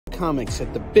comics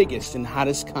at the biggest and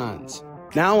hottest cons.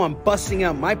 Now I'm busting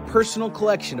out my personal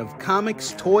collection of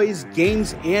comics, toys,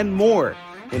 games, and more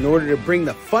in order to bring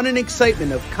the fun and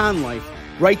excitement of con life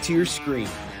right to your screen.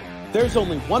 There's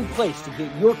only one place to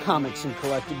get your comics and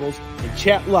collectibles and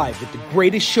chat live with the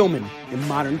greatest showman in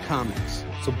modern comics.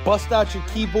 So bust out your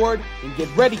keyboard and get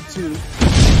ready to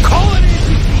call it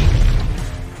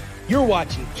in. You're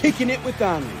watching Kickin' It with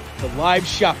Onrie, the live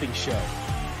shopping show.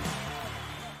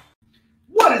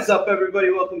 What is up, everybody?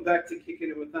 Welcome back to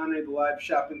Kickin' It with Onrie, the live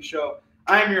shopping show.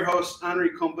 I am your host, Onrie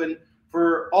Kumpen.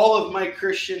 For all of my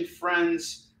Christian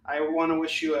friends, I want to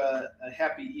wish you a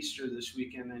happy Easter this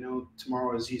weekend. I know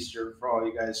tomorrow is Easter for all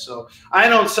you guys. So I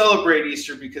don't celebrate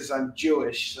Easter because I'm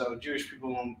Jewish. So Jewish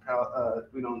people don't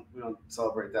we don't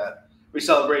celebrate that. We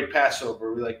celebrate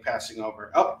Passover. We like passing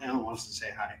over. Oh, Alan wants to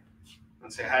say hi.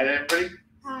 Want to say hi to everybody?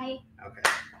 Hi. Okay.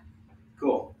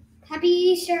 Cool. Happy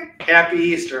Easter. Happy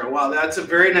Easter. Wow, that's a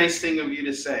very nice thing of you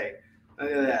to say.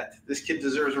 Look at that. This kid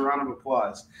deserves a round of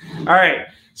applause. All right.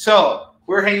 So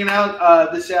we're hanging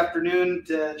out this afternoon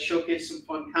to showcase some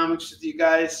fun comics with you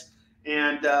guys.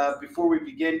 And before we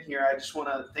begin here, I just want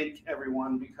to thank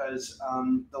everyone because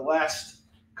the last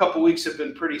couple weeks have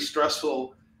been pretty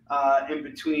stressful in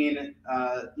between,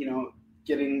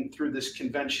 getting through this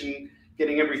convention,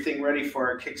 getting everything ready for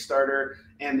our Kickstarter,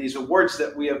 and these awards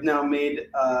that we have now made,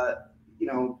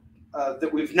 that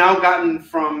we've now gotten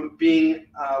from being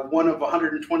one of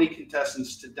 120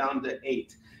 contestants to down to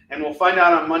 8. And we'll find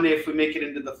out on Monday if we make it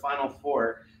into the final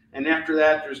 4. And after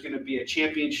that, there's going to be a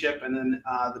championship, and then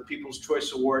the People's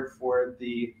Choice Award for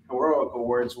the Heroic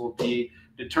Awards will be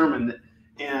determined.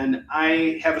 And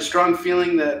I have a strong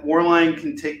feeling that Warline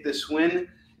can take this win,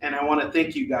 and I want to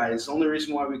thank you guys. The only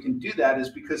reason why we can do that is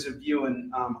because of you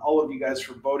and all of you guys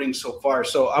for voting so far.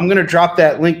 So I'm going to drop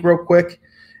that link real quick,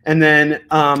 and then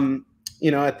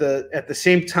at the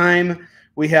same time,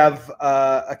 we have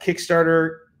a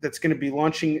Kickstarter that's going to be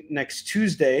launching next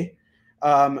Tuesday.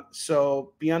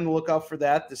 So be on the lookout for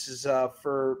that. This is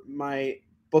for my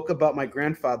book about my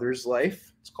grandfather's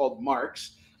life. It's called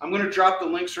Marks. I'm going to drop the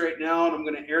links right now, and I'm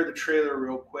going to air the trailer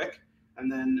real quick,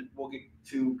 and then we'll get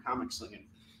to comic slinging.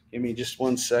 Give me just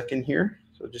 1 second here.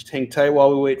 So just hang tight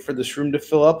while we wait for this room to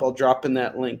fill up. I'll drop in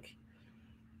that link.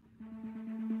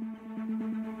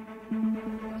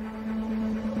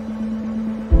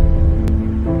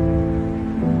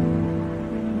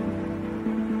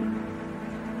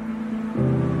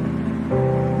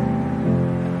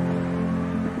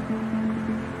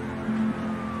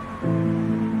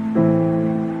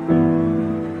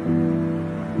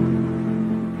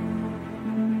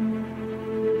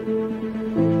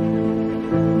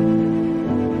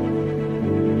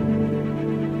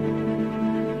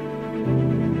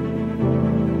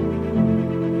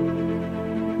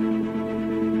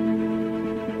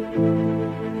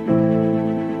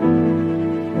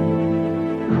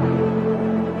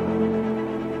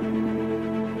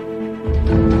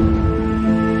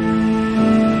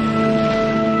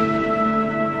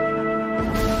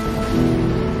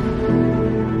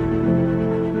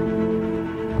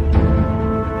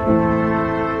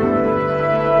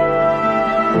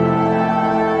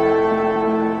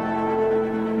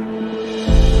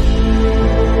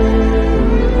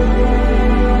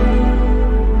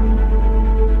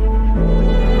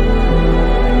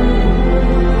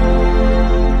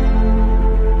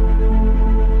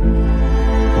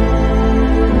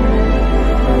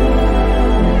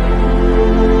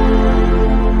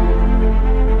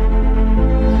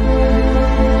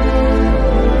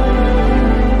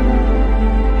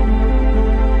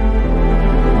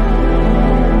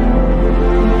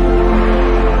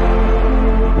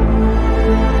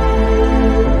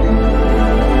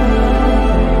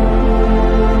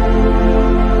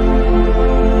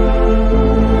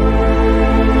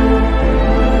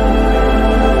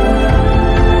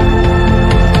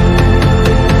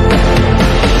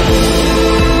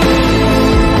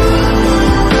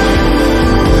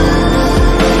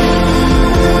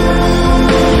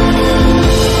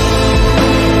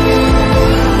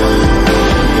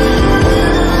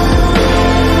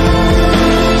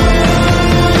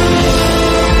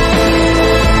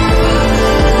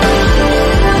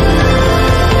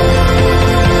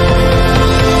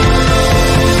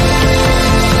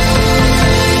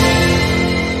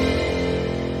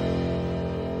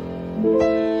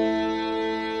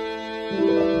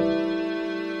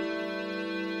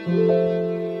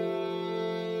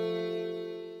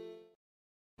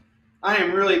 I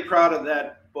am really proud of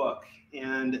that book.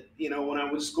 And, when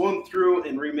I was going through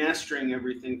and remastering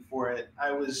everything for it,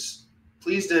 I was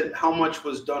pleased at how much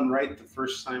was done right the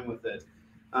first time with it.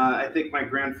 I think my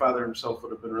grandfather himself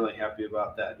would have been really happy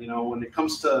about that. You know, when it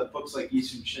comes to books like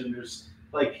Yisum Shin, there's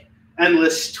like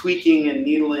endless tweaking and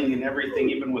needling and everything.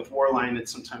 Even with Warline, it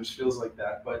sometimes feels like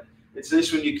that. But it's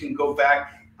nice when you can go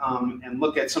back and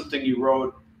look at something you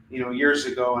wrote, you know, years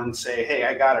ago and say, hey,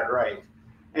 I got it right.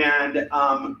 And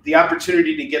the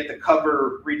opportunity to get the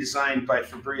cover redesigned by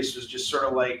Fabrice was just sort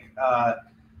of like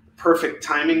perfect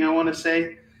timing, I want to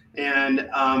say. And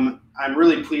I'm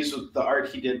really pleased with the art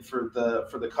he did for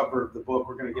the cover of the book.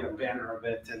 We're going to get a banner of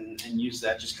it and use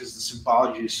that just because the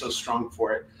symbology is so strong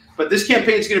for it. But this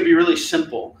campaign is going to be really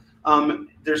simple.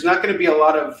 There's not going to be a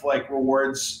lot of like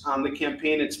rewards on the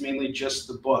campaign. It's mainly just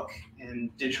the book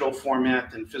in digital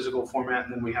format and physical format.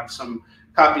 And then we have some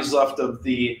copies left of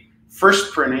the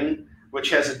first printing, which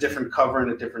has a different cover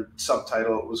and a different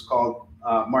subtitle. It was called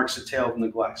Marks a Tale of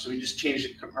Neglect. So we just changed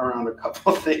it around a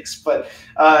couple of things, but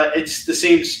it's the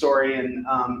same story. And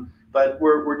but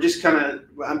we're just kind of,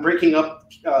 I'm breaking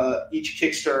up each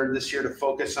Kickstarter this year to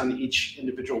focus on each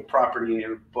individual property in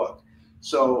your book.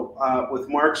 So with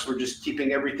Marks, we're just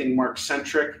keeping everything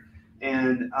Mark-centric,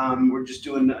 and we're just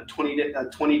doing a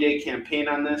 20-day campaign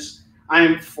on this. I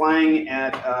am flying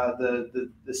at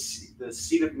the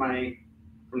seat of my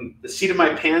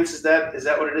pants. Is that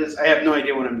what it is? I have no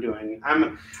idea what I'm doing.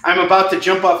 I'm about to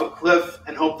jump off a cliff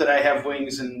and hope that I have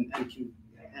wings and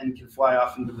can fly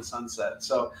off into the sunset.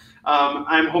 So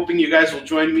I'm hoping you guys will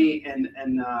join me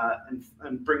in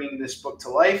bringing this book to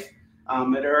life.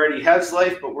 It already has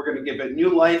life, but we're going to give it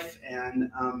new life,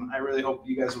 and I really hope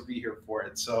you guys will be here for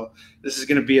it. So this is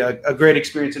going to be a great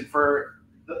experience. And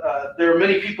there are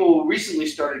many people who recently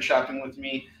started shopping with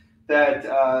me that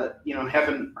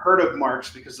haven't heard of Marks,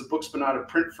 because the book's been out of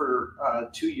print for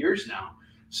 2 years now.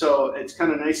 So it's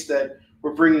kind of nice that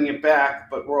we're bringing it back,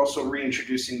 but we're also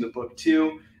reintroducing the book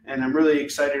too. And I'm really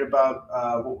excited about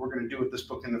what we're going to do with this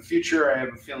book in the future. I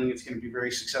have a feeling it's going to be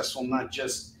very successful, not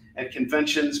just at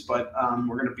conventions, but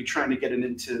we're going to be trying to get it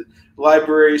into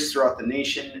libraries throughout the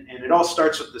nation. And it all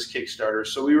starts with this Kickstarter.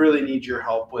 So we really need your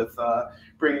help with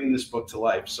bringing this book to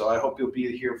life. So I hope you'll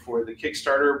be here for the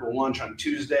Kickstarter. We'll launch on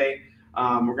Tuesday.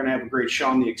 We're going to have a great show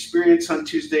on the Experience on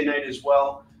Tuesday night as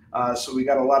well. So we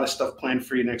got a lot of stuff planned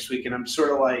for you next week. And I'm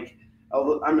sort of like,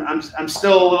 I'm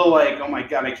still a little like, oh my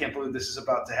God, I can't believe this is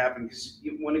about to happen. Because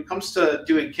when it comes to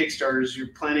doing Kickstarters,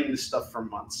 you're planning this stuff for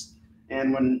months.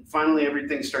 And when finally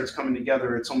everything starts coming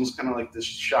together, it's almost kind of like this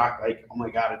shock, like, oh my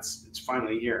God, it's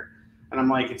finally here. And I'm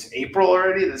like, it's April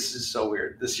already? This is so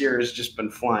weird. This year has just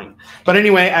been flying. But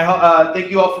anyway,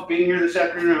 thank you all for being here this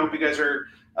afternoon. I hope you guys are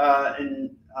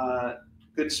in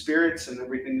good spirits and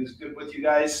everything is good with you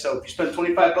guys. So if you spend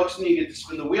 $25 with me, you get to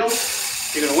spin the wheel.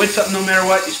 You're going to win something no matter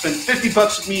what. You spend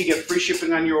 $50 with me, you get free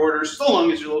shipping on your orders, so long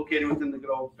as you're located within the good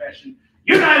old-fashioned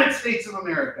United States of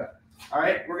America. All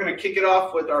right, we're going to kick it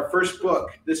off with our first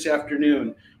book this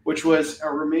afternoon, which was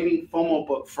our remaining FOMO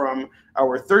book from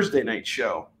our Thursday night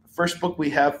show. The first book we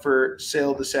have for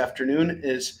sale this afternoon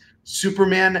is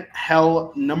Superman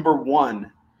Hell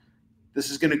 #1.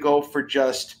 This is going to go for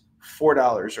just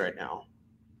 $4 right now.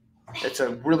 It's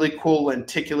a really cool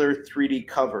lenticular 3D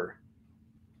cover.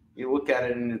 You look at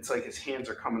it and it's like his hands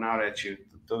are coming out at you.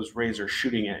 Those rays are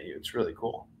shooting at you. It's really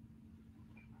cool.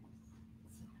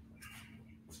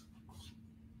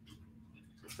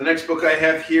 The next book I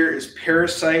have here is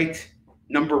Parasite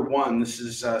 #1. This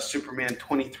is Superman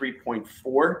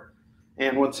 23.4.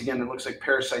 And once again, it looks like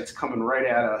Parasite's coming right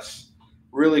at us.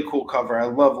 Really cool cover. I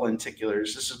love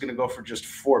lenticulars. This is going to go for just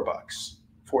 $4.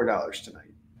 $4 tonight.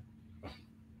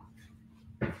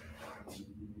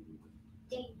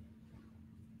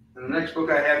 And the next book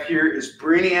I have here is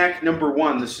Brainiac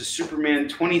 #1. This is Superman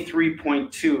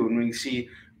 23.2. And we can see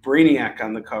Brainiac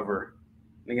on the cover.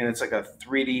 And again, it's like a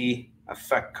 3D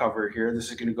effect cover here. This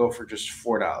is going to go for just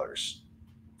 $4.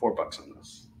 $4 on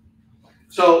this.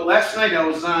 So last night I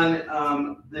was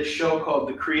on this show called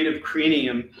The Creative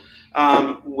Cranium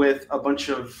with a bunch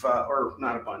of, or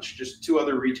not a bunch, just two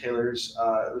other retailers.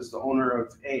 It was the owner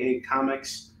of AA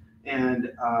Comics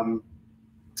and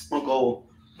Uncle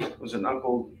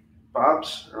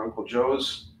Bob's or Uncle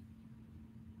Joe's?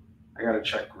 I got to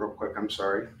check real quick. I'm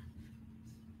sorry.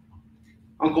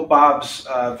 Uncle Bob's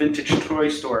vintage toy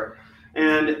store.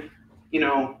 And,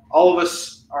 all of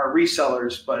us are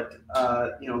resellers, but,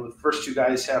 the first two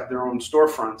guys have their own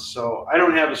storefronts. So I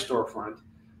don't have a storefront,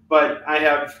 but I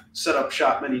have set up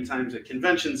shop many times at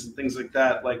conventions and things like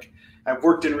that. Like I've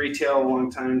worked in retail a long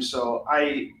time, so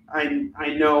I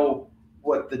know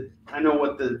what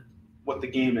the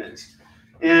game is.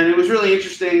 And it was really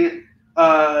interesting,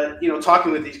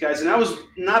 talking with these guys. And I was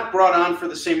not brought on for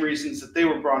the same reasons that they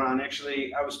were brought on.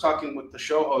 Actually, I was talking with the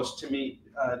show host,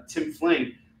 Tim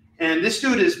Fling. And this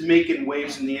dude is making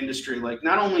waves in the industry. Like,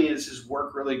 not only is his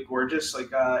work really gorgeous, like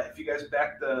if you guys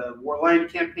backed the Warline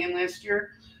campaign last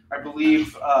year, I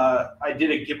believe I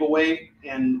did a giveaway,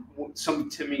 and some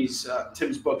of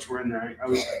Tim's books were in there.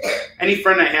 Any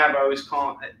friend I have, I always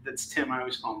call him, that's Tim, I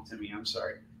always call him Timmy. I'm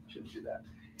sorry, shouldn't do that.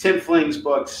 Tim Fling's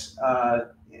books, I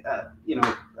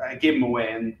gave them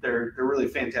away, and they're really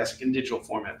fantastic in digital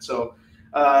format. So,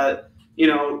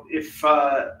 if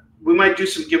we might do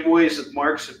some giveaways of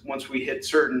marks once we hit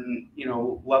certain,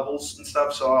 levels and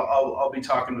stuff. So I'll be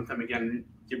talking with him again and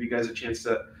give you guys a chance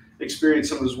to experience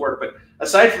some of his work. But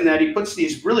aside from that, he puts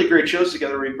these really great shows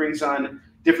together where he brings on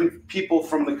different people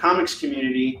from the comics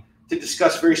community to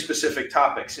discuss very specific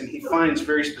topics, and he finds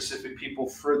very specific people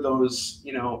for those,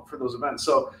 for those events.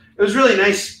 So it was really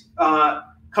nice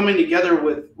coming together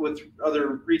with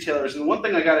other retailers. And one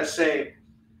thing I got to say,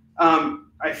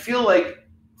 I feel like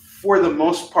for the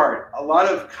most part, a lot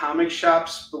of comic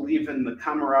shops believe in the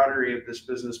camaraderie of this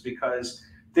business because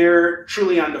they're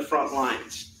truly on the front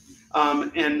lines.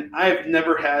 And I've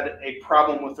never had a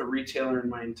problem with a retailer in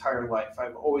my entire life.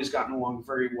 I've always gotten along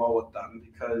very well with them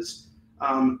because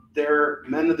they're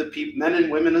men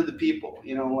and women of the people.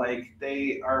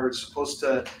 They are supposed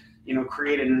to,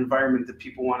 create an environment that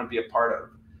people want to be a part of.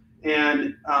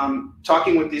 And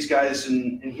talking with these guys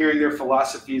and hearing their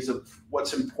philosophies of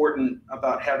what's important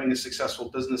about having a successful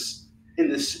business in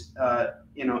this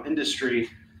industry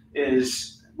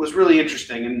was really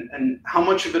interesting, and how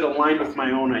much of it aligned with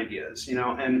my own ideas.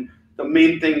 And the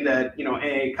main thing that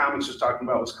AA Comics was talking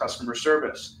about was customer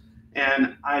service,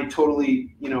 and I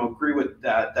totally agree with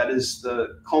that. That is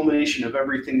the culmination of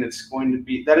everything that's going to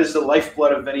be. That is the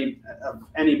lifeblood of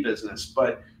any business,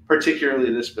 but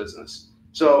particularly this business.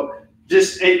 So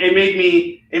just it made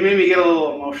me get a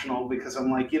little emotional because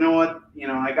I'm like, you know what?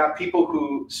 I got people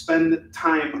who spend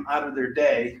time out of their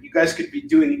day. You guys could be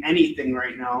doing anything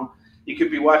right now. You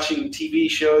could be watching TV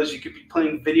shows. You could be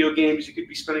playing video games. You could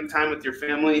be spending time with your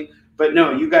family. But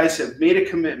no, you guys have made a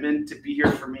commitment to be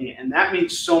here for me. And that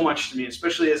means so much to me,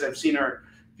 especially as I've seen our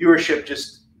viewership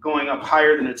just going up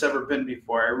higher than it's ever been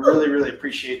before. I really, really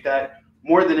appreciate that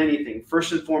more than anything.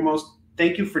 First and foremost,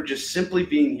 thank you for just simply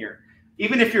being here.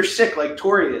 Even if you're sick like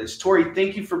Tori is. Tori,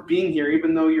 thank you for being here,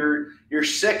 even though you're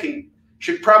sick and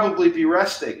should probably be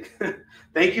resting.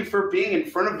 Thank you for being in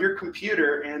front of your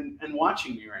computer and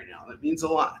watching me right now. That means a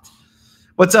lot.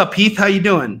 What's up, Heath? How you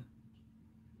doing?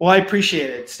 Well, I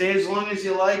appreciate it. Stay as long as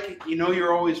you like.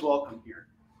 You're always welcome here.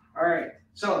 All right.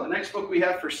 So the next book we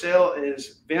have for sale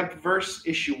is Vampverse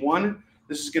issue 1.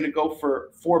 This is going to go for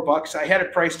 $4. I had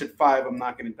it priced at $5. I'm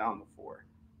knocking it down to $4.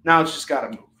 Now it's just got to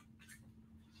move.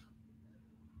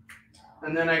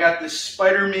 And then I got this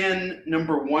Spider-Man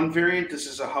 #1 variant. This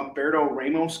is a Humberto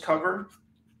Ramos cover.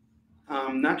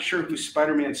 I'm not sure who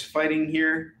Spider-Man's fighting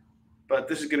here, but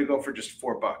this is going to go for just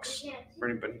 $4 for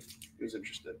anybody who's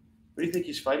interested. What do you think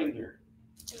he's fighting here?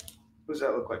 What does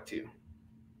that look like to you?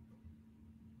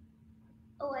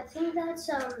 Oh, I think that's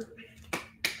What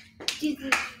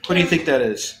do you think that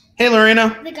is? Hey,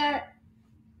 Lorena. The guy.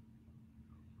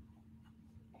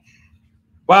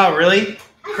 Wow, really?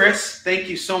 Chris, thank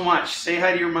you so much. Say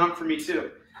hi to your mom for me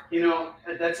too.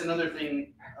 That's another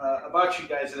thing about you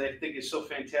guys that I think is so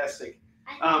fantastic.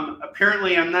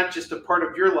 Apparently, I'm not just a part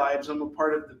of your lives. I'm a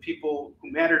part of the people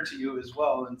who matter to you as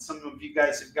well. And some of you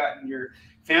guys have gotten your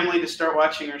family to start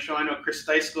watching our show. I know Chris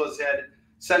Deisko has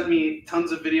sent me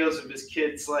tons of videos of his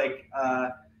kids,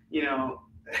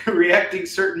 reacting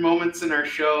certain moments in our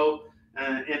show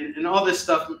and all this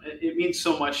stuff. It means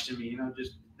so much to me.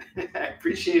 Just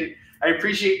I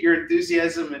appreciate your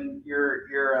enthusiasm and your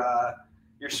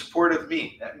support of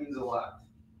me. That means a lot.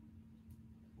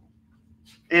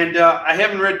 And I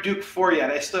haven't read Duke 4 yet.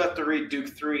 I still have to read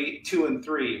Duke 2 and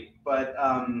 3. But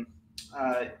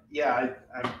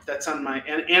that's on my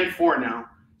and 4 now.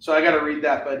 So I got to read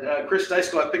that. But Chris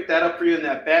Deisko, I picked that up for you in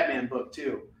that Batman book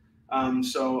too.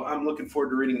 So I'm looking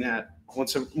forward to reading that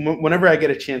whenever I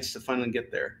get a chance to finally get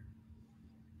there.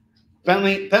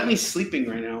 Bentley's sleeping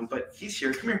right now, but he's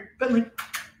here. Come here, Bentley.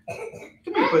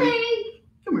 Come here, buddy.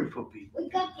 Come here, puppy.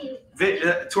 Wake up, you.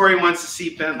 Tori wants to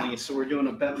see Bentley, so we're doing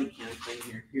a Bentley campaign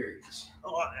here. Here he is.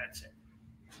 Oh, that's it.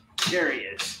 There he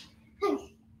is.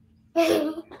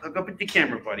 Look up at the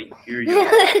camera, buddy. Here you go.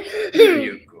 Here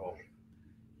you go.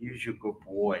 Here's your good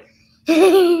boy.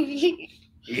 Here's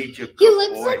your good He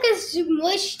looks boy. like a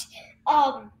smushed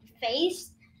face.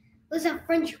 Was a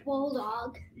French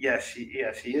bulldog. Yes, he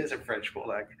is a French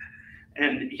bulldog,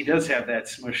 and he does have that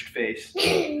smushed face.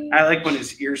 I like when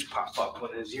his ears pop up,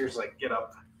 when his ears get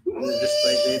up, and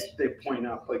they point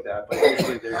up like that. But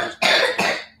usually they're just.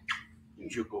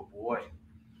 He's your good boy.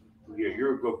 Yeah,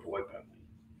 you're a good boy, Bentley.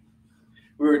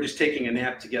 We were just taking a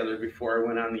nap together before I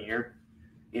went on the air,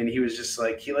 and he was just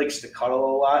like, he likes to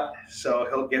cuddle a lot, so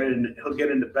he'll get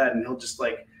into bed and he'll just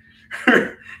like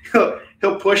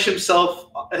he'll push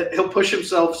himself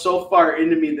so far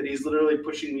into me that he's literally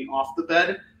pushing me off the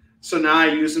bed. So now I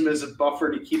use him as a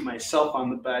buffer to keep myself on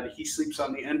the bed. He sleeps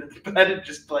on the end of the bed and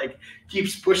just like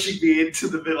keeps pushing me into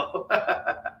the middle.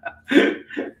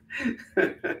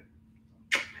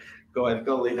 Go ahead,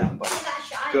 go lay down, buddy.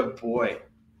 Good boy.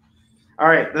 All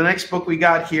right, the next book we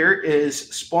got here is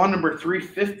Spawn number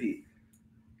 350.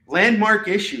 Landmark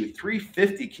issue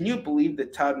 350. Can you believe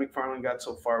that Todd McFarlane got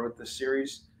so far with this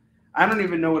series? I don't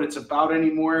even know what it's about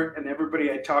anymore, and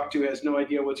everybody I talk to has no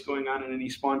idea what's going on in any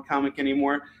Spawn comic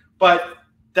anymore. But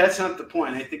that's not the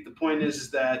point. I think the point is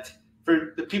that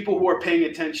for the people who are paying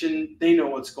attention, they know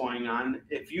what's going on.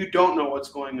 If you don't know what's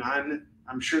going on,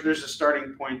 I'm sure there's a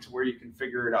starting point to where you can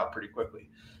figure it out pretty quickly.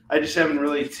 I just haven't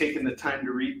really taken the time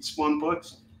to read Spawn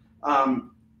books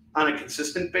on a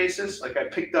consistent basis. Like I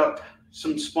picked up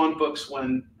some Spawn books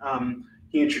when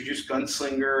he introduced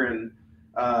Gunslinger and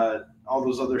all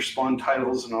those other Spawn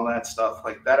titles and all that stuff.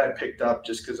 Like that I picked up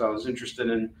just because I was interested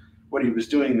in what he was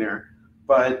doing there.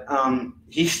 But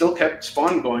he still kept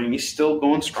Spawn going. He's still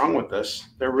going strong with this.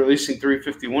 They're releasing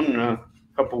 351 in a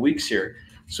couple weeks here.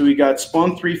 So we got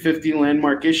Spawn 350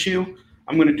 Landmark issue.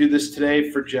 I'm going to do this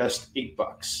today for just $8.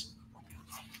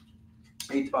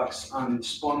 $8 on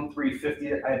Spawn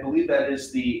 350. I believe that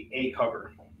is the A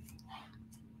cover.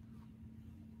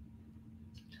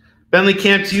 Bentley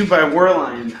Camp to you by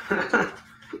Warline.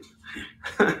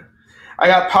 I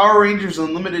got Power Rangers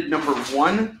Unlimited number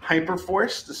 1,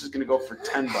 Hyperforce. This is going to go for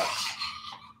 $10.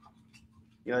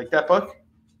 You like that book?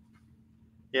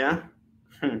 Yeah?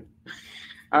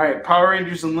 All right, Power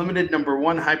Rangers Unlimited number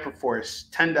 1, Hyperforce.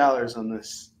 $10 on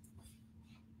this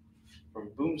from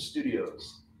Boom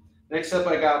Studios. Next up,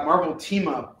 I got Marvel Team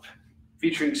Up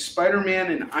featuring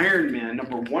Spider-Man and Iron Man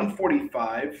number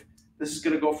 145. This is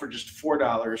going to go for just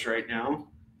 $4 right now.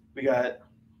 We got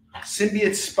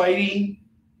Symbiote Spidey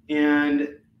and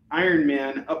Iron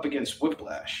Man up against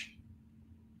Whiplash.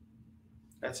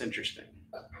 That's interesting.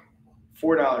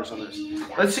 $4 on this.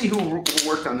 Let's see who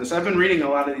worked on this. I've been reading a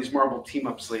lot of these Marvel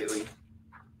team-ups lately.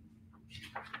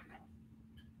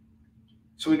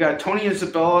 So we got Tony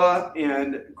Isabella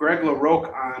and Greg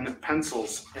LaRocque on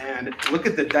pencils. And look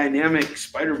at the dynamic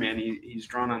Spider-Man he's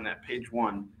drawn on that page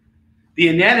 1. The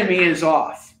anatomy is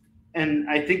off. And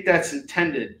I think that's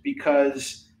intended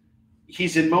because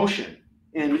he's in motion.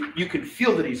 And you can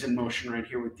feel that he's in motion right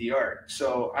here with the art.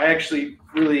 So I actually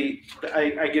really,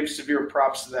 I give severe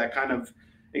props to that kind of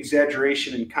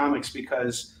exaggeration in comics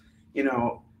because, you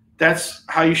know, that's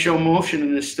how you show motion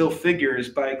in a still figure is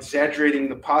by exaggerating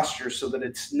the posture so that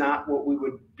it's not what we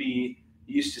would be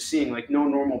used to seeing. Like no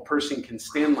normal person can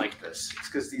stand like this. It's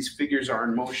because these figures are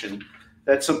in motion.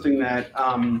 That's something that,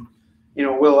 you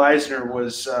know, Will Eisner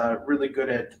was really good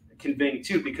at conveying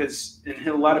too, because in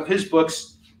a lot of his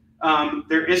books,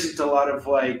 there isn't a lot of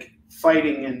like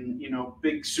fighting and, you know,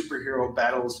 big superhero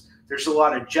battles. There's a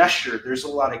lot of gesture. There's a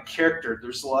lot of character.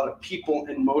 There's a lot of people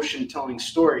in motion telling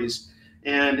stories.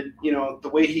 And, you know, the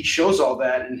way he shows all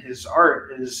that in his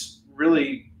art is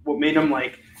really what made him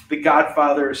like the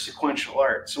godfather of sequential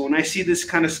art. So when I see this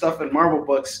kind of stuff in Marvel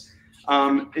books,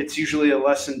 it's usually a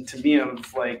lesson to me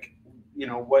of like, you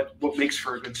know, what makes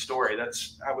for a good story.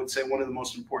 That's, I would say, one of the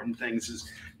most important things is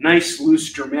nice,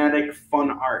 loose, dramatic,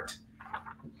 fun art.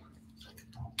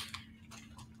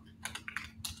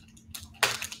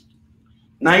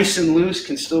 Nice and loose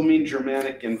can still mean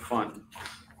dramatic and fun.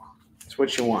 That's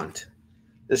what you want.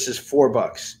 This is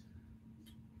 $4.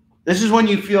 This is when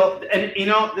you feel, and you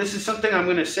know, this is something I'm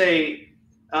going to say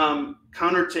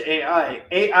counter to AI.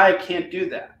 AI can't do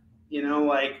that. You know,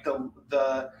 like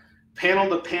the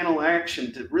panel-to-panel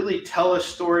action to really tell a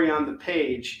story on the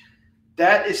page,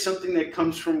 that is something that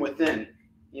comes from within.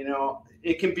 You know,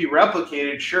 it can be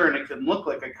replicated, sure, and it can look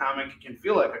like a comic, it can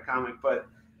feel like a comic, but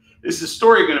is the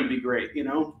story going to be great, you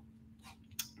know?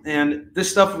 And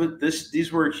this stuff,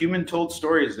 these were human-told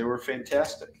stories. They were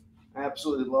fantastic. I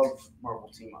absolutely love Marvel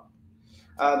Team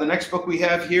Up. The next book we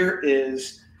have here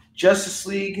is Justice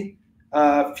League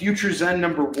Future's End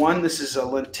number 1. This is a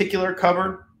lenticular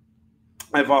cover.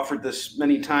 I've offered this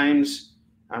many times.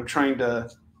 I'm trying to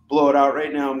blow it out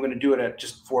right now. I'm going to do it at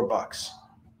just $4.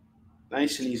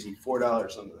 Nice and easy,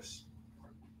 $4 on this.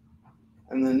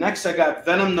 And then next I got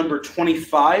Venom number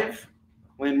 25,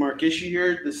 landmark issue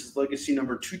here. This is Legacy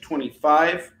number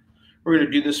 225. We're going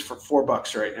to do this for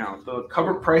 $4 right now. The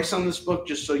cover price on this book,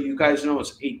 just so you guys know,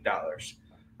 is $8.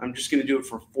 I'm just going to do it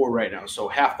for $4 right now, so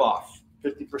half off,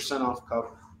 50% off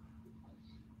cover.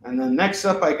 And then next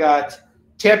up, I got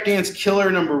Tap Dance Killer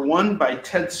 #1 by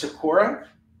Ted Sakura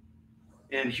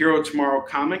and Hero Tomorrow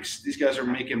Comics. These guys are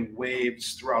making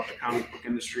waves throughout the comic book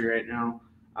industry right now.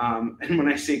 And when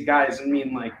I say guys, I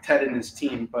mean like Ted and his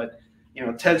team. But, you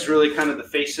know, Ted's really kind of the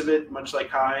face of it, much like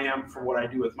how I am for what I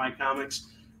do with my comics.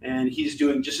 And he's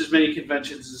doing just as many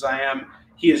conventions as I am.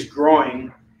 He is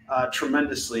growing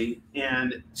tremendously.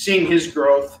 And seeing his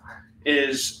growth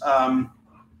is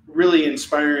really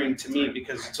inspiring to me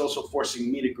because it's also forcing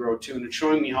me to grow too. And it's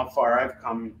showing me how far I've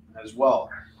come as well,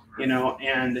 you know.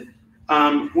 And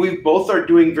we both are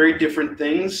doing very different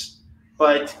things,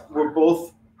 but we're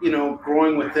both, you know,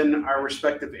 growing within our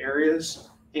respective areas,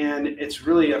 and it's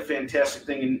really a fantastic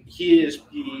thing. And he has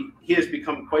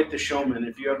become quite the showman.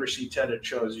 If you ever see Ted at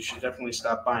shows, you should definitely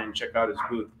stop by and check out his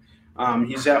booth.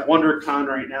 He's at WonderCon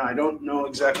right now. I don't know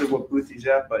exactly what booth he's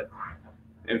at, but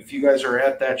if you guys are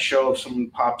at that show, if someone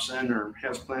pops in or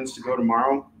has plans to go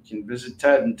tomorrow, you can visit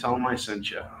Ted and tell him I sent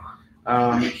you.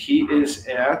 He is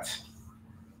at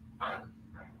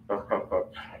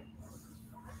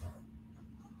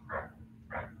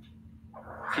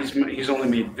He's only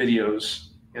made videos.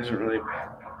 He hasn't really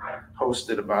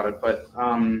posted about it, but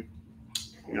hang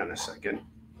on a second.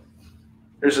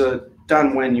 There's a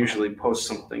Don Wen usually posts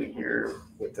something here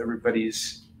with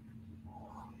everybody's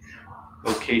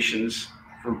locations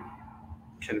for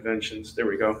conventions. There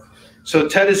we go. So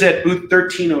Ted is at booth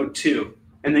 1302,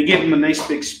 and they gave him a nice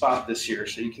big spot this year,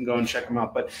 so you can go and check him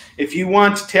out. But if you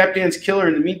want Tap Dance Killer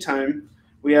in the meantime,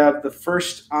 we have the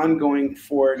first ongoing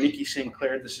for Nikki St.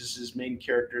 Clair. This is his main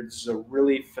character. This is a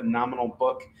really phenomenal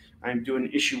book. I'm doing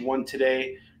issue 1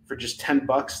 today for just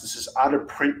 $10. This is out of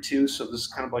print too, so this is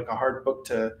kind of like a hard book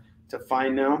to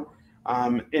find now.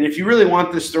 And if you really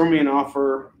want this, throw me an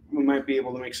offer. We might be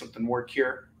able to make something work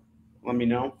here. Let me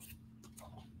know.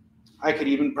 I could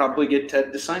even probably get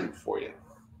Ted to sign it for you.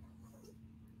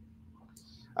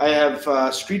 I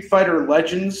have Street Fighter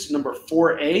Legends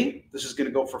 #4A. This is going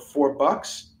to go for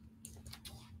 $4.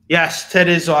 Yes, Ted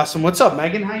is awesome. What's up,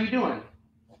 Megan? How you doing?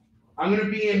 I'm going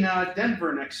to be in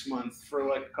Denver next month for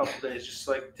like a couple days, just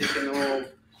like taking a little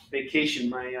vacation.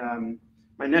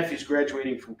 My nephew's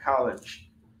graduating from college,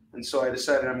 and so I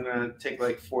decided I'm going to take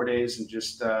like 4 days and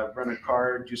just rent a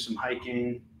car, do some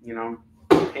hiking, you know,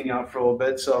 hang out for a little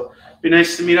bit. So it'd be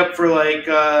nice to meet up for like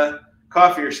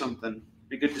coffee or something.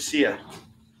 Be good to see you.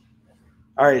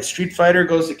 All right, Street Fighter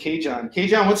goes to K-John.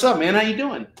 K-John, what's up, man? How you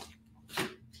doing?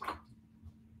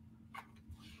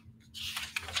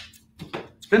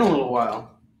 It's been a little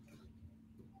while.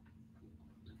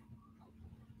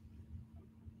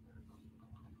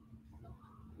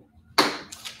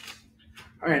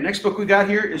 All right, next book we got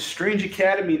here is Strange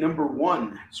Academy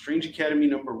 #1. Strange Academy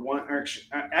 #1. Or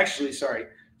actually, sorry.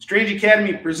 Strange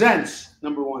Academy Presents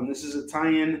 #1. This is a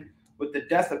tie-in with the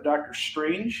death of Dr.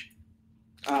 Strange.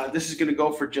 This is going to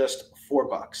go for just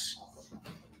 $4.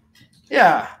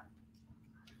 Yeah.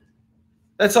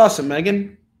 That's awesome,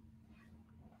 Megan.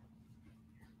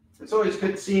 It's always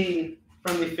good seeing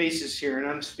friendly faces here, and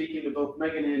I'm speaking to both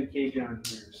Megan and K-John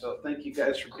here. So thank you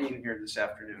guys for being here this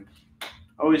afternoon.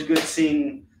 Always good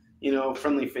seeing, you know,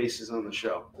 friendly faces on the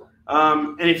show.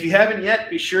 And if you haven't yet,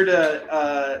 be sure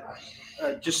to,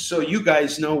 just so you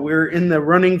guys know, we're in the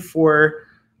running for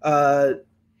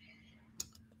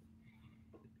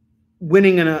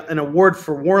winning an award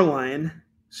for Warlion.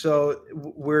 So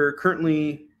we're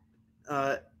currently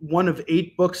one of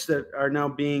 8 books that are now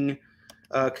being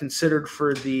considered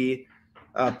for the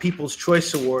People's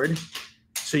Choice Award.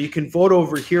 So you can vote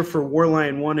over here for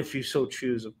Warlion 1 if you so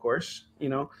choose, of course, you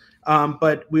know.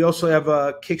 But we also have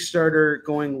a Kickstarter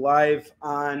going live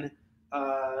on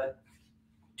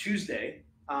Tuesday.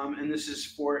 And this is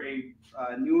for a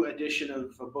new edition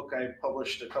of a book I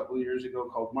published a couple of years ago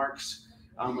called Marks,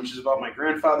 which is about my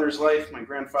grandfather's life. My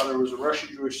grandfather was a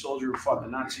Russian Jewish soldier who fought the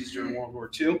Nazis during World War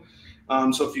II.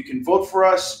 So if you can vote for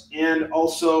us and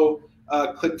also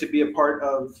click to be a part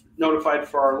of notified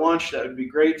for our launch, that would be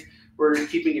great. We're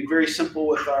keeping it very simple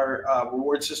with our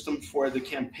reward system for the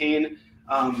campaign.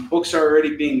 Books are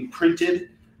already being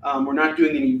printed. We're not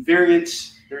doing any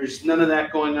variants. There's none of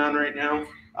that going on right now.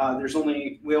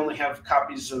 We only have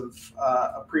copies of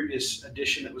a previous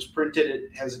edition that was printed.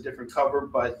 It has a different cover,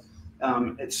 but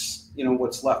it's, you know,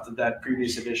 what's left of that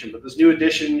previous edition. But this new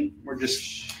edition, we're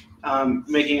just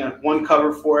making one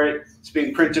cover for it. It's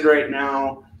being printed right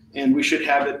now, and we should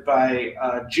have it by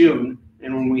June.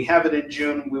 And when we have it in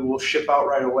June, we will ship out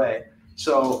right away.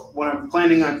 So what I'm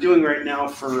planning on doing right now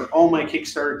for all my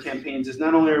Kickstarter campaigns is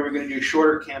not only are we going to do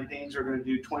shorter campaigns, we're going to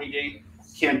do 20-day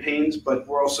campaigns, but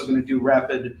we're also going to do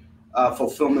rapid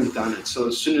fulfillment on it. So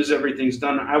as soon as everything's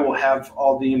done, I will have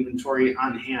all the inventory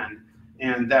on hand.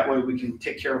 And that way we can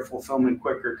take care of fulfillment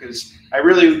quicker, because I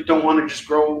really don't want to just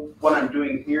grow what I'm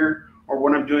doing here or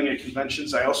what I'm doing at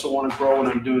conventions. I also want to grow what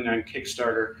I'm doing on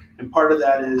Kickstarter. And part of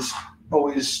that is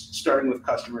always starting with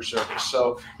customer service.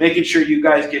 So making sure you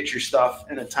guys get your stuff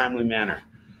in a timely manner.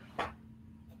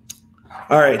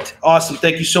 All right. Awesome.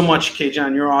 Thank you so much,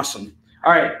 K-John. You're awesome.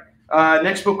 All right.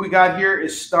 Next book we got here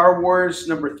is Star Wars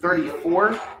number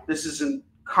 34. This is a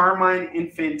Carmine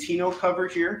Infantino cover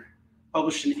here,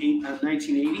 published in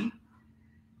 1980.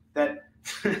 That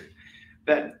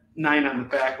that 9 on the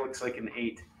back looks like an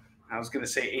 8. I was going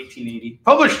to say 1880.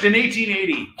 Published in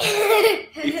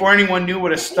 1880, before anyone knew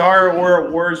what a Star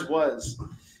Wars was.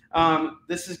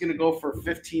 This is going to go for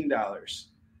 $15.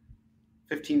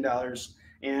 $15.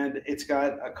 And it's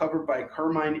got a cover by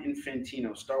Carmine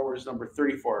Infantino, Star Wars number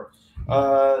 34.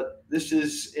 This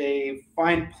is a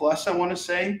Fine Plus, I want to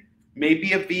say.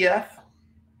 Maybe a VF.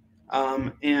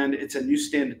 And it's a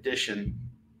newsstand edition.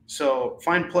 So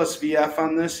Fine Plus VF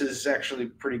on this is actually a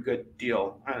pretty good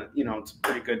deal. It's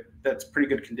pretty good. That's pretty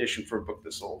good condition for a book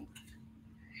this old.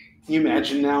 Can you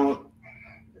imagine now?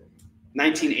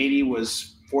 1980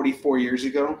 was 44 years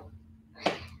ago,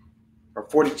 or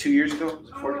 42 years ago. Was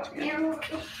it 42 years?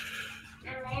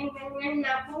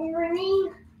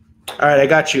 All right, I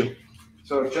got you.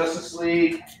 So Justice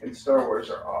League and Star Wars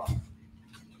are off.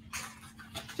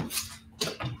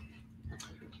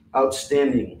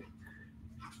 Outstanding.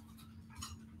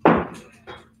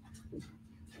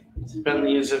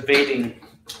 Bentley is evading.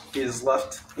 He has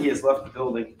left the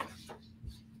building.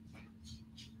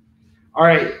 All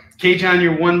right, K-John,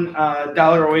 you're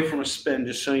 $1 away from a spin,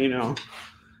 just so you know.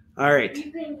 All right.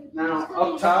 Now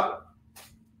up top.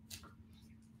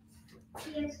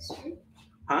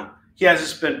 Huh? He has a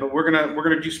spin, but we're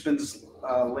gonna do spins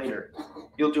later.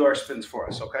 You'll do our spins for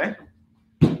us, okay?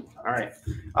 All right.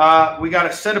 We got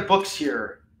a set of books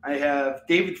here. I have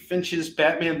David Finch's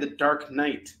Batman: The Dark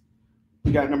Knight.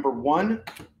 We got number 1,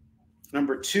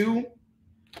 number 2,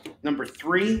 number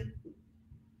 3,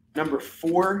 number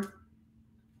 4,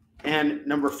 and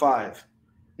number 5.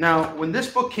 Now, when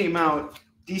this book came out,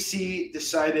 DC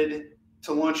decided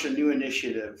to launch a new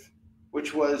initiative,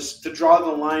 which was to draw the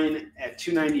line at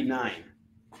 $2.99.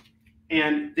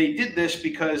 And they did this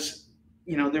because,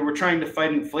 they were trying to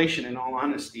fight inflation, in all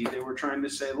honesty. They were trying to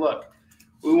say, look,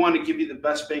 we want to give you the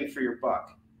best bang for your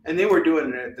buck. And they were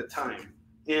doing it at the time.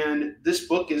 And this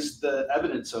book is the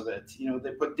evidence of it.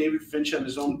 They put David Finch on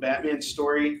his own Batman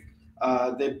story.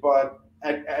 They brought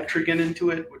Etrigan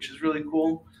into it, which is really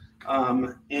cool.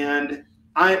 And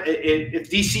if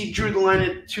DC drew the line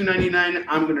at $2.99,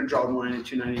 I'm going to draw the line at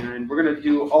 $2.99. We're going to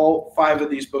do all 5 of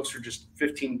these books for just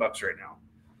 $15 right now.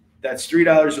 That's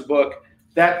 $3 a book.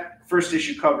 That first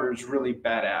issue cover is really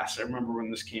badass. I remember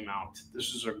when this came out.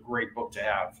 This was a great book to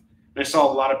have. And I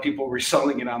saw a lot of people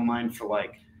reselling it online for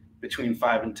like between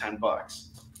 $5 and $10.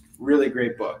 Really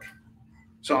great book.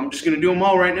 So I'm just going to do them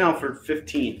all right now for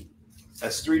 $15.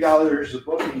 That's $3 a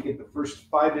book, and you get the first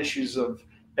 5 issues of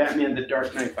Batman: The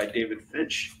Dark Knight by David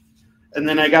Finch. And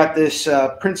then I got this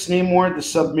Prince Namor, The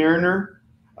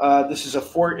Submariner. This is a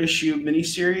 4-issue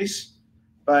miniseries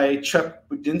by Chuck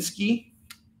Budinsky.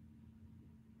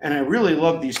 And I really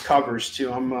love these covers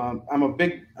too. I'm a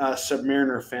big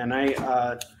Submariner fan.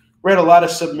 I read a lot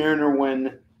of Submariner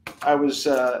when I was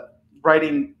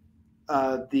writing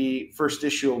the first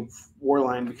issue of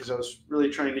Warline, because I was really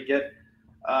trying to get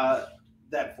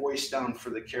that voice down for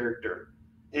the character.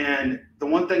 And the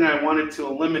one thing I wanted to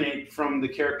eliminate from the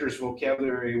character's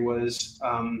vocabulary was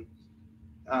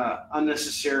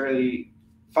unnecessarily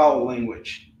foul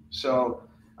language. So,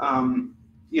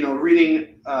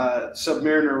 reading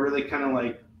Submariner really kind of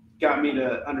like got me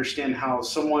to understand how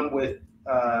someone with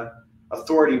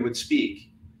authority would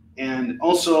speak, and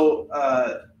also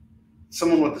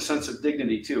someone with a sense of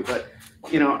dignity too. But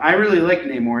I really like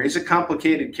Namor. He's a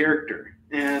complicated character,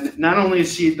 and not only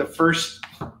is he the first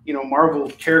Marvel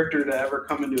character to ever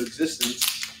come into existence,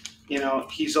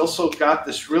 he's also got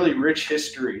this really rich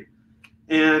history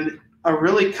and a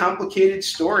really complicated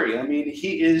story. I mean,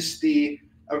 he is the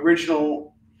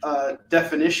original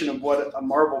definition of what a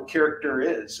Marvel character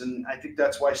is, and I think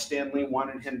that's why Stan Lee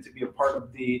wanted him to be a part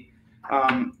of the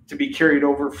to be carried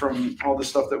over from all the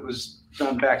stuff that was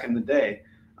done back in the day.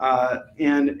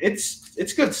 And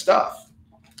it's good stuff.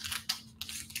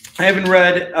 I haven't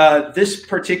read this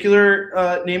particular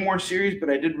Namor series, but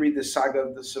I did read the Saga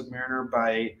of the Submariner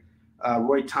by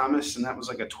Roy Thomas, and that was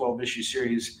like a 12-issue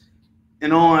series.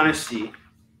 In all honesty,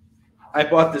 I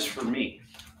bought this for me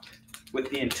with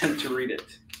the intent to read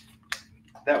it.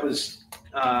 That was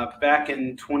back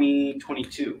in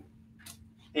 2022.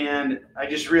 And I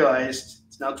just realized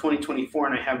it's now 2024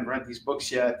 and I haven't read these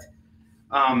books yet.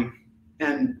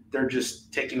 And they're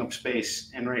just taking up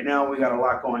space. And right now we got a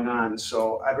lot going on.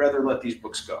 So I'd rather let these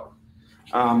books go.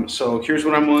 So here's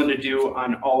what I'm willing to do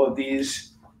on all of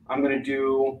these. I'm going to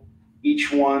do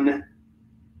each one,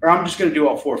 or I'm just going to do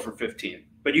all 4 for 15.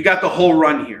 But you got the whole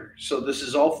run here. So this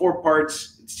is all 4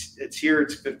 parts. It's here.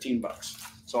 It's $15.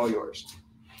 It's all yours.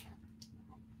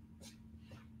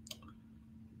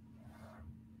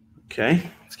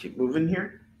 Okay, let's keep moving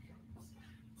here.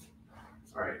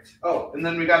 All right. Oh, and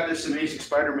then we got this Amazing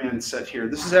Spider-Man set here.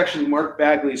 This is actually Mark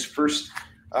Bagley's first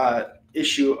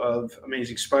issue of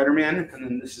Amazing Spider-Man, and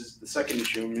then this is the second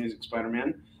issue of Amazing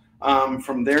Spider-Man.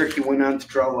 From there, he went on to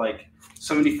draw like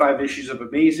 75 issues of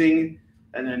Amazing,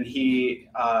 and then he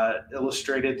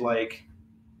illustrated like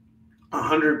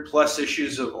 100+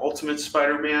 issues of Ultimate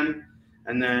Spider-Man,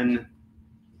 and then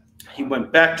he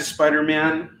went back to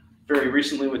Spider-Man very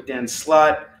recently with Dan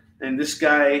Slott, and this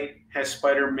guy has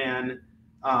Spider-Man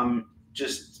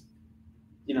just,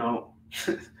 you know,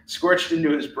 scorched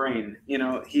into his brain. You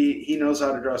know, he knows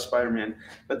how to draw Spider-Man.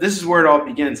 But this is where it all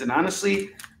begins. And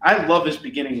honestly, I love his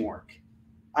beginning work.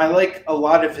 I like a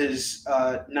lot of his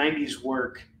 90s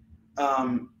work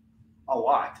a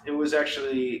lot. It was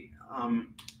actually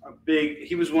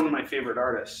he was one of my favorite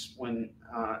artists when,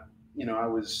 you know, I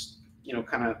was, you know,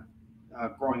 kind of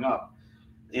growing up.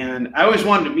 And I always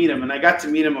wanted to meet him, and I got to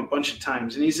meet him a bunch of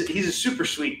times. And he's a super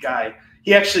sweet guy.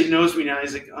 He actually knows me now.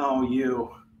 He's like, oh,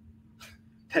 you,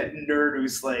 that nerd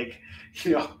who's like,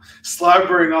 you know,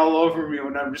 slobbering all over me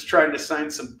when I'm just trying to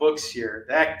sign some books here.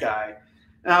 That guy.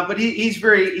 But he's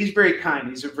very kind.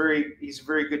 He's a very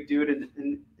good dude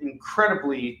and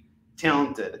incredibly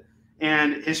talented.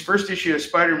 And his first issue of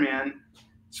Spider-Man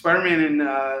and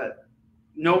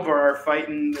Nova are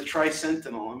fighting the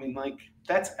Tri-Sentinel. I mean, like,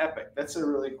 that's epic. That's a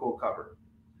really cool cover.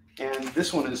 And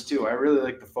this one is too. I really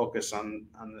like the focus on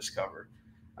this cover.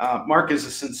 Mark is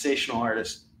a sensational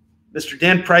artist. Mr.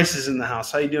 Dan Price is in the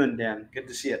house. How you doing, Dan? Good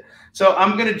to see you. So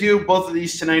I'm going to do both of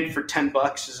these tonight for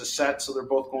 $10 as a set. So they're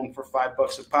both going for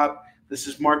 $5 a pop. This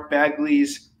is Mark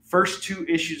Bagley's first 2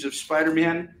 issues of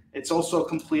Spider-Man. It's also a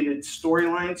completed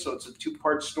storyline. So it's a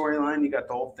 2-part storyline. You got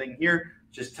the whole thing here,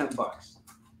 just $10.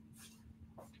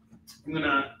 I'm going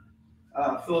to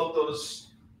fill up those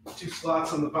 2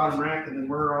 slots on the bottom rack, and then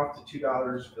we're off to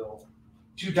 $2 bill.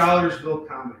 $2 bill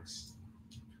comics.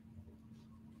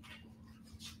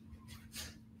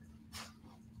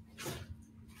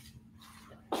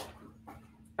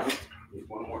 Need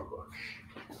one more book.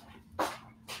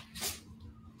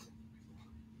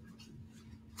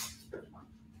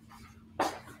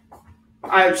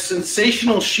 I have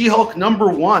Sensational She-Hulk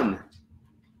 #1.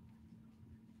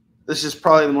 This is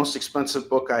probably the most expensive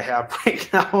book I have right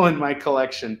now in my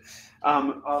collection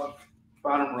of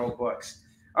bottom row books.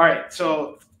 All right,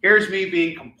 so here's me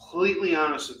being completely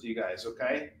honest with you guys,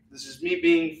 okay? This is me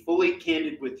being fully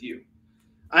candid with you.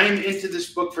 I am into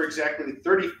this book for exactly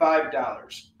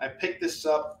 $35. I picked this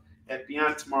up at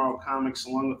Beyond Tomorrow Comics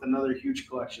along with another huge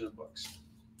collection of books.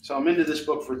 So I'm into this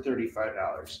book for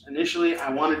 $35. Initially,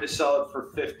 I wanted to sell it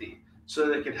for $50 so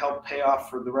that it could help pay off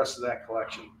for the rest of that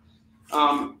collection.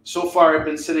 So far, I've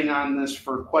been sitting on this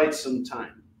for quite some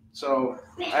time. So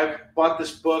I've bought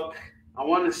this book, I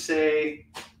want to say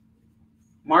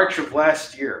March of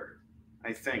last year,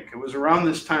 I think. It was around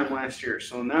this time last year.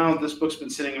 So now this book's been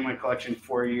sitting in my collection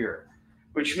for a year,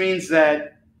 which means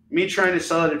that me trying to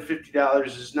sell it at $50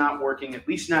 is not working, at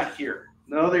least not here.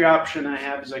 The other option I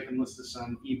have is I can list this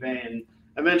on eBay, and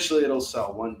eventually it'll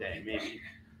sell one day, maybe.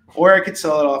 Or I could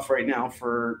sell it off right now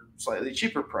for a slightly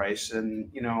cheaper price and,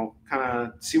 you know, kind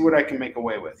of see what I can make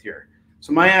away with here.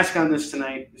 So my ask on this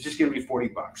tonight is just going to be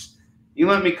 $40. You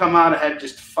let me come out ahead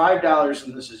just $5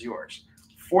 and this is yours.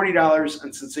 $40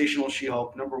 on Sensational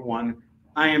She-Hulk #1.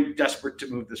 I am desperate to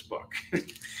move this book.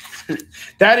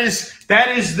 That is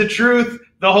the truth,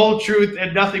 the whole truth,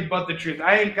 and nothing but the truth.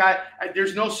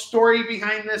 There's no story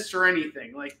behind this or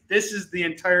anything. Like, this is the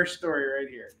entire story right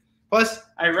here. Plus,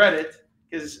 I read it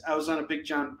because I was on a big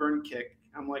John Byrne kick.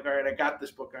 I'm like, all right, I got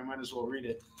this book. I might as well read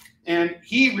it. And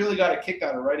he really got a kick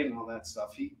out of writing all that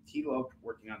stuff. He loved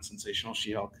working on Sensational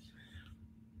She-Hulk.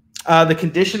 The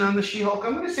condition on the She-Hulk,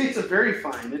 I'm going to say it's a very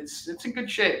fine. It's in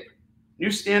good shape.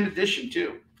 Newsstand edition,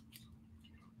 too.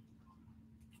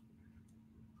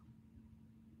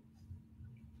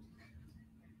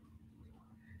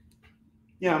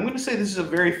 Yeah, I'm going to say this is a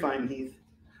very fine Heath.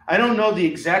 I don't know the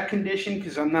exact condition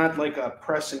because I'm not like a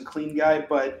press and clean guy,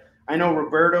 but I know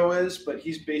Roberto is, but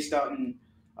he's based out in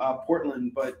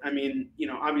Portland. But I mean, you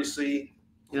know, obviously,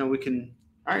 you know, we can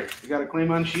All right, we got a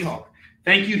claim on She-Hulk.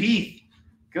 Thank you, Heath.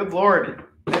 Good Lord,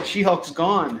 that She-Hulk's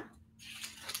gone.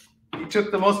 You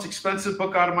took the most expensive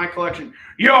book out of my collection.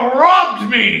 You robbed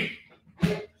me!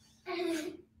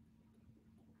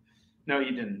 No,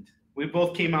 you didn't. We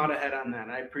both came out ahead on that.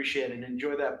 I appreciate it.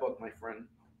 Enjoy that book, my friend.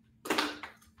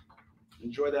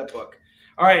 Enjoy that book.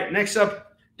 All right, next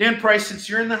up, Dan Price. Since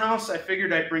you're in the house, I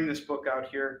figured I'd bring this book out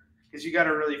here because you got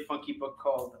a really funky book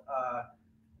called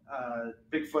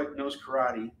Bigfoot Knows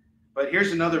Karate. But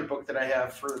here's another book that I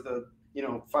have for the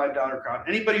 $5 crowd.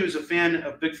 Anybody who's a fan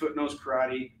of Bigfoot Knows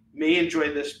Karate may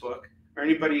enjoy this book, or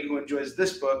anybody who enjoys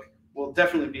this book will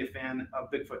definitely be a fan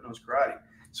of Bigfoot Knows Karate.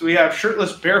 So we have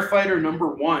Shirtless Bear Fighter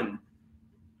 #1.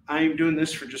 I am doing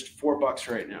this for just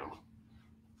 $4 right now.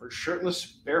 For Shirtless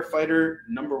Bear Fighter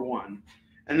 #1.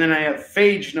 And then I have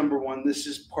Phage #1. This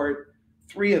is part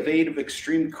 3 of 8 of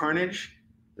Extreme Carnage.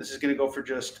 This is going to go for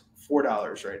just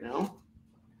 $4 right now.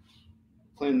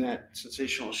 Playing that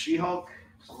sensational She-Hulk.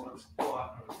 So let's pull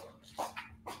out.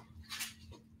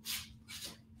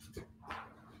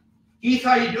 Heath,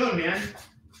 how you doing, man?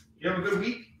 You have a good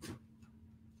week?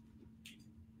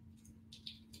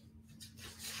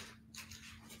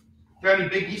 Got any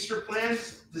big Easter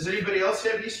plans? Does anybody else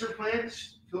have Easter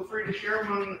plans? Feel free to share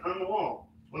them on the wall.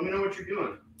 Let me know what you're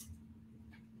doing.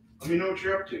 Let me know what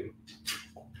you're up to.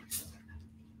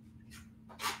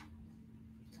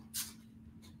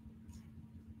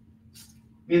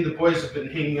 Me and the boys have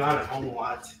been hanging out at home a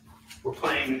lot. We're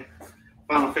playing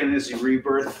Final Fantasy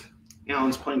Rebirth.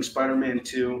 Alan's playing Spider-Man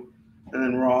 2. And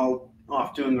then we're all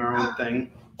off doing our own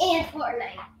thing. And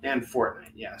Fortnite. And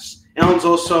Fortnite, yes. Alan's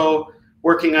also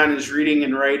working on his reading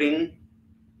and writing.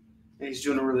 And he's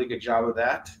doing a really good job of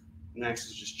that. Max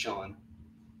is just chilling.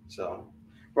 So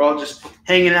we're all just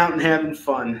hanging out and having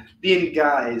fun. Being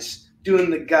guys. Doing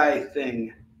the guy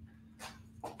thing.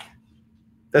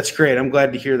 That's great. I'm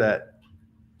glad to hear that.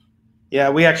 Yeah,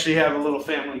 we actually have a little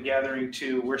family gathering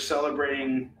too. We're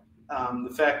celebrating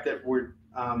the fact that we're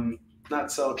not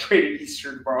celebrating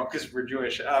Easter tomorrow because we're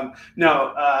Jewish. I'm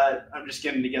just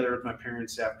getting together with my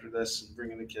parents after this and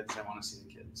bringing the kids. I want to see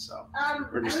the kids, so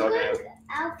we're just all going to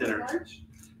have dinner. Lunch?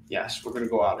 Yes, we're going to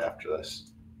go out after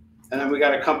this, and then we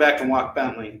got to come back and walk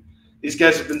Bentley. These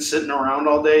guys have been sitting around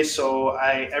all day, so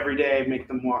every day I make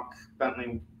them walk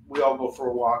Bentley. We all go for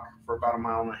a walk for about 1.5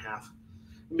 miles.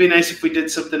 It'd be nice if we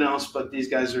did something else, but these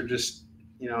guys are just,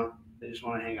 they just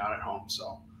want to hang out at home,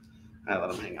 so I let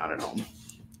them hang out at home.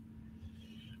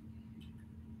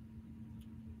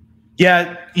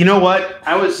 Yeah, you know what?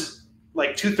 I was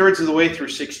like 2/3 of the way through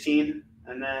 16,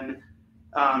 and then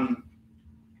I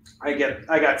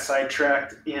got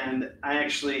sidetracked, and I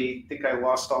actually think I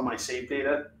lost all my save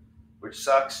data, which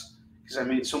sucks because I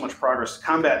made so much progress. The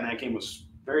combat in that game was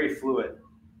very fluid.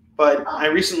 But I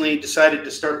recently decided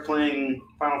to start playing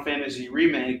Final Fantasy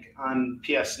Remake on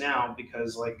PS Now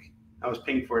because I was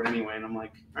paying for it anyway, and I'm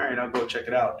like, all right, I'll go check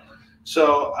it out.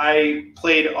 So I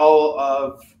played all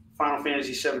of Final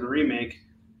Fantasy VII Remake,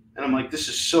 and I'm like, this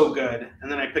is so good.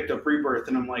 And then I picked up Rebirth,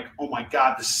 and I'm like, oh my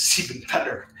God, this is even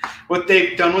better. What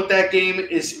they've done with that game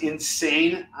is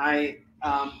insane. I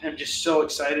am just so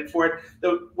excited for it.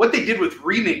 What they did with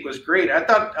Remake was great. I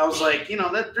was like,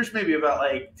 there's maybe about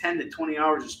 10 to 20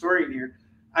 hours of story in here.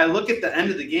 I look at the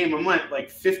end of the game, I'm at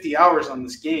 50 hours on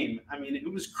this game. I mean,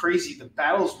 it was crazy. The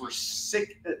battles were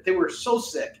sick. They were so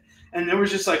sick. And there was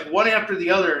just one after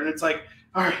the other. And it's like,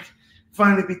 all right,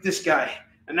 finally beat this guy.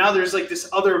 And now there's this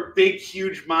other big,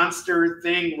 huge monster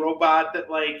thing, robot that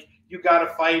you got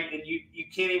to fight and you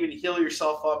can't even heal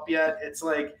yourself up yet. It's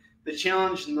the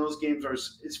challenge in those games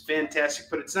is fantastic,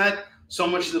 but it's not so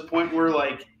much to the point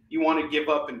where you want to give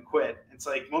up and quit. It's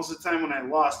most of the time when I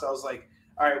lost, I was like,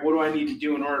 all right, what do I need to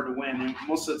do in order to win? And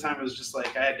most of the time it was just I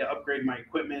had to upgrade my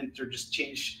equipment or just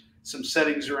change some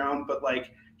settings around. But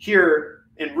here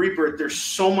in Rebirth, there's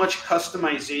so much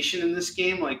customization in this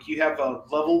game. You have a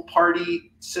level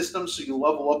party system, so you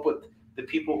level up with the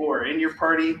people who are in your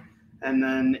party. And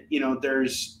then,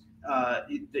 there's that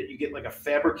you get a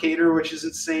fabricator, which is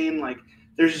insane.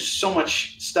 There's just so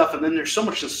much stuff, and then there's so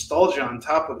much nostalgia on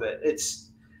top of it.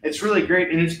 It's really great,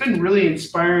 and it's been really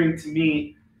inspiring to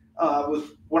me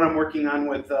with what I'm working on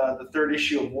with the 3rd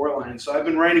issue of Warline. So I've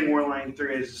been writing Warline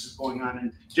 3 as this is going on,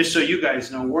 and just so you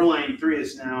guys know, Warline 3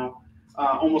 is now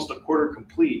almost a quarter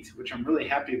complete, which I'm really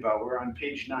happy about. We're on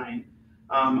page 9.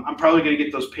 I'm probably going to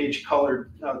get those pages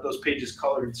colored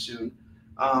soon.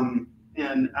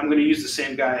 And I'm going to use the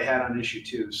same guy I had on issue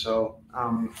 2. So,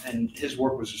 and his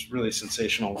work was just really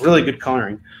sensational. Really good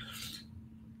coloring.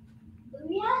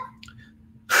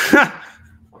 Yeah.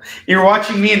 You're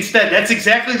watching me instead. That's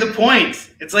exactly the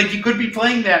point. It's like you could be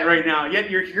playing that right now, yet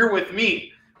you're here with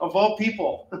me, of all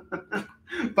people,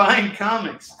 buying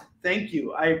comics. Thank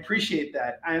you. I appreciate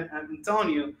that. I'm telling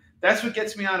you, that's what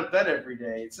gets me out of bed every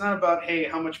day. It's not about, hey,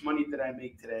 how much money did I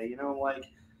make today? You know, like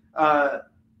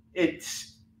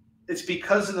it's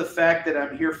because of the fact that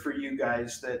I'm here for you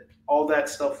guys that all that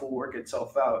stuff will work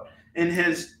itself out, and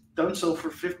has done so for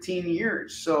 15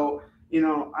 years. So, you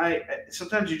know,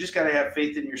 sometimes you just got to have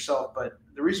faith in yourself. But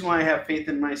the reason why I have faith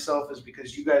in myself is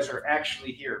because you guys are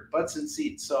actually here, butts and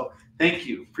seats. So thank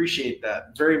you. Appreciate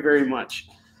that very, very much.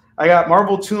 I got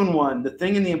Marvel 2-in-1, The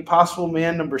Thing and the Impossible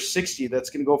Man, number 60. That's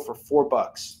going to go for $4.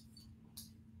 $4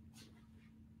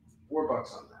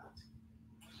 on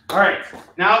that. All right.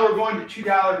 Now we're going to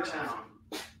 $2 town.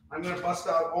 I'm going to bust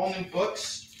out all new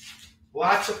books.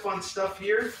 Lots of fun stuff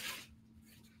here.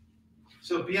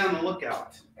 So be on the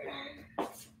lookout.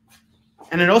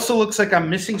 And it also looks like I'm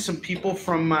missing some people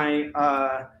from my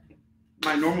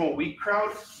my normal week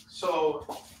crowd. So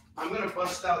I'm going to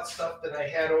bust out stuff that I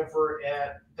had over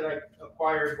that I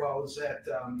acquired while I was at,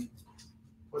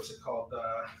 what's it called?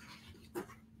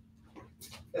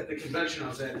 At the convention I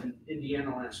was at in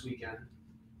Indiana last weekend.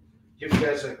 Give you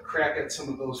guys a crack at some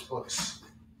of those books,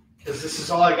 because this is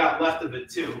all I got left of it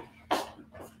too.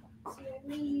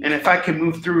 And if I can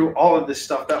move through all of this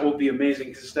stuff, that will be amazing,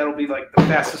 because that'll be like the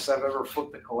fastest I've ever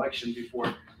flipped the collection before.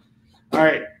 All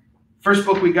right. First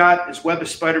book we got is Web of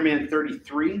Spider-Man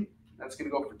 33. That's going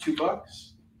to go for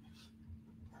 $2.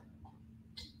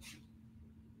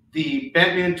 The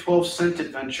Batman 12-cent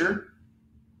Adventure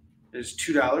is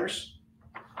 $2.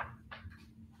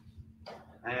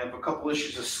 I have a couple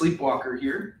issues of Sleepwalker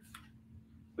here.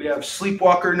 We have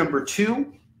Sleepwalker number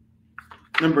 2,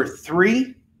 number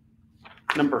 3,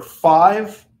 number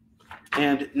 5,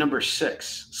 and number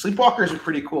 6. Sleepwalker is a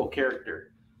pretty cool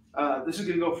character. This is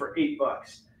going to go for $8.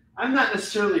 I'm not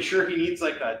necessarily sure he needs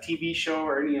like a TV show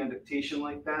or any adaptation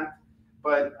like that,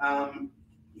 but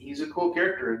he's a cool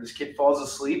character. This kid falls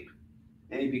asleep,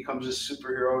 and he becomes a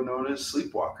superhero known as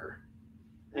Sleepwalker.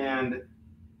 And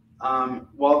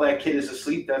while that kid is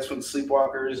asleep, that's when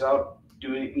Sleepwalker is out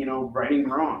doing, righting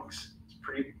wrongs.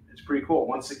 It's pretty cool.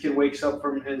 Once the kid wakes up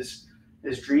from his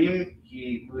dream,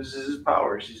 he loses his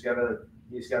powers. He's got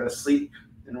to sleep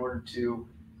in order to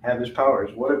have his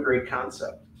powers. What a great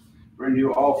concept. We're going to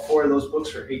do all 4 of those books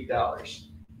for $8.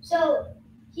 So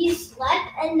he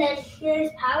slept and then he had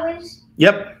his powers?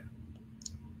 Yep.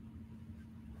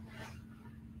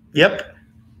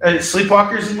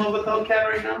 Sleepwalker's in love with Hellcat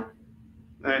right now?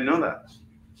 I didn't know that.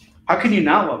 How can you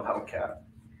not love Hellcat?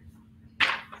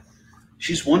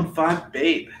 She's 1.5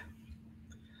 babe.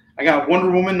 I got Wonder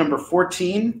Woman number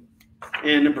 14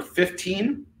 and number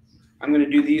 15. I'm going to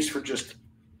do these for just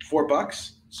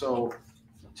 $4. So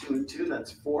 2 and 2,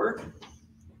 that's 4.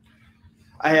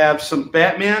 I have some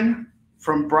Batman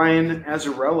from Brian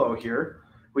Azzarello here.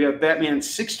 We have Batman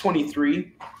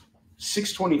 623,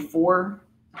 624,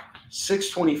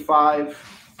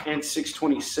 625, and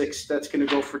 626. That's going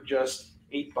to go for just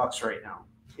 $8 right now.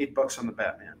 $8 on the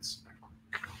Batmans.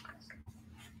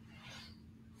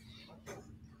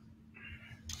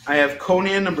 I have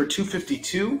Conan number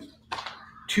 252,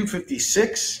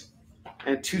 256,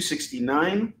 and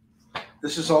 269.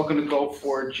 This is all going to go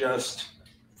for just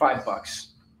 $5. $5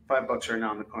 right now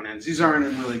on the Conans. These aren't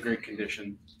in really great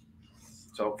condition.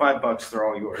 So $5, they're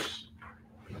all yours.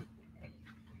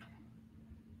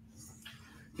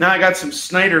 Now I got some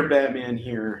Snyder Batman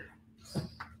here.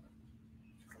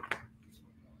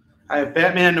 I have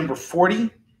Batman number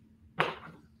 40,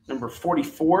 number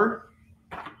 44,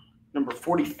 number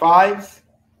 45,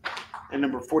 and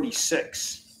number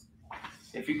 46.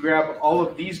 If you grab all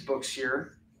of these books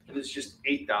here, it is just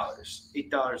 $8.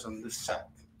 $8 on this set.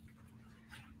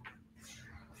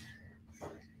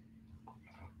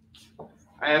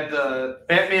 I have the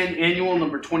Batman Annual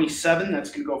number 27. That's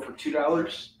going to go for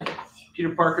 $2.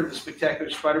 Peter Parker, The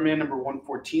Spectacular Spider-Man number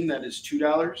 114. That is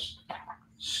 $2.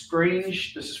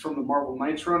 Strange, this is from the Marvel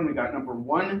Knights run. We got number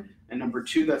 1 and number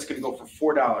 2. That's going to go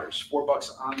for $4. $4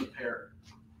 on the pair.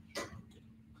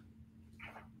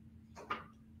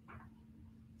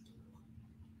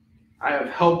 I have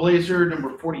Hellblazer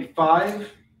number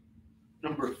 45,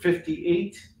 number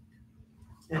 58,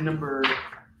 and number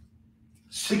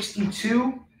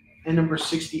 62, and number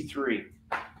 63.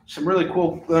 Some really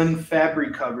cool Glenn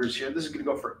Fabry covers here. This is going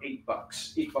to go for $8.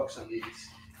 $8 on these.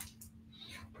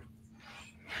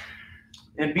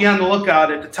 And be on the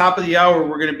lookout. At the top of the hour,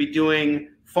 we're going to be doing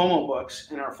FOMO books.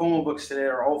 And our FOMO books today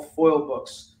are all foil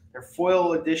books. They're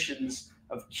foil editions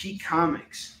of key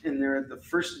comics. And they're the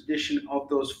first edition of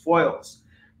those foils.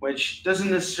 which doesn't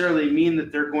necessarily mean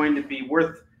that they're going to be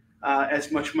worth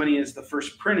as much money as the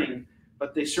first printing,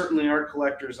 but they certainly are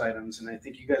collector's items, and I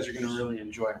think you guys are going to really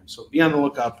enjoy them. So be on the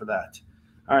lookout for that.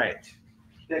 All right.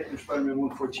 Kickin Spider-Man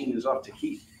 114 is off to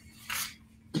Keith.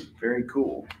 Very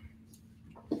cool.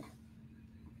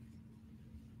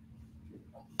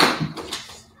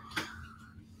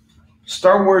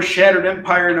 Star Wars Shattered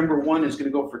Empire #1 is going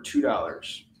to go for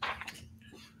 $2.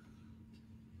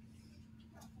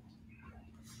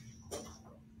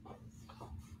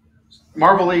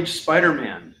 Marvel Age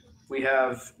Spider-Man. We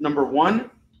have #1,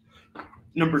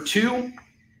 #2,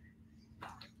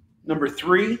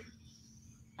 #3,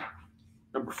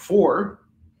 #4,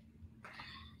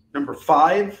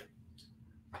 #5,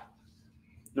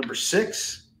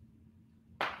 #6,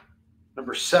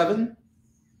 #7,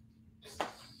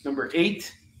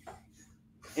 #8,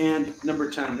 and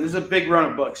 #10. This is a big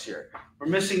run of books here. We're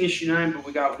missing issue 9, but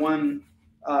we got one.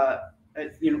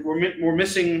 We're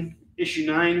missing issue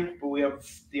 9, but we have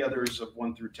the others of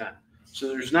 1 through 10. So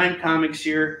there's 9 comics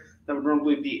here that would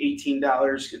normally be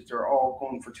 $18 if they're all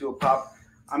going for $2 a pop.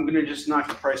 I'm going to just knock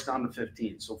the price down to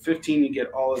 $15. So $15, you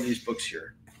get all of these books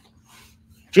here.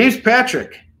 James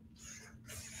Patrick.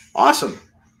 Awesome.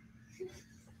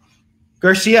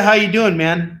 Garcia, how you doing,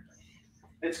 man?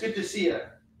 It's good to see you.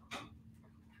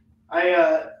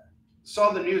 I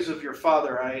saw the news of your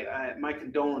father. My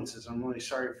condolences. I'm really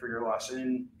sorry for your loss.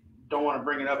 I don't want to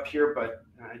bring it up here, but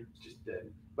I just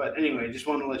did. But anyway, I just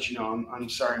want to let you know I'm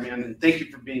sorry, man, and thank you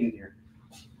for being here.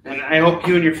 And I hope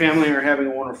you and your family are having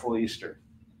a wonderful Easter.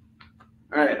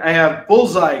 All right, I have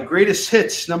Bullseye Greatest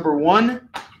Hits #1,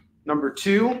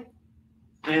 #2,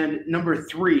 and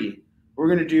 #3. We're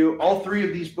going to do all 3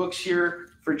 of these books here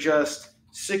for just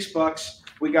 $6.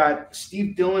 We got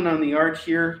Steve Dillon on the art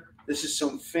here. This is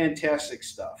some fantastic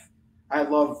stuff. I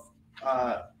love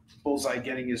Bullseye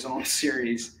getting his own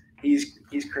series. He's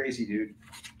crazy, dude.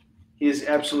 He is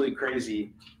absolutely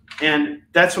crazy. And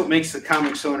that's what makes the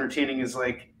comic so entertaining is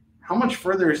like, how much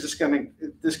further is this guy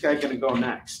going to go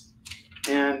next?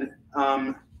 And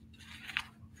I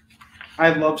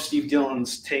love Steve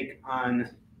Dillon's take on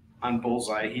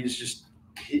Bullseye. He's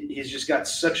just got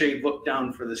such a look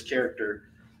down for this character.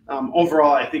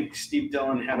 Overall, I think Steve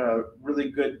Dillon had a really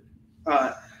good,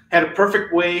 had a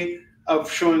perfect way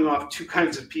of showing off 2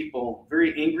 kinds of people: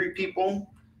 very angry people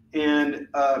and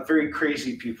very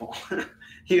crazy people.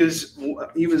 He was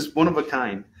one of a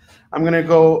kind. I'm gonna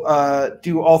go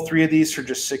do all 3 of these for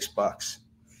just $6.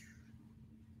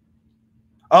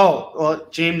 Oh, well,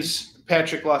 James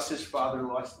Patrick lost his father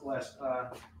last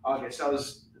August. That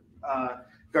was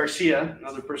Garcia,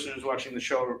 another person who's watching the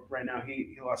show right now.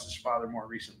 He lost his father more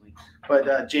recently.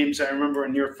 But James, I remember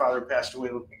when your father passed away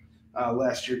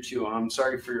last year too. I'm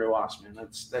sorry for your loss, man.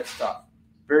 That's tough.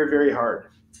 Very, very hard.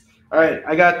 All right,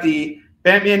 I got the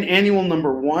Batman Annual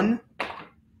 #1,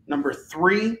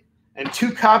 #3, and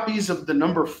 2 copies of the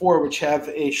 #4, which have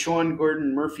a Sean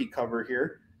Gordon Murphy cover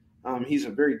here. He's a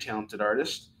very talented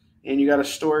artist. And you got a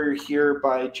story here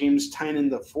by James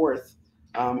Tynan IV,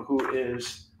 who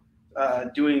is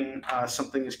doing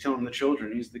Something Is Killing the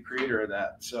Children. He's the creator of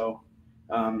that. So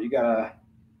you got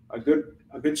a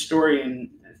good story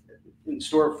in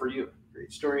store for you.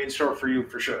 Great story in store for you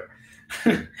for sure.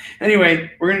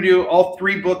 Anyway, we're going to do all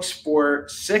 3 books for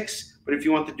 $6, but if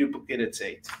you want the duplicate, it's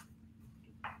 $8.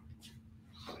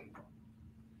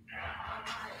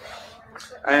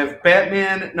 I have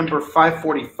Batman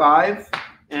 #545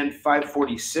 and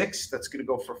 546. That's going to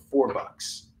go for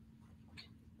 $4.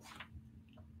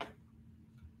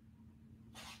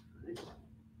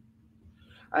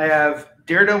 I have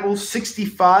Daredevil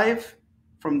 65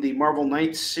 from the Marvel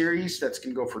Knights series. That's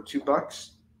going to go for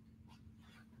 $2.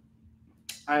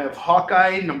 I have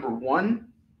Hawkeye #1.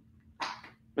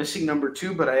 Missing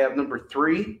 #2, but I have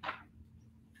 #3.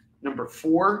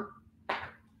 #4.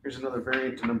 Here's another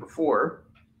variant to #4.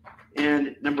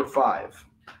 And #5.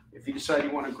 If you decide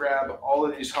you want to grab all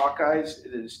of these Hawkeyes,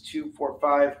 it is 2, 4,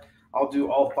 5. I'll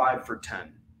do all 5 for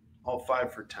 10. All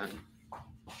 5 for 10.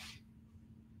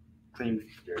 Claim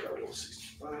Daredevil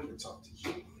 65. It's off to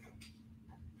Keith.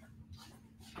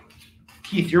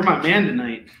 Keith, you're my man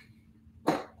tonight.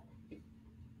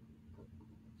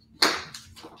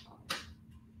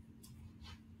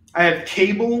 I have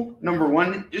Cable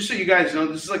 #1. Just so you guys know,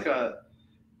 this is like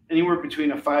anywhere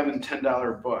between a $5 and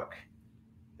 $10 book.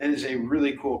 It is a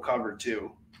really cool cover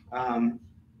too.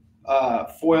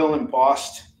 Foil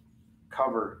embossed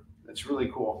cover. That's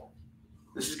really cool.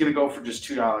 This is going to go for just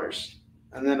 $2.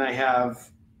 And then I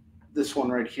have this one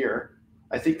right here.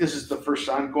 I think this is the first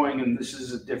ongoing, and this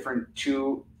is a different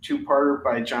two-parter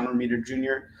by John Romita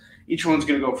Jr. Each one's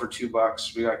going to go for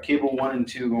 $2. We got cable 1 and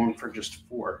 2 going for just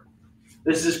 $4.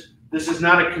 This is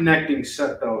not a connecting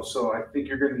set though, so I think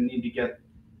you're going to need to get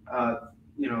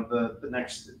the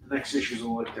next issue is a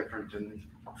little bit different and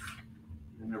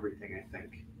everything, I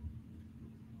think.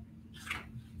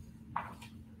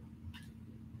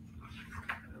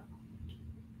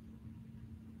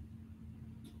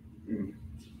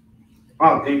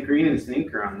 Wow, Dan Green is the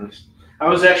inker on this. I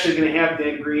was actually going to have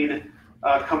Dan Green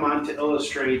come on to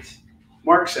illustrate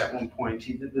Marks at one point.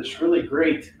 He did this really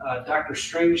great Doctor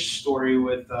Strange story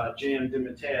with J.M.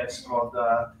 DeMatteis called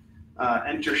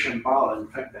Enter Shambhala. In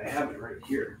fact, I have it right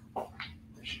here. I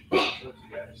should show you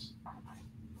guys.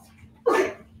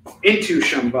 Into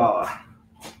Shambhala.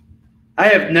 I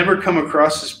have never come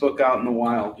across this book out in the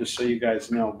wild, just so you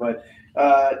guys know. But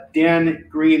Dan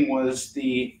Green was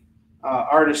the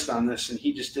artist on this, and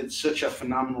he just did such a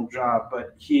phenomenal job.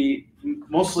 But he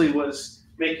mostly was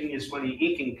making his money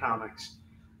inking comics.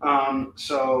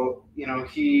 So,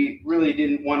 he really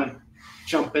didn't want to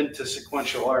jump into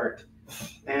sequential art.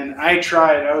 And I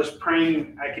tried. I was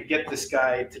praying I could get this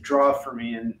guy to draw for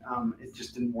me, and it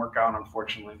just didn't work out,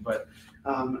 unfortunately. But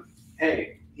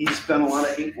hey, he's done a lot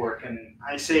of ink work, and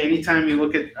I say anytime you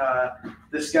look at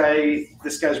this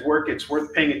guy's work, it's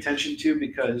worth paying attention to,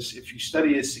 because if you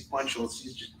study his sequentials,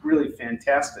 he's just really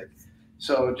fantastic.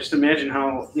 So just imagine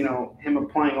how him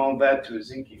applying all of that to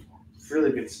his inking.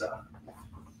 Really good stuff.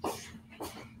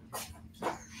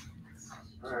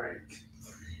 All right.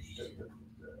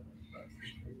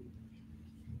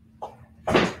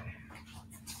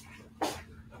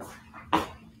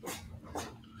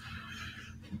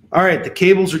 All right, the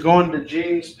cables are going to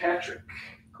James Patrick.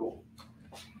 Cool.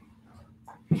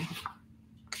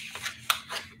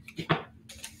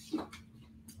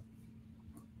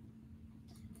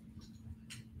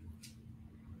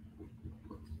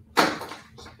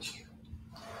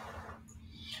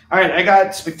 All right, I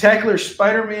got Spectacular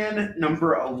Spider-Man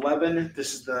number 11.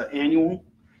 This is the annual,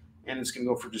 and it's going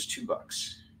to go for just $2.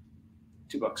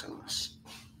 $2 on this.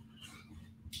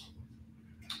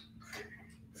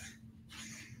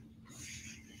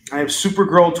 I have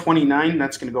Supergirl 29.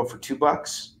 That's going to go for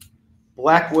 $2.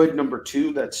 Blackwood number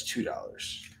 2. That's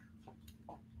 $2.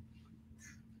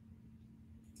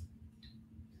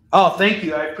 Oh, thank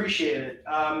you. I appreciate it.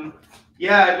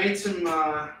 Yeah, I made some.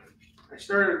 I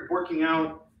started working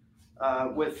out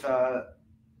with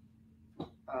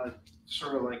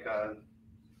sort of like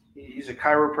he's a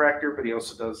chiropractor, but he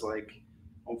also does like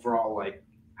overall like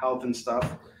health and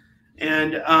stuff.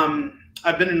 And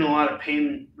I've been in a lot of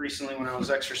pain recently when I was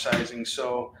exercising.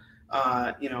 So,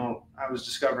 I was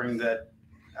discovering that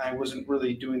I wasn't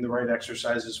really doing the right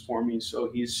exercises for me.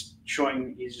 So he's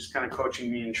just kind of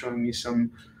coaching me and showing me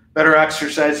some better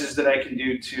exercises that I can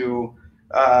do to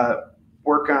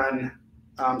work on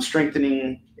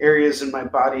strengthening areas in my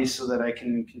body so that I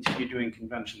can continue doing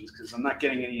conventions, because I'm not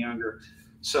getting any younger.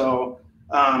 So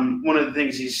one of the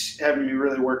things he's having me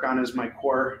really work on is my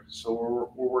core. So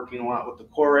we're working a lot with the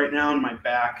core right now, and my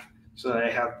back, so that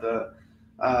I have the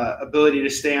ability to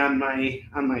stay on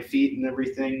my feet and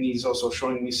everything. He's also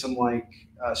showing me some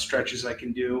stretches I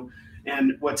can do.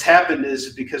 And what's happened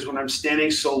is, because when I'm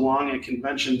standing so long at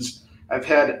conventions, I've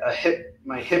had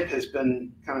my hip has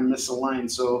been kind of misaligned.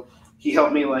 So he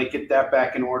helped me get that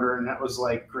back in order, and that was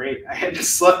great. I hadn't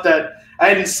slept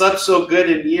so good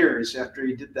in years after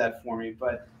he did that for me.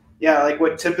 But yeah,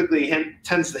 what typically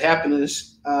tends to happen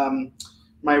is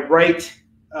my right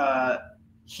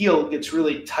heel gets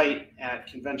really tight at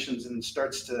conventions and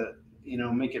starts to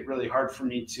make it really hard for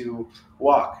me to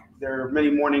walk. There are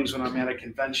many mornings when I'm at a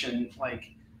convention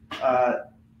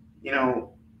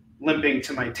limping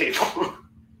to my table.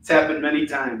 It's happened many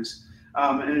times.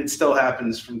 And it still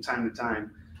happens from time to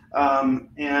time.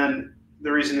 And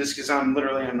the reason is because I'm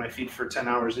literally on my feet for 10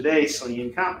 hours a day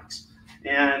slinging comics.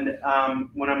 And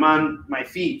when I'm on my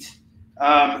feet,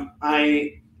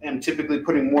 I am typically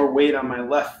putting more weight on my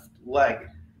left leg.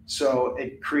 So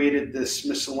it created this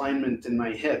misalignment in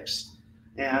my hips.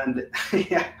 And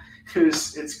yeah,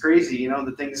 it's crazy.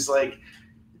 The things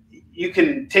you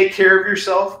can take care of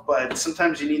yourself, but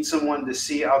sometimes you need someone to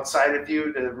see outside of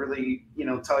you to really,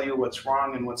 tell you what's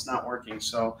wrong and what's not working.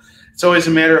 So it's always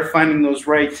a matter of finding those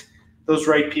right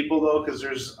people, though, because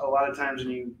there's a lot of times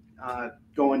when you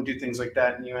go and do things like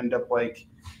that, and you end up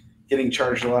getting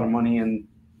charged a lot of money, and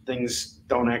things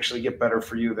don't actually get better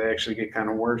for you. They actually get kind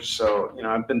of worse. So,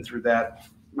 I've been through that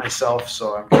myself.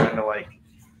 So I'm trying to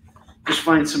just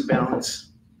find some balance.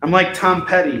 I'm like Tom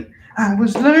Petty. I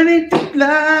was learning to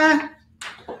fly,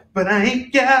 but I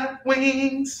ain't got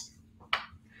wings.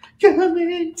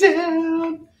 Coming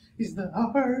down is the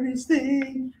hardest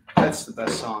thing That's the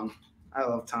best song. I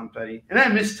love Tom Petty. And I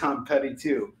miss Tom Petty,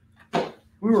 too.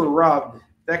 We were robbed.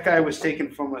 That guy was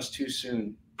taken from us too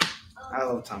soon. I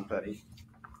love Tom Petty.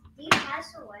 Did he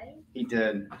pass away? He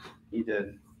did. He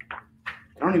did.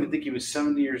 I don't even think he was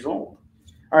 70 years old.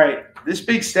 All right. This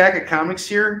big stack of comics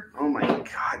here. Oh, my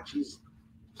God. Jeez.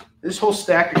 This whole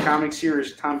stack of comics here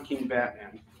is Tom King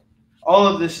Batman. All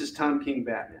of this is Tom King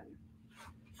Batman.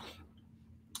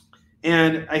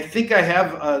 And I think I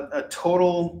have a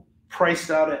total priced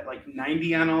out at like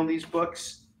 $90 on all these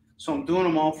books. So I'm doing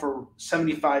them all for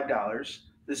 $75.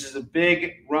 This is a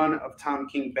big run of Tom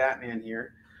King Batman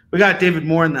here. We got David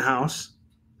Moore in the house.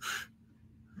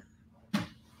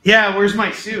 Yeah, where's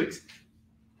my suit?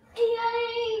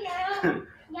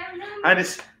 I've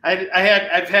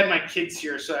had my kids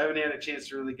here, so I haven't had a chance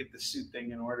to really get the suit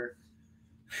thing in order.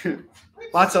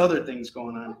 Lots of other things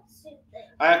going on.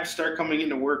 I have to start coming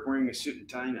into work wearing a suit and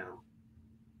tie now.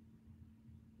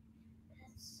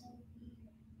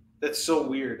 That's so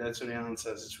weird. That's what Alan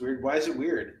says. It's weird. Why is it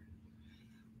weird?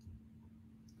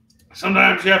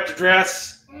 Sometimes you have to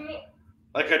dress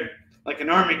like an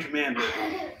army commander.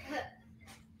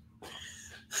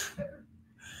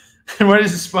 And what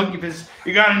is the spunky business?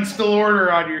 You got to instill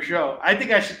order on your show. I think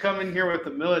I should come in here with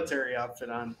the military outfit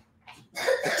on,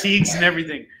 fatigues and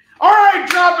everything. All right,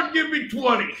 drop it. Give me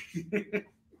 20.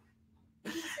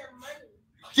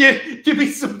 Give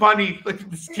me some money. Look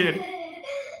at this kid.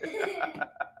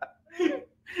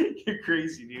 You're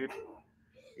crazy, dude.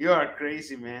 You are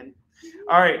crazy, man.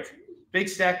 All right. Big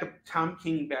stack of Tom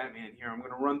King Batman here. I'm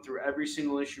going to run through every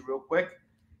single issue real quick.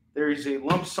 There is a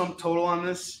lump sum total on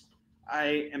this.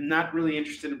 I am not really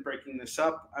interested in breaking this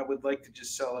up. I would like to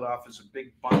just sell it off as a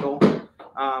big bundle.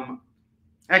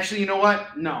 Actually, you know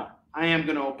what? No, I am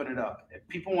going to open it up. If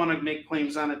people want to make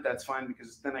claims on it, that's fine,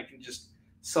 because then I can just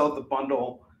sell the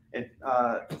bundle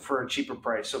for a cheaper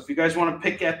price. So if you guys want to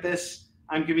pick at this,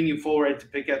 I'm giving you full right to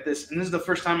pick at this. And this is the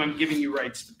first time I'm giving you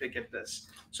rights to pick at this.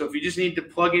 So if you just need to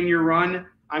plug in your run,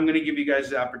 I'm going to give you guys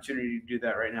the opportunity to do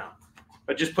that right now.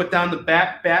 But just put down the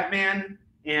Batman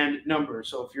and number.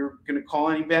 So if you're going to call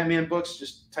any Batman books,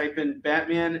 just type in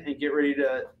Batman and get ready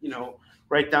to,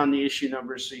 write down the issue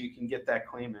numbers so you can get that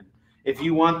claim in. If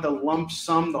you want the lump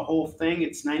sum, the whole thing,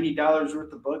 it's $90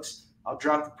 worth of books. I'll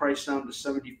drop the price down to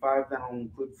 $75. That'll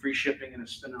include free shipping and a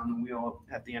spin on the wheel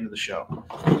at the end of the show.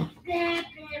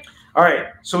 All right,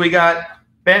 so we got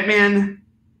Batman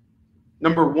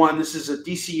 #1. This is a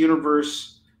DC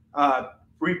Universe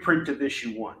reprint of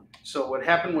issue 1. So what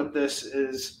happened with this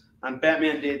is on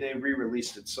Batman Day, they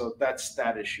re-released it. So that's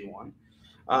that issue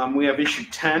 1. We have issue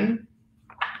 10,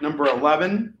 number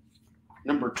 11,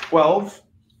 number 12,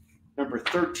 number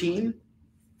 13,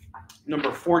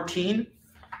 number 14,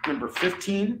 number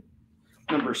 15,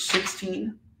 number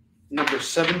 16, number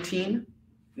 17,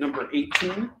 number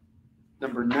 18,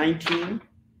 number 19,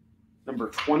 number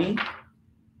 20,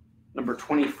 number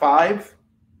 25,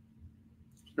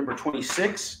 number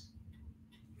 26,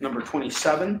 number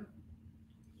 27,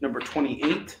 number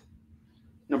 28,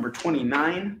 number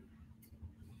 29,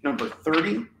 number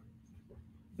 30,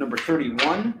 number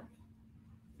 31,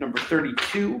 number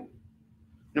 32,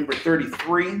 number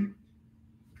 33,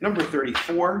 number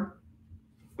 34,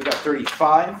 we got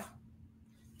 35,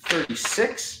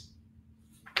 36,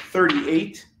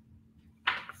 38,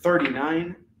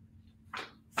 39,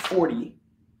 40,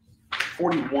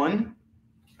 41,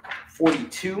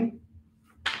 42,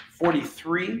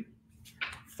 43,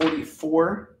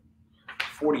 44,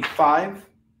 45,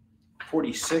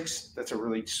 46, that's a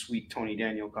really sweet Tony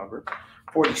Daniel cover,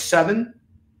 47,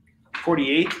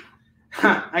 48.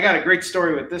 I got a great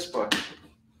story with this book.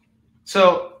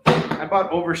 So I bought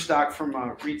Overstock from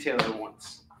a retailer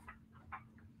once,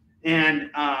 and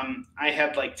I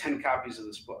had like 10 copies of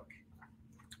this book.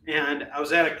 And I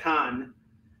was at a con,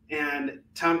 and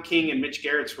Tom King and Mitch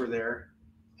Gerrits were there,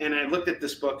 and I looked at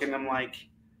this book, and I'm like,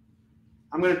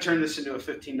 I'm going to turn this into a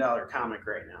 $15 comic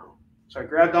right now. So I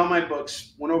grabbed all my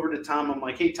books, went over to Tom. I'm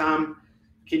like, hey, Tom,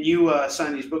 can you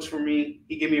sign these books for me?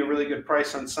 He gave me a really good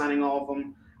price on signing all of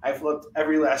them. I flipped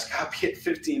every last copy at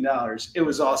 $15. It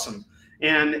was awesome.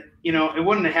 And, it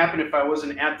wouldn't have happened if I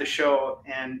wasn't at the show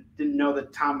and didn't know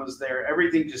that Tom was there.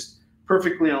 Everything just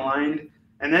perfectly aligned.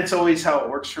 And that's always how it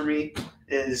works for me,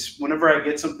 is whenever I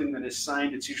get something that is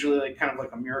signed, it's usually like kind of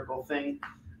like a miracle thing.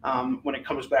 When it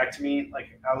comes back to me,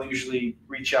 like I'll usually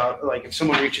reach out, like if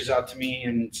someone reaches out to me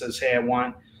and says, hey, I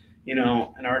want,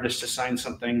 an artist to sign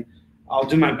something, I'll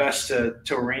do my best to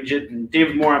arrange it. And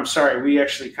David Moore, I'm sorry, we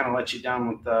actually kind of let you down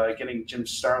with getting Jim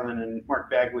Starlin and Mark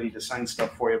Bagley to sign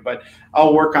stuff for you, but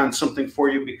I'll work on something for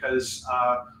you, because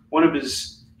one of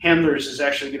his handlers is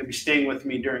actually going to be staying with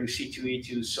me during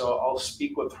C2E2, so I'll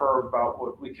speak with her about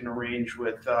what we can arrange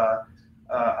with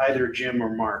either Jim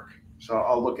or Mark. So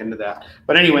I'll look into that.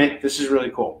 But anyway, this is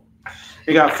really cool.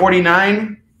 We got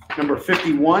 49, number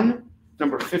 51,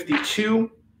 number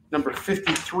 52, number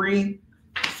 53,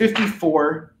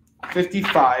 54,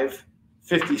 55,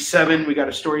 57. We got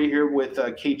a story here with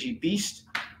KG Beast.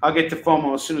 I'll get to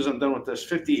FOMO as soon as I'm done with this.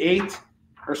 58,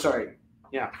 or sorry,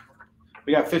 yeah.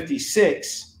 We got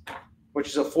 56, which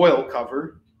is a foil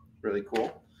cover. Really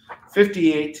cool.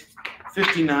 58,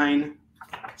 59,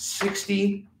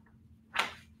 60,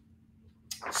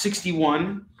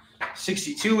 61,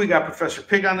 62. We got Professor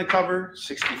Pig on the cover.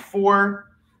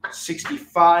 64,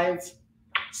 65,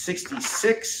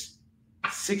 66,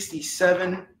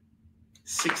 67,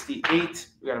 68.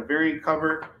 We got a variant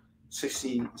cover.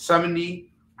 60, 70.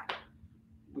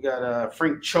 We got a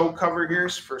Frank Cho cover here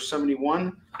for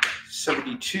 71,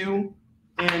 72,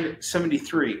 and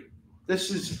 73.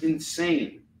 This is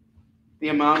insane, the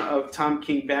amount of Tom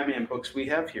King Batman books we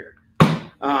have here.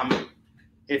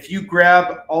 If you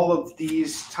grab all of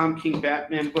these Tom King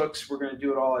Batman books, we're going to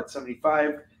do it all at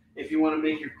 75. If you want to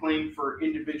make your claim for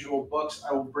individual books,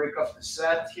 I will break up the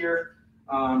set here.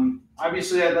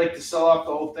 Obviously, I'd like to sell off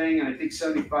the whole thing, and I think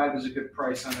 75 is a good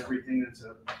price on everything.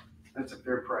 That's a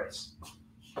fair price.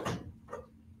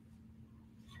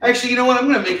 Actually, you know what? I'm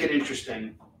going to make it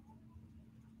interesting.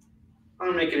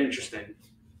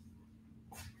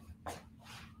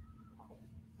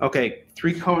 Okay,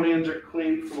 3 Conans are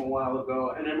claimed from a while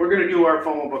ago, and then we're going to do our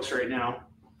FOMO books right now.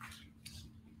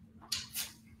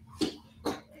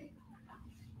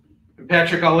 And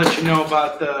Patrick, I'll let you know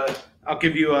about I'll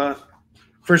give you a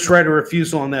first right of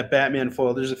refusal on that Batman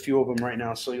foil. There's a few of them right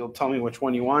now, so you'll tell me which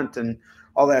one you want and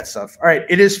all that stuff. All right,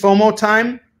 it is FOMO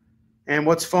time. And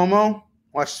what's FOMO?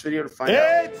 Watch this video to find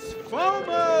out. It's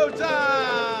FOMO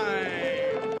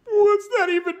time! What's that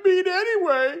even mean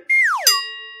anyway?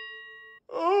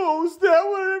 Oh, is that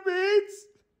what it means?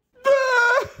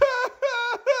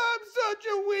 I'm such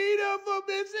a wiener for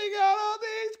missing out on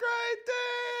these great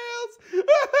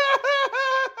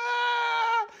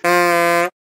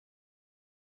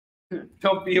deals!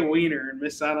 Don't be a wiener and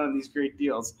miss out on these great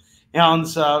deals.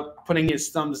 Alan's putting his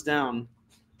thumbs down.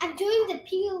 I'm doing the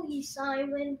Peely sign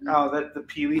when he... Oh, the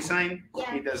Peely sign?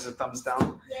 Yeah. He does the thumbs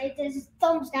down? Yeah, he does his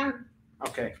thumbs down.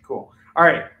 Okay, cool. All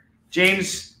right,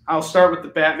 James, I'll start with the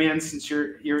Batman since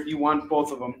you want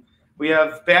both of them. We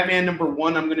have Batman number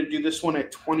 1. I'm going to do this one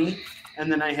at 20.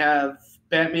 And then I have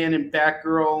Batman and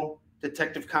Batgirl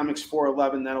Detective Comics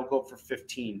 411. That'll go for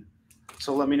 15.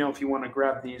 So let me know if you want to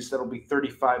grab these. That'll be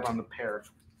 35 on the pair.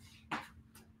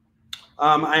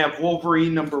 I have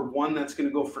Wolverine number 1. That's going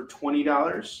to go for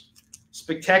 $20.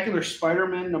 Spectacular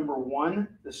Spider-Man number 1.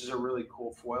 This is a really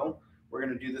cool foil. We're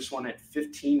going to do this one at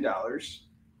 $15.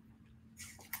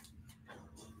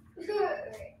 I'm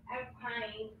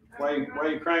crying. Why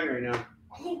are you crying right now?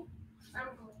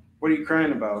 What are you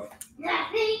crying about?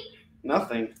 Nothing.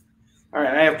 Nothing. All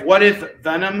right. I have What If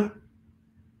Venom.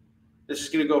 This is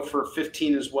going to go for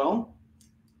 15 as well.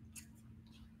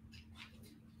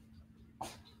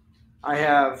 I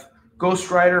have Ghost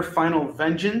Rider Final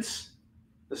Vengeance.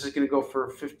 This is going to go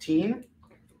for 15.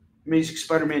 Amazing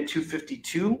Spider-Man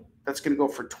 252. That's going to go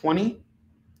for 20.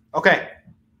 Okay.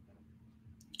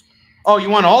 Oh,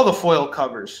 you want all the foil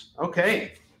covers.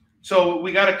 Okay. So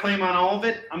we got a claim on all of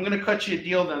it. I'm going to cut you a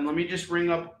deal then. Let me just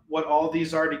ring up what all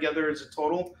these are together as a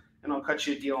total, and I'll cut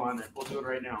you a deal on it. We'll do it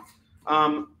right now.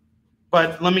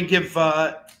 But let me give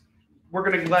we're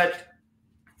going to let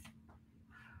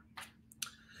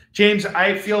James,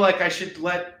 I feel like I should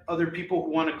let other people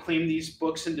who want to claim these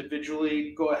books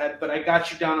individually go ahead, but I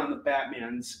got you down on the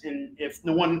Batmans. And if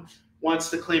no one wants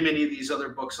to claim any of these other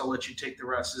books, I'll let you take the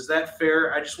rest. Is that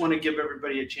fair? I just want to give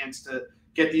everybody a chance to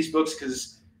get these books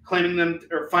because claiming them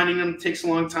or finding them takes a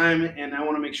long time, and I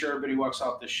want to make sure everybody walks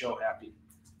off this show happy.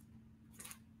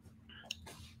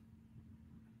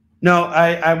 No,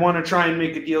 I want to try and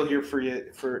make a deal here for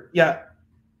you. Yeah.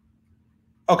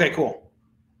 Okay, cool.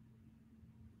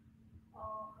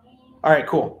 All right,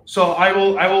 cool. So I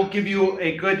will give you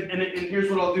a good, and here's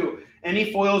what I'll do.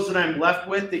 Any foils that I'm left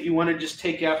with that you want to just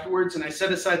take afterwards, and I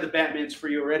set aside the Batmans for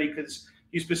you already because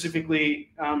you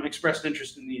specifically expressed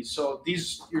interest in these. So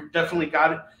these, you're definitely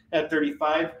got it at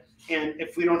 35. And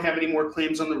if we don't have any more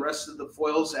claims on the rest of the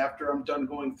foils after I'm done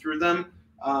going through them,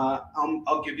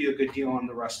 I'll give you a good deal on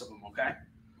the rest of them, okay?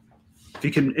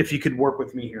 If you could work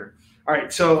with me here. All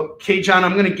right, so K-John,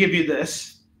 I'm going to give you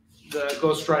this, the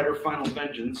Ghost Rider Final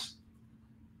Vengeance.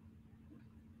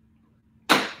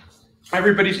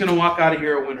 Everybody's going to walk out of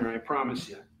here a winner, I promise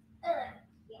you.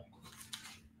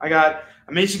 I got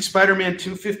Amazing Spider-Man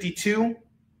 252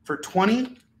 for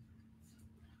 20.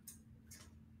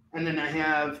 And then I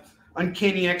have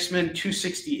Uncanny X-Men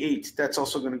 268. That's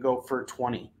also going to go for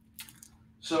 20.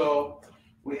 So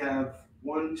we have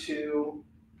 1, 2,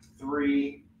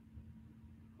 3,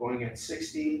 going at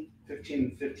 60, 15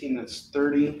 and 15, that's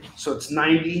 30. So it's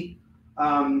 90.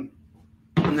 And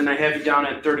then I have you down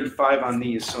at 35 on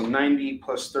these. So 90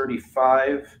 plus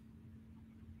 35.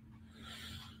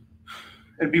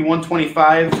 It'd be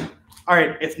 125. All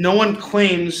right, if no one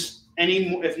claims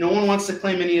if no one wants to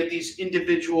claim any of these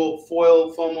individual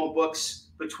foil FOMO books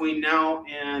between now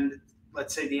and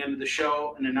let's say the end of the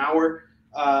show in an hour,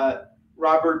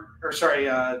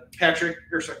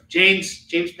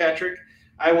 James Patrick,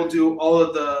 I will do all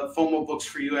of the FOMO books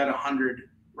for you at 100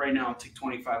 right now. I'll take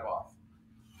 25 off.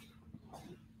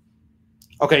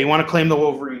 Okay, you want to claim the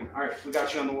Wolverine. All right, we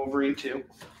got you on the Wolverine too.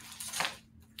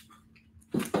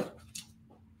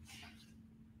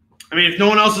 I mean, if no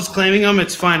one else is claiming them,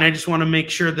 it's fine. I just want to make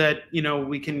sure that, you know,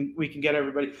 we can get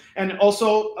everybody. And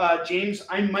also, James,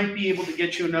 I might be able to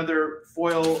get you another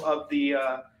foil of the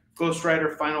Ghost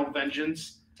Rider Final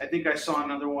Vengeance. I think I saw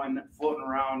another one floating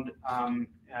around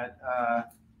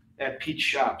at Pete's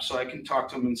shop, so I can talk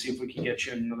to him and see if we can get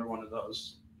you another one of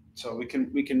those. So we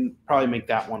can probably make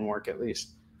that one work at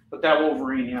least. But that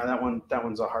Wolverine, yeah, that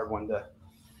one's a hard one to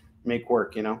make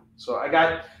work, you know. So I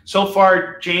got, so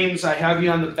far, James, I have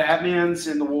you on the Batmans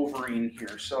and the Wolverine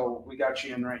here. So we got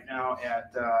you in right now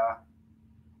at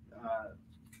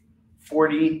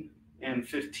 40 and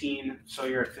 15. So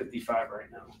you're at 55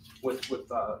 right now with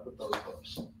those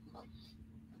books.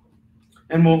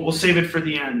 And we'll save it for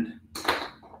the end.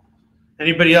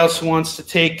 Anybody else who wants to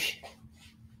take?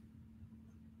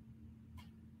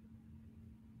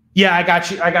 Yeah, I got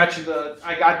you. I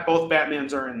got both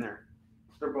Batmans are in there.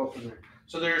 They're both in there.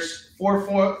 So there's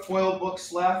 4 foil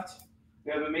books left.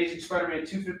 We have Amazing Spider-Man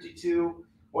 252,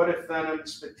 What If Venom,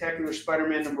 Spectacular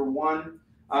Spider-Man #1.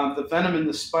 The Venom and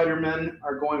the Spider-Man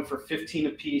are going for 15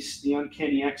 apiece. The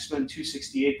Uncanny X-Men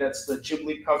 268, that's the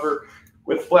Ghibli cover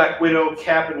with Black Widow,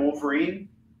 Cap, and Wolverine.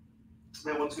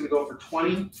 That one's going to go for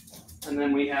 20. And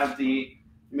then we have the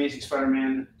Amazing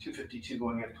Spider-Man 252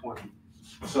 going at 20.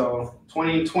 So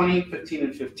 20 and 20, 15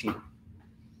 and 15.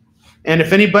 And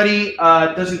if anybody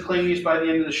doesn't claim these by the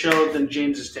end of the show, then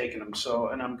James is taking them. So,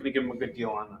 and I'm going to give him a good deal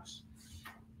on this.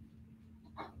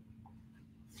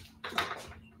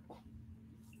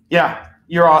 Yeah,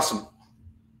 you're awesome.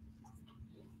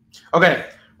 Okay,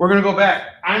 we're going to go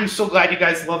back. I'm so glad you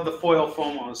guys love the foil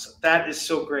FOMOs. That is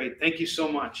so great. Thank you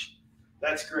so much.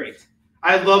 That's great.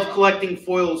 I love collecting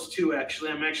foils too, actually.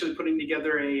 I'm actually putting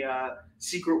together a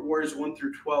Secret Wars 1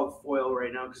 through 12 foil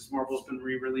right now because Marvel's been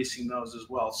re-releasing those as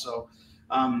well. So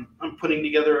I'm putting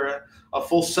together a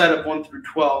full set of 1 through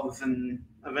 12, and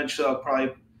eventually I'll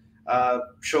probably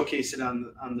showcase it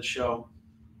on the show.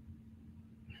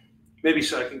 Maybe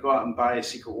so I can go out and buy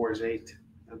Secret Wars 8.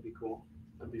 That'd be cool.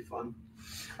 That'd be fun.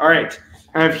 All right.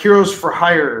 I have Heroes for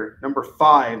Hire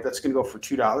 #5. That's going to go for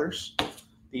 $2.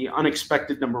 The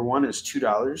Unexpected #1 is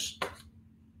 $2.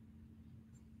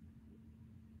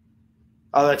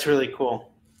 Oh, that's really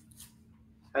cool.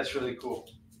 That's really cool.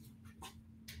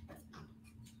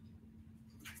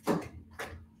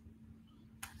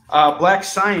 Black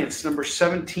Science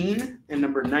 #17 and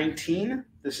 #19.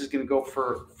 This is going to go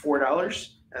for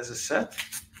 $4 as a set.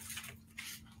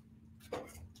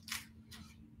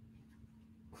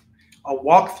 A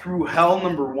Walk Through Hell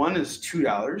 #1 is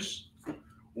 $2.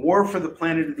 War for the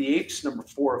Planet of the Apes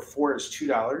 #4 of 4 is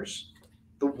 $2.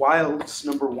 The Wilds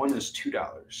 #1 is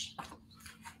 $2.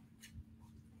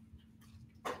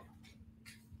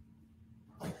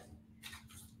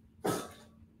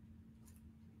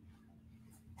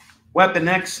 Weapon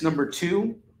X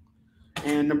 #2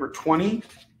 and #20.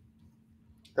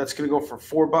 That's going to go for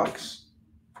 $4.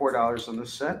 $4 on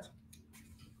this set.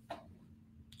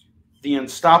 The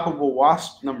Unstoppable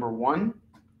Wasp #1,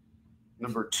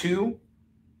 #2,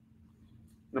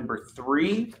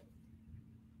 #3,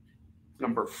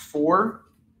 #4,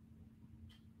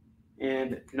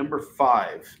 and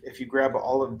 #5. If you grab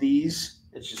all of these,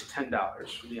 it's just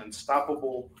 $10 for the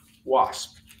Unstoppable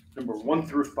Wasp, #1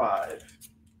 through 5,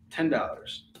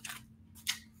 $10.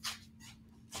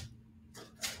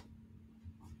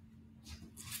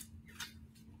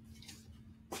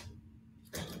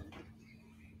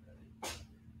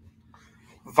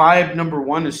 Vibe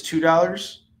 #1 is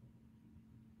 $2.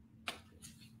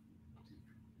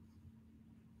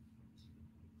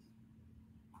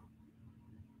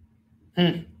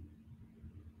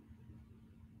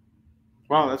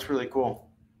 Wow, that's really cool.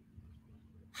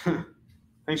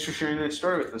 Thanks for sharing that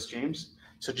story with us, James.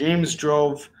 So James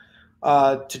drove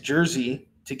to Jersey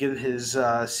to get his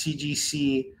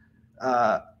CGC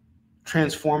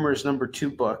Transformers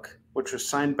 #2 book, which was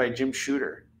signed by Jim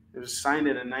Shooter. It was signed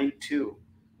at a 9.2,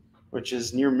 which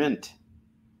is near mint.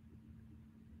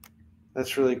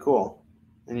 That's really cool.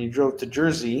 And he drove to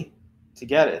Jersey to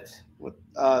get it with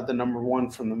the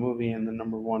 #1 from the movie and the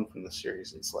 #1 from the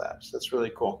series in slabs. That's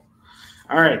really cool.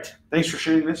 All right. Thanks for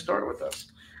sharing this story with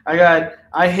us. I got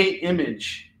I Hate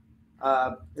Image.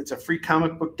 It's a free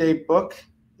comic book day book,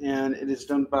 and it is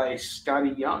done by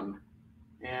Scotty Young.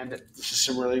 And this is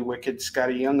some really wicked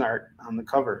Scotty Young art on the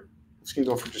cover. It's going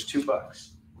to go for just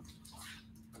 $2.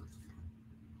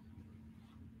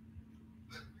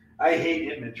 I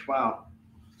Hate Image. Wow.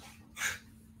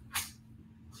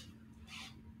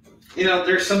 You know,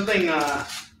 there's something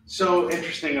so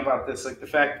interesting about this, like the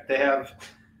fact that they have,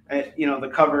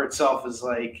 the cover itself is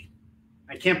like,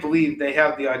 I can't believe they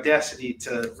have the audacity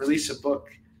to release a book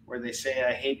where they say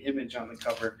I hate Image on the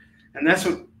cover, and that's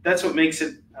what makes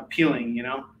it appealing.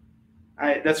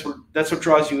 That's what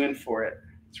draws you in for it.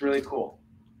 It's really cool.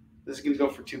 This is gonna go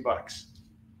for $2.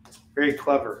 Very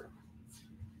clever.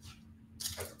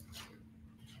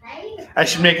 I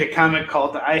should make a comic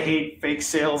called I Hate Fake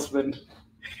Salesman.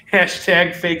 #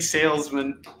 fake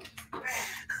salesman.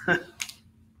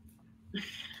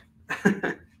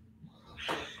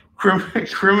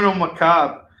 Criminal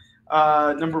Macabre,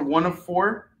 #1 of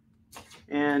 4.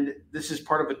 And this is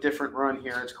part of a different run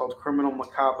here. It's called Criminal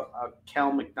Macabre,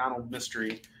 Cal McDonald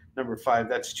Mystery, #5.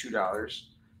 That's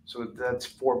 $2. So that's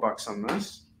 $4 on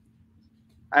this.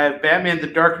 I have Batman the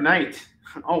Dark Knight.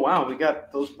 Oh, wow. We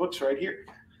got those books right here.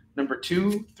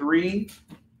 #2, 3,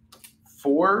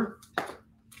 4,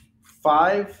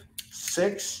 5,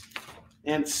 6,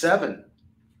 and 7.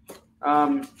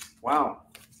 Wow.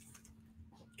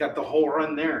 Got the whole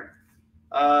run there.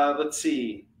 Let's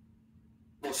see.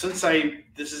 Well, since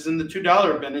this is in the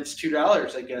 $2 bin, it's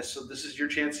 $2, I guess. So this is your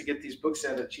chance to get these books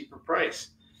at a cheaper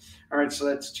price. All right, so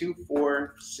that's 2,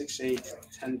 4, 6, 8,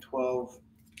 10, 12,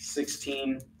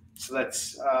 16. So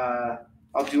that's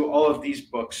I'll do all of these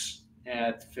books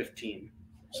at 15.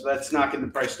 So that's knocking the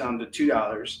price down to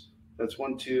 $2. That's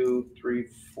 1, 2, 3,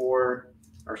 4,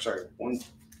 or sorry, 1,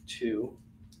 2,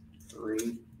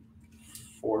 3,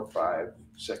 4, 5,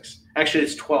 6. Actually,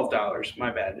 it's $12.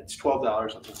 My bad. It's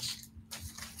 $12 on this.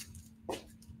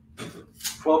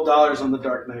 $12 on the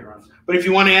Dark Knight run. But if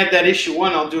you want to add that issue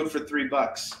 1, I'll do it for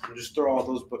 $3. I'll just throw all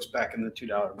those books back in the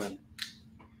 $2 bin.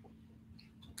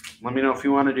 Let me know if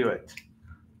you want to do it.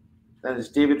 That is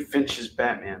David Finch's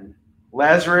Batman.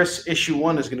 Lazarus issue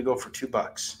 1 is going to go for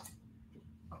 $2.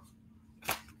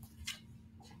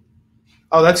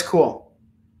 Oh, that's cool.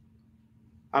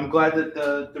 I'm glad that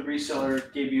the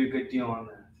reseller gave you a good deal on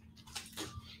that.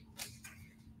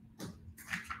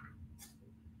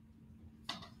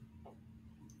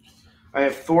 I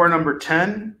have Thor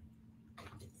 #10,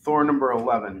 Thor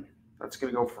 #11. That's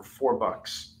going to go for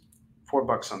 $4.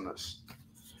 $4 on this.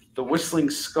 The Whistling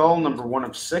Skull #1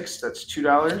 of 6. That's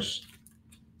 $2.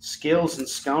 Scales and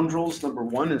Scoundrels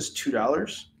 #1 is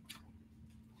 $2.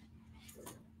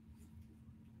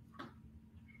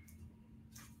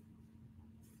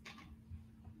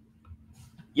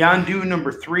 Yondu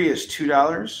 #3 is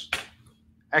 $2.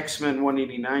 X-Men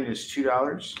 189 is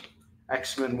 $2.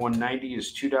 X-Men 190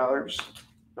 is $2.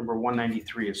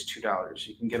 #193 is $2.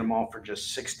 You can get them all for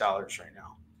just $6 right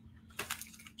now.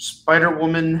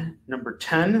 Spider-Woman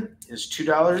 #10 is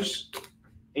 $2.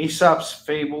 Aesop's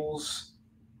Fables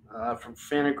from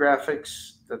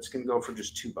Fantagraphics, that's going to go for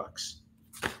just $2.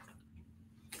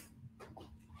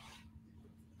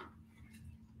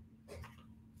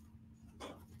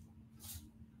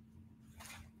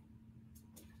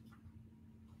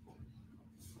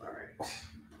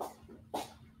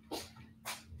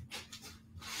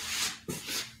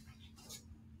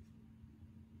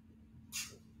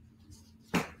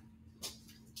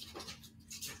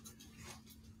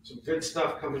 Good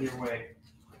stuff coming your way.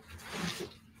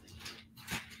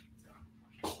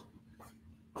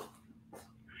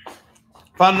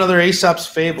 Found another Aesop's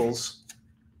Fables.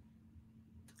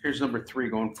 Here's #3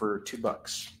 going for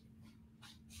 $2.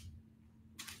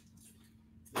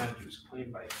 Matthew's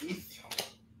claimed by Heath.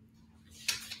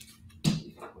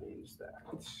 He claims that.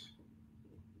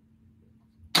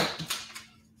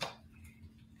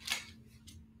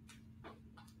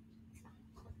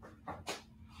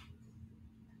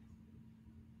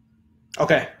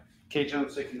 Okay. K.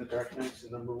 Jones taking the Dark Knight to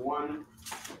 #1.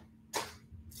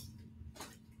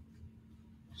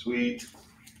 Sweet.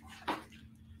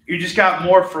 You just got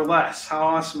more for less. How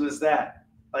awesome is that?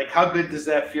 Like, how good does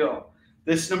that feel?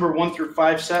 This #1 through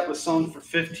 5 set was selling for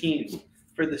 $15.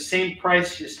 for the same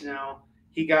price just now,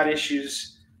 he got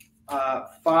issues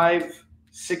 5,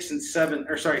 6, and 7,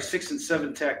 or sorry, 6 and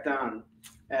 7 tacked on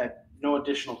at no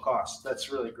additional cost.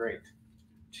 That's really great.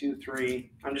 2,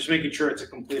 3. I'm just making sure it's a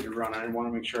completed run. I want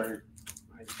to make sure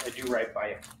I do right by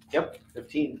it. Yep,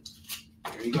 15.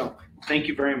 There you go. Thank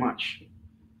you very much.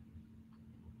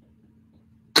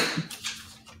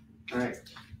 All right.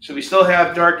 So we still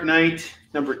have Dark Knight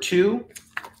number 2,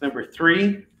 number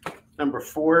 3, number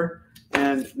 4,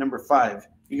 and number 5.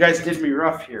 You guys did me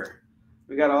rough here.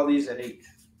 We got all these at 8.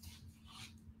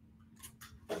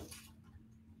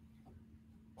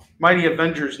 Mighty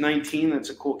Avengers 19. That's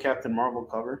a cool Captain Marvel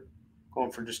cover.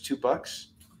 Going for just $2.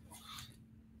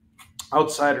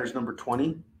 Outsiders number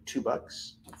 20.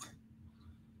 $2.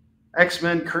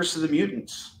 X-Men Curse of the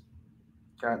Mutants.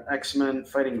 Got X-Men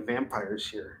fighting vampires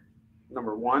here.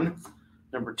 Number 1.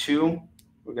 Number 2,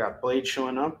 we got Blade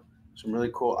showing up. Some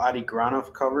really cool Adi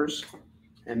Granov covers.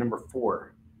 And number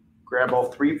 4. Grab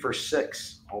all 3 for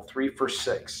 $6. All 3 for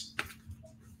 $6.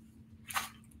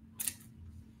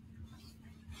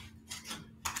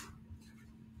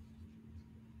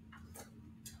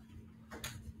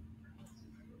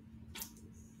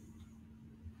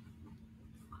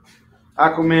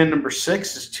 Aquaman number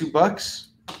 6 is $2.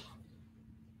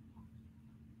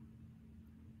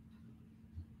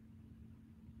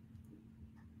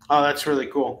 Oh, that's really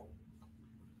cool.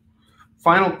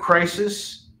 Final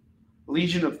Crisis,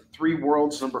 Legion of 3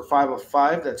 Worlds, number 5 of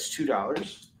 5. That's $2. Okay,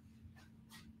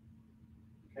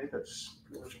 that's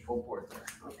pretty much full board there.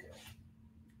 Okay.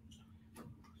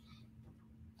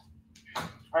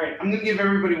 All right, I'm going to give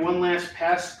everybody one last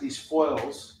pass at these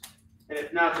foils. And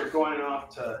if not, they're going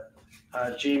off to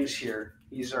James here.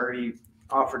 He's already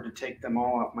offered to take them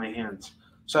all off my hands.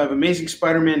 So I have Amazing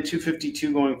Spider-Man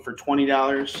 252 going for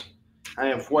 $20. I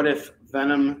have What If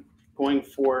Venom going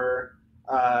for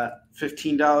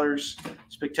 $15.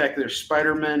 Spectacular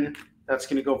Spider-Man, that's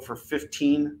going to go for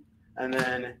 $15. And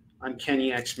then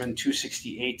Uncanny X-Men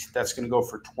 268, that's going to go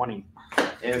for $20.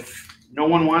 If no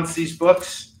one wants these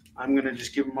books, I'm going to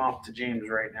just give them off to James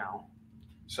right now.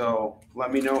 So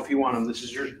let me know if you want them. This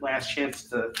is your last chance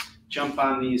to jump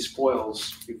on these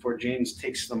foils before James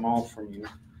takes them all from you.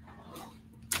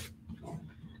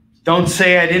 Don't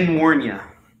say I didn't warn you.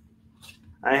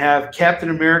 I have Captain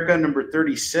America number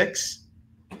 36,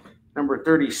 number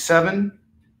 37,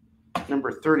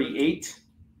 number 38,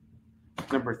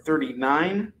 number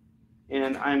 39,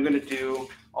 and I'm going to do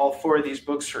all 4 of these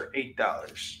books for $8.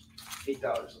 $8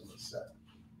 on this set.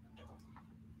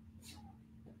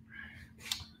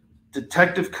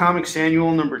 Detective Comics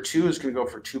Annual number 2 is going to go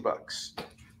for $2.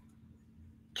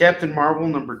 Captain Marvel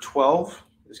number 12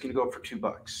 is going to go for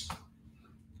 $2.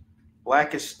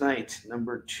 Blackest Night,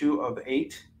 number 2 of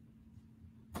 8,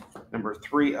 number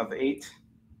 3 of 8,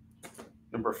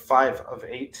 number 5 of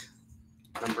 8,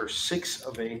 number 6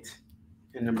 of 8,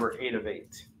 and number 8 of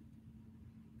 8.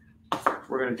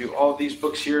 We're going to do all of these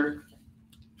books here.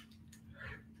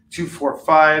 2, 4,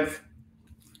 5,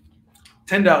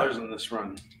 $10 on this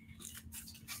run.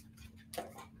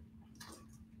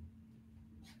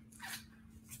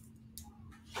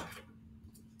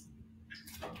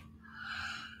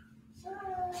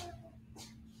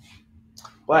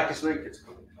 Blackest Night gets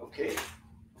coming. Okay.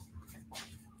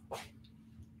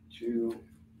 2,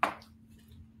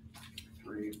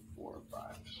 3, 4,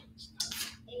 5,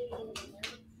 6, 10.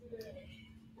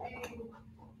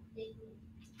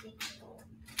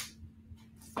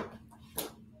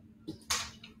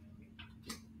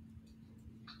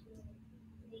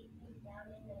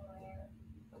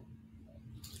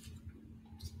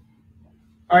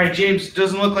 All right, James, it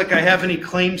doesn't look like I have any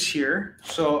claims here,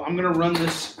 so I'm going to run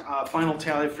this final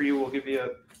tally for you. We'll give you a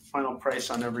final price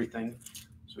on everything.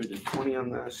 So we did 20 on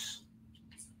this,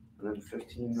 and then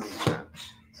 15 on that.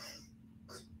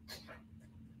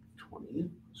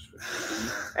 20.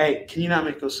 Hey, can you not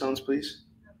make those sounds, please?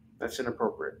 That's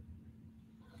inappropriate.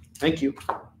 Thank you.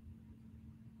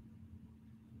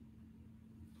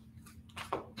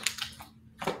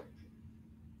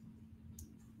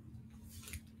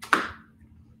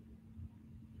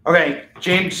 Okay,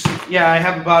 James, yeah, I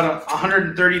have about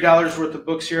 $130 worth of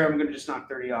books here. I'm going to just knock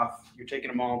 30 off. You're taking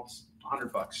them all. It's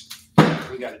 $100.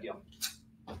 We got a deal.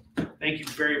 Thank you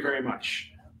very, very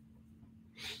much.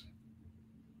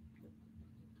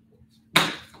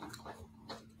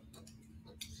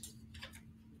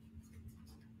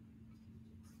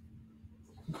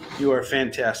 You are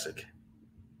fantastic.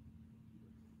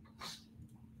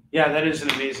 Yeah, that is an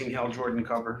amazing Hal Jordan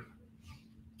cover.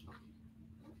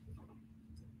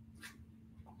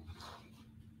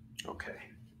 Okay.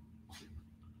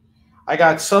 I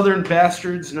got Southern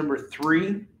Bastards number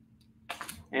 3,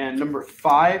 and number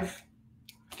 5,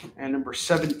 and number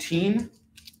 17,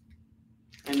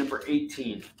 and number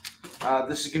 18.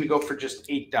 This is going to go for just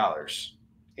 $8.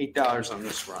 $8 on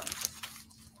this run.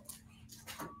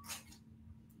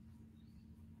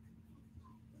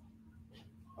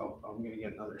 Oh, I'm going to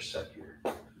get another set here.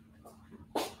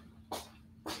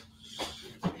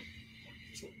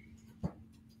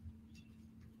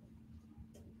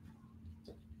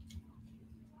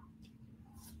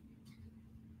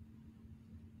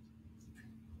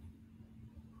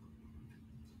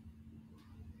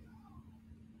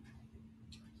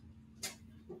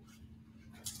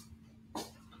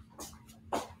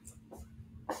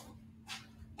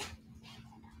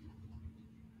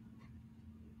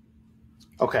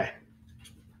 Okay,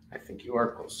 I think you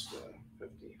are close to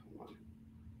 50. Hold on.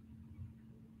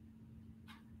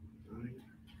 9,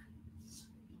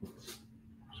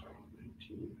 sorry,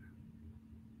 19.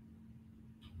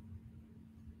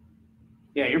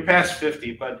 Yeah, you're past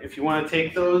 50, but if you want to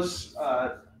take those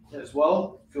as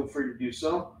well, feel free to do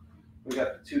so. We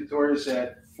got the 2 Thors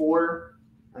at 4,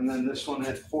 and then this one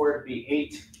at 4 to be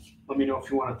 8. Let me know if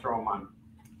you want to throw them on.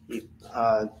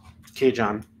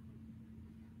 K-John.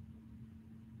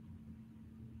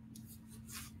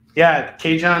 Yeah,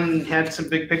 K-John had some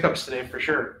big pickups today for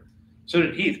sure. So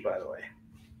did Heath, by the way.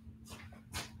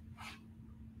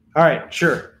 All right,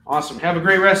 sure. Awesome. Have a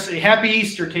great rest. Happy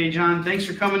Easter, K-John. Thanks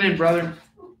for coming in, brother.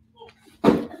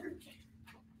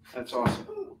 That's awesome.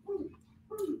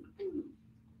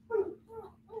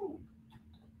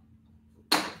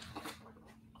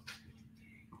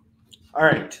 All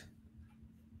right.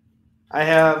 I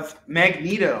have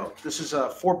Magneto. This is a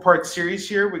 4-part series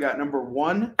here. We got number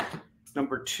 1,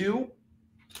 number 2,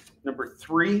 number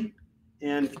 3,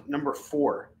 and number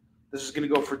 4. This is going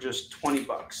to go for just $20.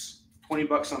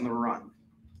 $20 on the run.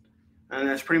 And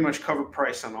that's pretty much cover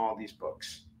price on all these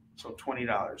books. So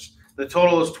 $20. The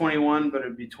total is 21, but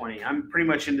it'd be 20. I'm pretty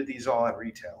much into these all at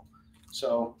retail.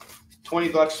 So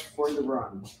 $20 for the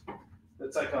run.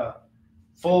 That's like a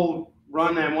full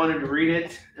run. I wanted to read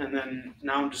it, and then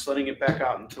now I'm just letting it back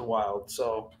out into the wild.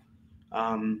 So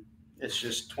it's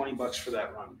just $20 for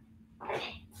that run.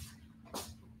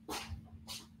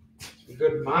 Some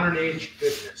good modern age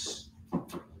goodness.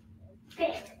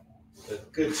 The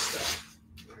good stuff.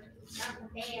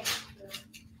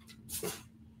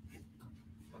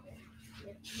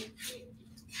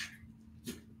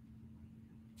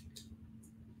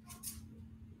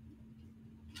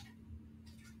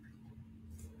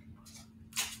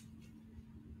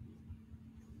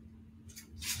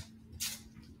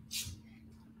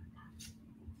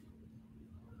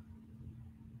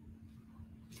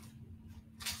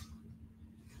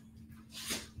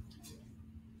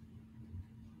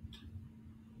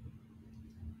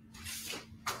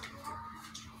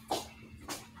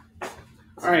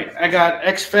 All right, I got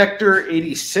X Factor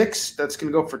 86. That's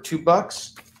going to go for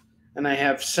 $2. And I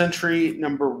have Century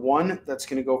number 1. That's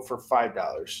going to go for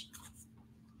 $5.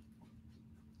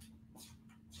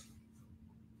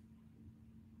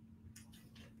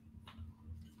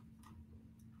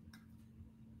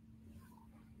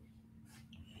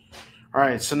 All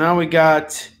right, so now we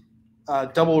got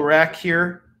a double rack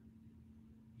here.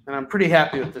 And I'm pretty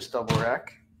happy with this double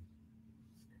rack.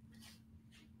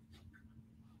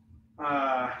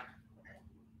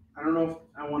 I don't know if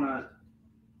I want to,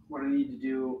 what I need to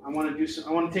do. I want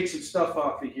to take some stuff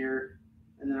off of here,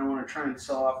 and then I want to try and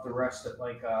sell off the rest at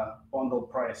like a bundled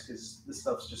price, because this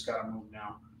stuff's just got to move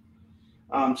now.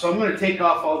 So I'm going to take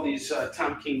off all these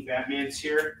Tom King Batmans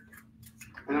here,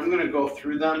 and I'm going to go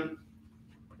through them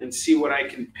and see what I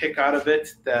can pick out of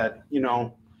it that, you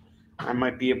know, I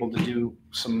might be able to do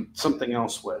something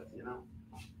else with, you know.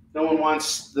 No one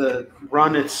wants the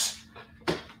run. It's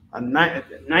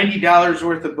 $90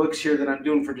 worth of books here that I'm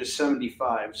doing for just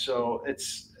 $75. So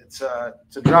it's a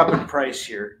drop in price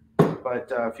here.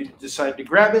 But if you decide to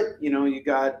grab it, you know, you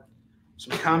got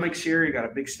some comics here. You got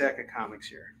a big stack of comics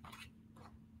here.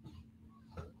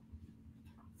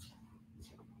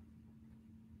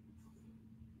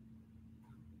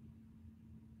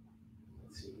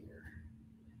 Let's see here.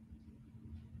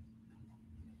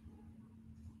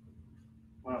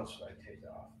 What else would I take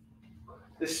off?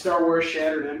 This Star Wars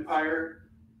Shattered Empire.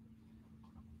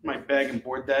 Might bag and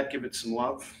board that, give it some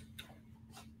love.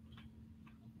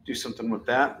 Do something with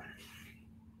that.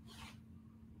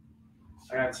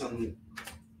 I got some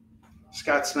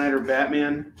Scott Snyder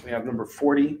Batman. We have number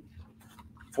 40,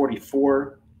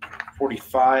 44,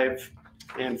 45,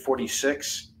 and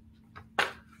 46. I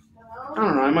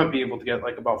don't know. I might be able to get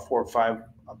like about 4 or 5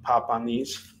 a pop on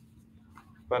these.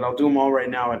 But I'll do them all right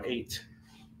now at 8.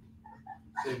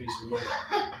 Save you some money.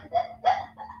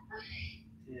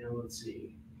 And let's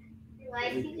see. Why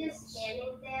is he just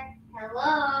standing there?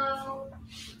 Hello. All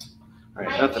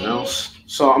right, nothing else.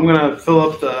 So I'm gonna fill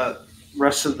up the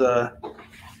rest of the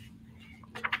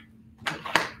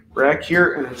rack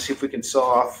here and then see if we can sell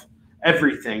off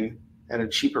everything at a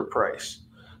cheaper price.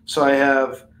 So I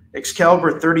have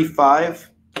Excalibur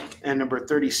 35 and number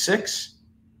 36.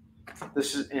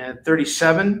 This is and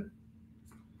 37,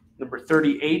 number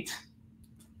 38,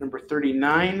 number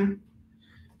 39,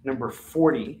 number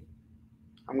 40.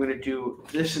 I'm going to do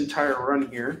this entire run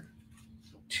here.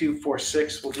 2, 4,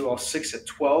 6. We'll do all 6 at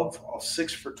 12. All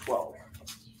 6 for 12.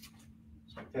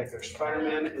 Spectacular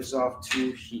Spider-Man is off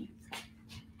to Heath.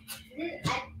 Did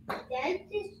I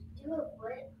just do a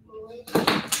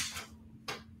glitch?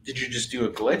 Did you just do a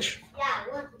glitch? Yeah,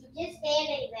 look, he's just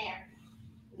standing there.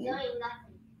 Doing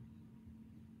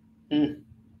nothing.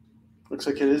 Looks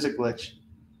like it is a glitch.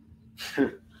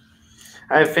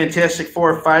 I have Fantastic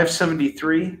Four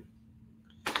 573,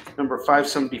 number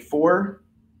 574,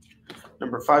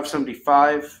 number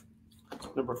 575,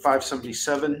 number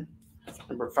 577,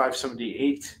 number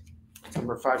 578,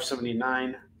 number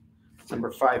 579,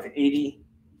 number 580,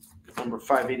 number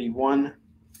 581,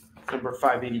 number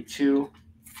 582,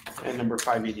 and number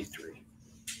 583.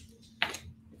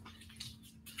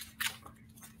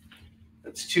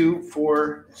 That's 2,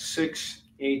 4, 6,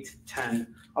 8,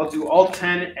 10. I'll do all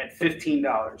 10 at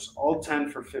 $15. All 10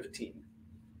 for $15.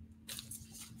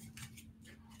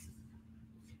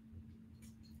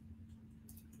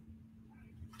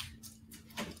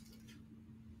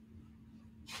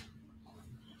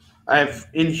 I have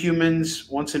Inhumans,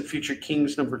 Once and Future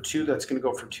Kings number 2. That's going to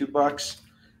go for $2.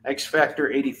 X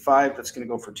Factor 85. That's going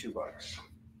to go for $2.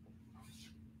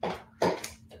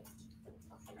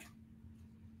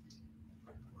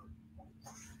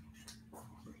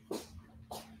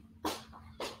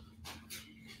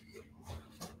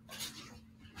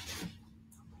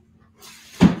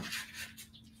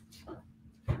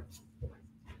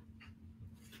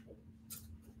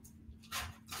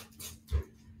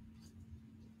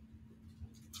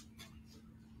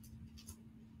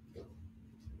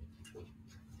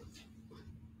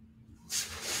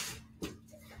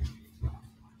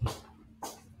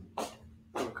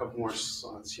 Couple more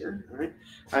slots here. All right.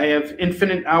 I have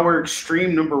Infinite Hour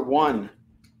Extreme number 1.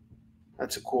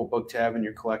 That's a cool book to have in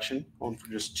your collection. Going for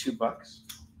just $2.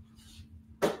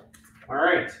 All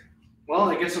right. Well,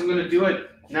 I guess I'm going to do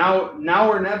it now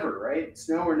or never, right? It's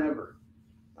now or never.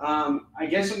 I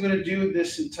guess I'm going to do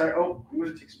this entire. Oh, I'm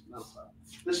going to take something else out.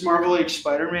 This Marvel Age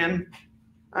Spider-Man.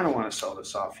 I don't want to sell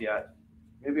this off yet.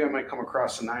 Maybe I might come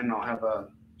across a 9 and I'll have a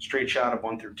straight shot of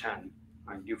 1 through 10.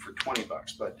 I can do for $20,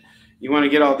 but you want to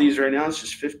get all these right now, it's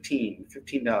just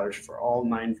 $15 for all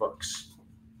 9 books.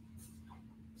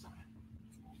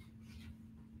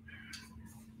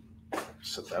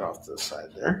 Set that off to the side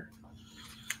there.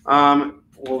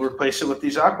 We'll replace it with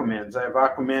these Aquamans. I have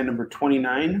Aquaman number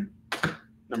 29,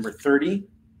 number 30,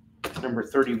 number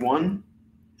 31,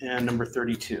 and number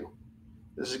 32.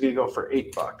 This is going to go for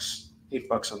 $8.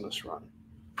 $8 on this run.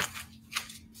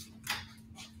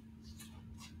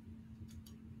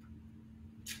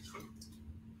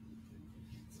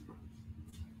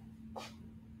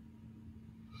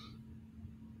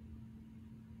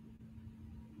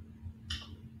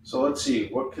 So let's see,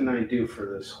 what can I do for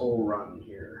this whole run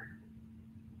here?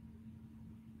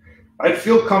 I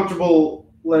feel comfortable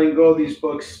letting go of these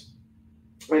books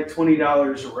at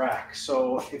 $20 a rack.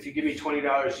 So if you give me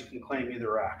 $20, you can claim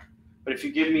either rack. But if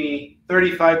you give me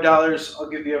 $35, I'll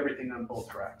give you everything on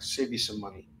both racks. Save you some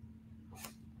money.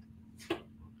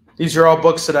 These are all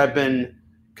books that I've been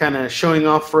kind of showing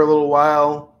off for a little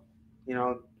while. You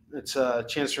know, it's a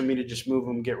chance for me to just move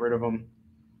them, get rid of them.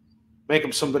 Make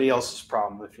them somebody else's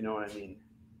problem, if you know what I mean.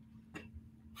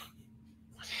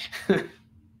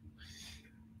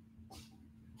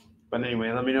 But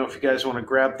anyway, let me know if you guys want to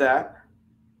grab that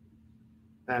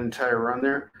entire run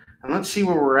there. And let's see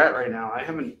where we're at right now. I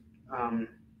haven't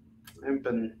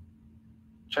been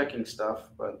checking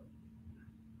stuff, but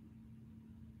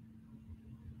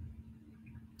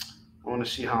I want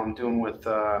to see how I'm doing with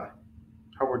how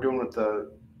we're doing with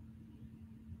the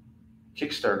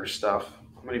Kickstarter stuff.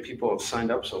 How many people have signed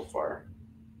up so far?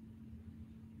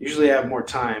 Usually I have more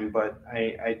time, but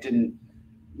I didn't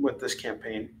with this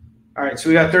campaign. All right, so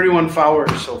we got 31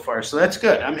 followers so far, so that's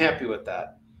good. I'm happy with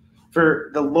that.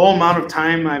 For the low amount of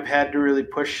time I've had to really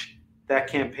push that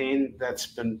campaign, that's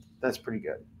pretty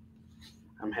good.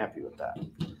 I'm happy with that.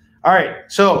 All right,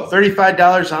 so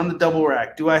 $35 on the double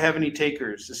rack. Do I have any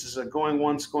takers? This is a going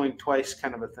once, going twice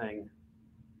kind of a thing.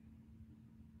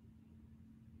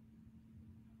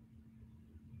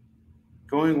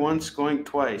 Going once, going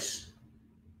twice.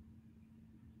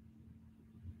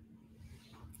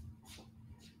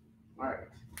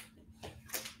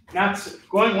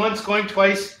 Going once, going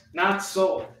twice, not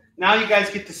sold. Now you guys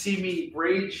get to see me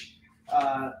rage,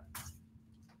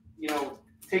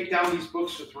 take down these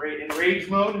books with rage in rage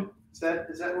mode. Is that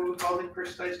what we call it,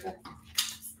 Chris High School?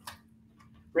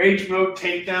 Rage mode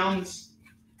takedowns.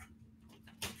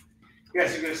 You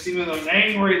guys are gonna see me with an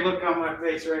angry look on my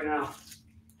face right now.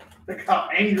 Look how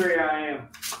angry I am.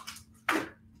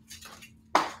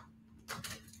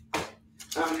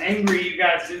 I'm angry you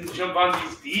guys didn't jump on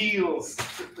these deals.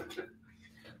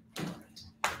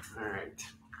 All right.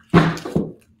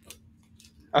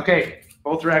 Okay,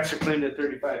 both racks are claimed at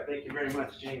 35. Thank you very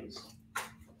much, James.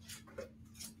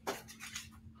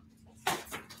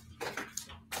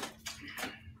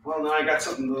 Well, now I got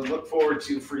something to look forward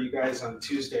to for you guys on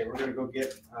Tuesday. We're going to go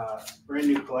get a brand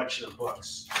new collection of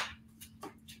books.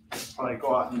 Probably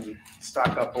go out and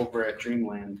stock up over at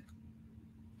Dreamland.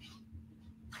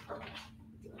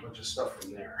 Get a bunch of stuff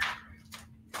from there.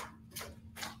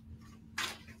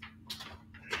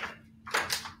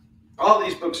 All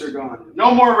these books are gone.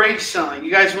 No more rage selling.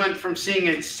 You guys went from seeing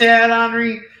a sad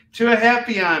Onrie to a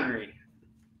happy Onrie.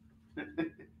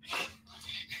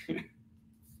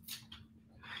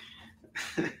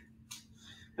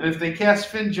 And if they cast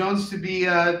Finn Jones to be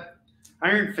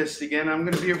Iron Fist again, I'm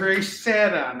going to be a very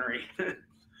sad Onrie.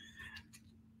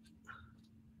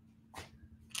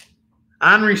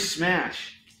 Onrie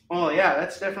Smash. Oh, yeah,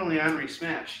 that's definitely Onrie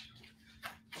Smash.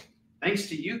 Thanks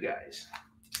to you guys.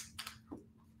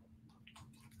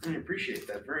 I appreciate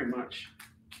that very much.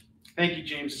 Thank you,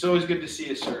 James. It's always good to see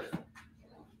you, sir.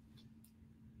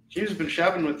 James has been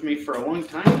shopping with me for a long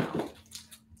time now.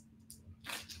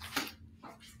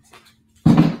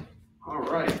 All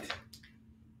right.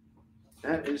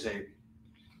 That is a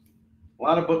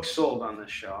lot of books sold on this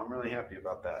show. I'm really happy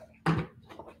about that.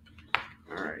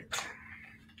 All right.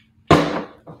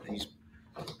 Put these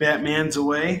Batmans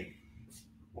away.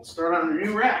 We'll start on a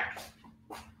new rack.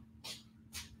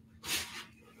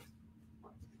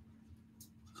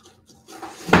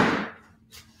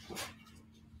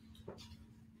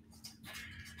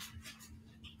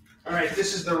 All right,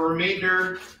 this is the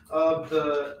remainder of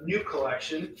the new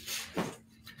collection.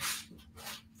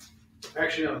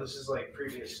 Actually, no, this is like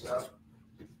previous stuff.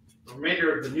 The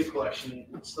remainder of the new collection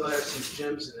still has some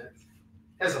gems in it.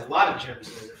 It has a lot of gems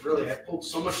in it, really. I pulled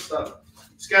so much stuff.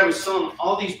 This guy was selling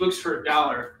all these books for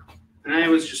 $1, and I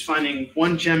was just finding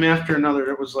one gem after another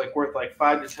that was like worth like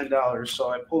 $5 to $10. So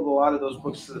I pulled a lot of those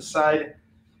books to the side.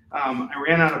 I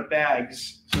ran out of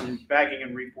bags, so I'm bagging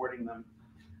and reboarding them.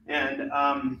 And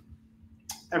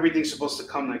everything's supposed to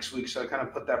come next week, so I kind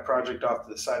of put that project off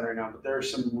to the side right now. But there are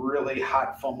some really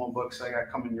hot FOMO books I got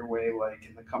coming your way, like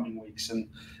in the coming weeks, and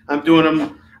I'm doing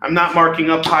them. I'm not marking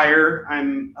up higher.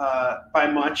 I'm by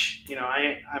much.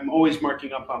 I'm always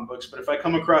marking up on books. But if I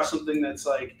come across something that's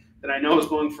like that I know is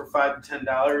going for $5 to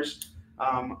 $10,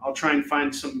 I'll try and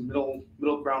find some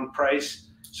middle ground price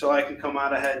so I can come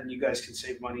out ahead and you guys can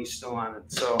save money still on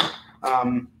it. So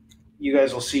you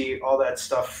guys will see all that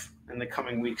stuff in the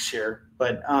coming weeks here.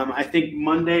 But I think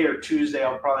Monday or Tuesday,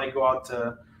 I'll probably go out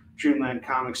to Dreamland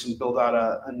Comics and build out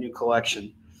a new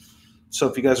collection. So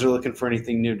if you guys are looking for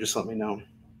anything new, just let me know.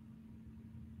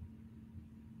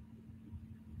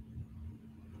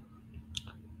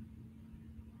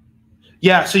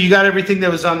 Yeah, so you got everything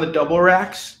that was on the double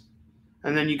racks,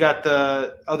 and then you got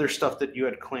the other stuff that you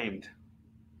had claimed.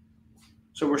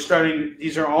 So we're starting,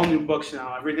 these are all new books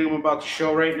now. Everything I'm about to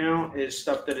show right now is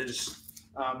stuff that has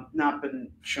not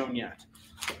been shown yet.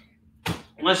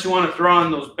 Unless you want to throw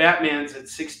on those Batmans at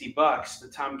 $60, the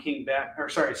Tom King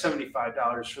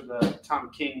 $75 for the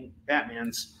Tom King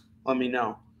Batmans, let me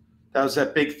know. That was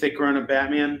that big thick run of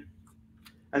Batman.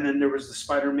 And then there was the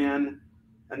Spider-Man,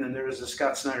 and then there was the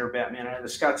Scott Snyder Batman. I had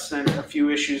a few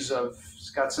issues of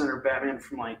Scott Snyder Batman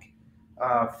from like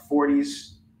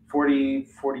 40s, 40,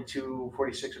 42,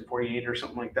 46, and 48 or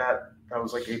something like that. That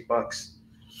was like $8.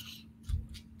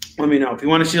 Let me know. If you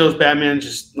want to see those Batman,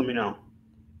 just let me know.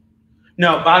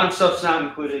 No, bottom stuff's not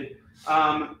included.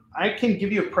 I can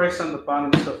give you a price on the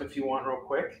bottom stuff if you want real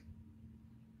quick.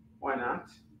 Why not?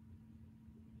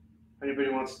 If anybody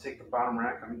wants to take the bottom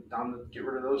rack, I'm down to get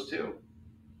rid of those too.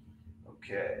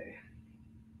 Okay.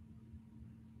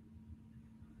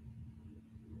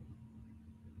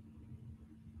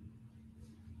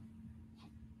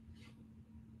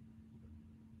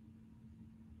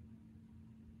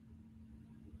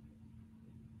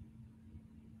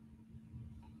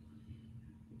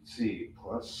 Let's see,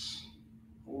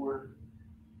 +4,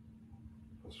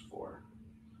 +4.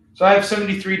 So I have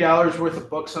 $73 worth of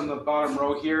books on the bottom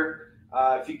row here.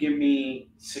 If you give me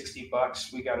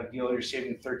 $60, we got a deal. You're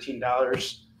saving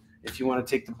 $13. If you want to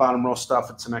take the bottom row stuff,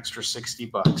 it's an extra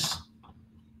 $60.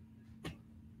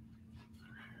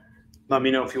 Let me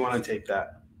know if you want to take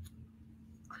that.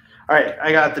 All right,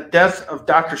 I got The Death of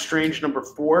Doctor Strange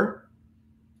 #4.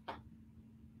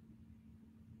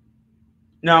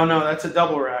 No, that's a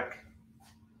double rack.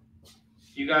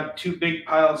 You got 2 big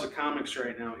piles of comics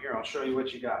right now. Here, I'll show you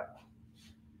what you got.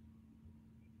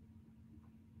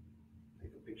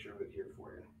 Take a picture of it here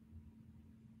for you.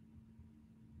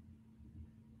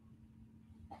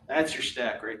 That's your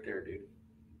stack right there, dude.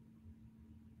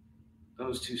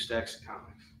 Those 2 stacks of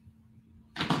comics.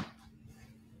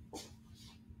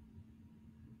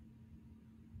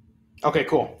 Okay,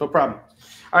 cool. No problem.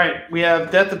 All right, we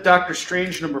have Death of Doctor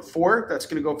Strange #4. That's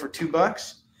going to go for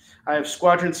 $2. I have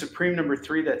Squadron Supreme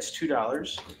 #3. That's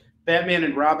 $2. Batman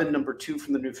and Robin #2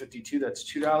 from the New 52. That's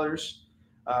 $2.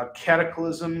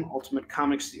 Cataclysm Ultimate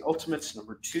Comics The Ultimates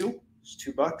 #2 is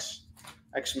 $2.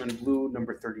 X-Men Blue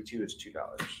 #32 is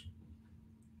 $2.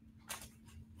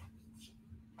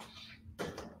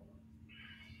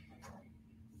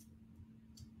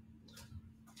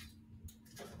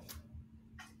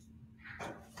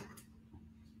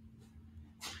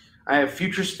 I have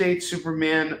Future State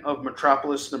Superman of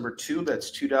Metropolis #2. That's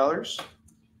 $2.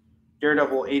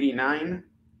 Daredevil 89,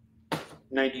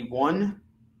 91,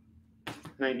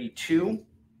 92,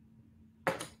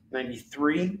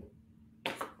 93,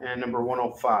 and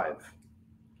 #105.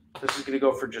 This is going to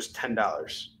go for just $10.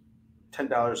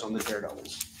 $10 on the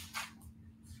Daredevils.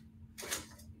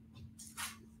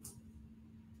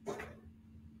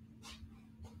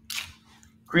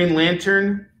 Green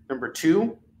Lantern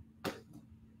 #2.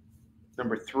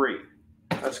 #3.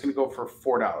 That's going to go for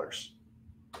 $4.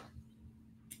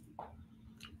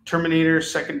 Terminator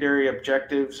Secondary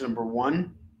Objectives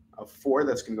 #1 of 4.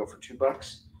 That's going to go for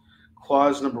 $2.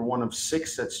 Claws #1 of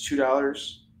 6. That's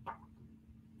 $2.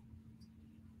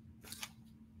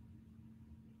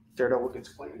 Daredevil gets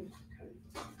claimed. Okay.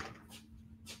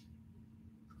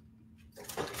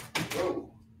 Whoa.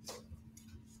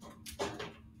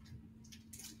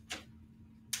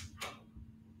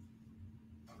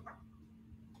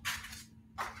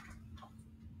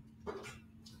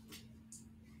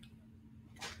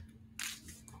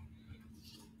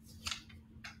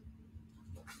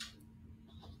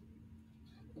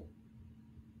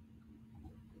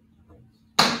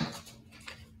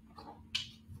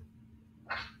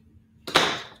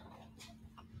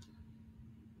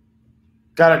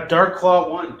 Got a Dark Claw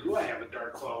 1. Do I have a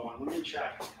Dark Claw 1? Let me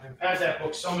check. I've had that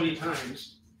book so many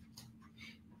times.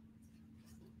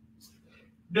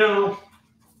 No.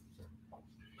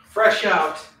 Fresh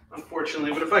out,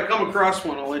 unfortunately. But if I come across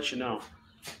one, I'll let you know.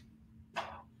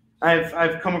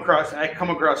 I come across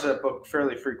that book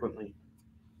fairly frequently.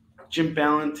 Jim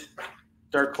Ballant,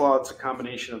 Dark Claw. It's a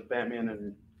combination of Batman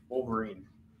and Wolverine.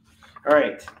 All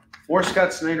right. More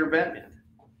Scott Snyder Batman.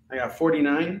 I got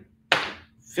 49,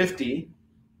 50,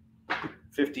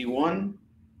 51,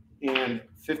 and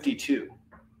 52.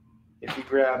 If you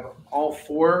grab all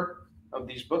 4 of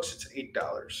these books, it's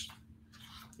 $8.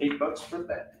 $8 for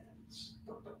Batman's.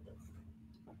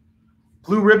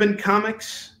 Blue Ribbon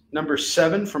Comics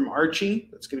 #7 from Archie.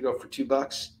 That's going to go for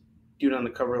 $2. Dude on the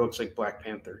cover looks like Black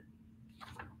Panther,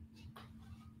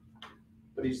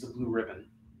 but he's the Blue Ribbon.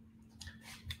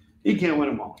 You can't win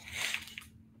them all.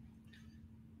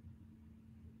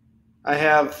 I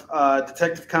have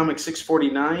Detective Comics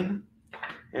 649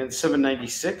 and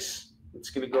 796. It's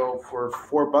going to go for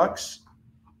 $4.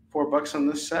 $4 on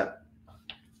this set.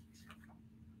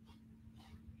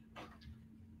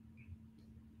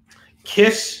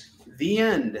 Kiss the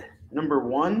End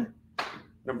 #1,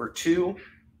 #2,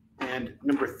 and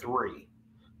 #3.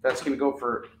 That's going to go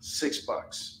for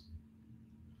 $6.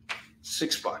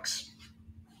 $6.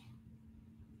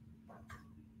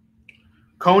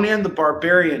 Conan the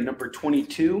Barbarian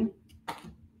 #22,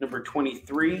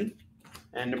 #23,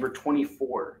 and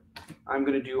 #24. I'm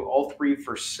going to do all 3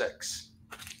 for $6.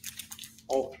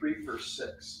 All 3 for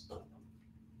 $6.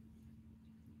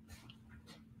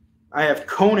 I have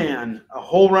Conan, a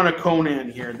whole run of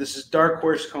Conan here. This is Dark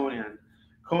Horse Conan.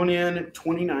 Conan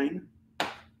 29,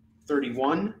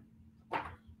 31,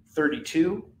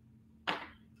 32,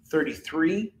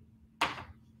 33,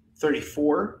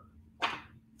 34,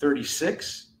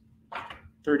 36,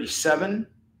 37,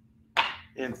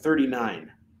 and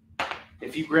 39.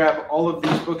 If you grab all of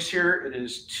these books here, it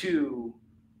is 2,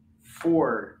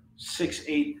 4, 6,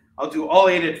 8. I'll do all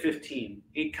 8 at 15.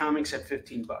 8 comics at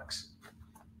 $15.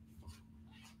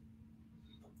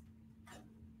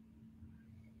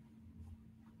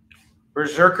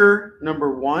 Berserker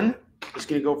 #1 is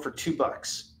going to go for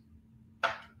 $2.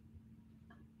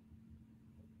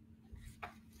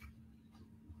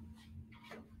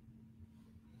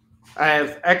 I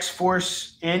have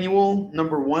X-Force Annual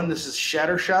 #1. This is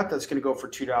Shatter Shot. That's going to go for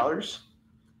 $2.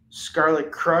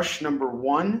 Scarlet Crush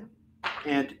 #1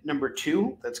 and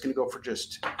 #2. That's going to go for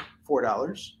just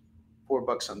 $4.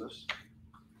 $4 on this.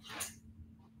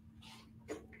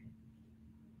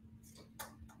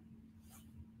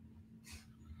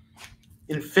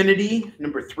 Infinity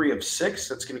 #3 of 6.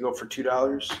 That's going to go for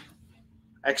 $2.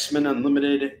 X-Men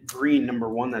Unlimited Green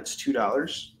 #1. That's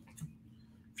 $2.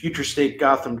 Future State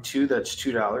Gotham 2. That's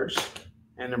 $2.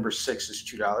 And #6 is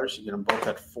 $2. You get them both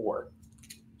at $4.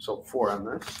 So 4 on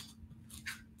this.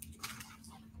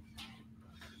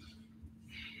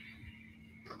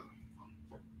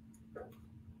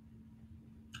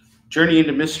 Journey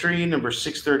into Mystery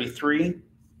 #633.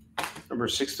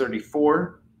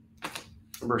 #634.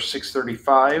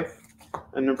 #635.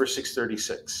 And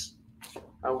 #636.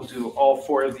 I will do all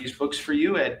 4 of these books for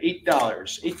you at $8.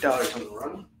 $8 on the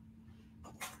run.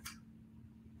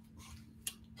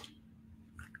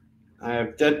 I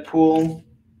have Deadpool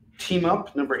Team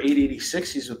Up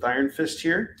 #886. He's with Iron Fist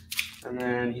here. And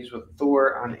then he's with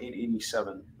Thor on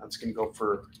 887. That's going to go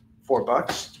for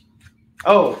 $4.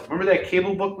 Oh, remember that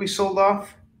cable book we sold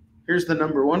off? Here's the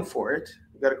 #1 for it.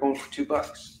 We got it going for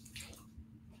 $2.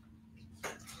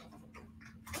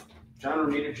 John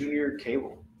Romita Jr.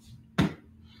 Cable.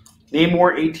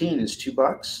 Namor 18 is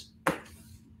 $2.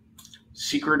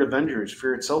 Secret Avengers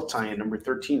Fear Itself tie-in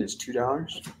 #13 is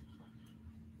 $2.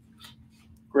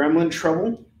 Gremlin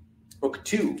Trouble Book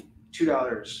 2,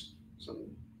 $2.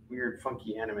 Some weird,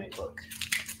 funky anime book.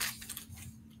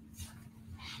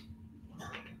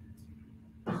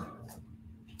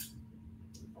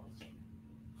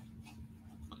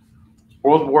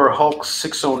 World War Hulk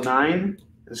 609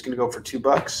 is going to go for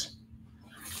 $2.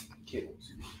 Okay.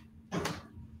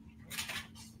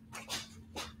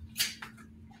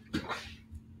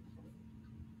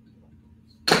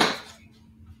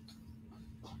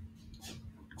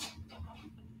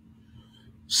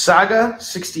 Saga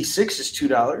 66 is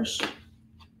 $2.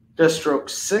 Deathstroke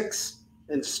 6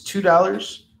 is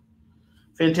 $2.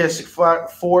 Fantastic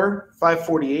Four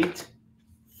 548,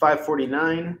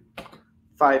 549,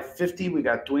 550. We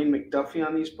got Dwayne McDuffie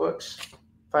on these books.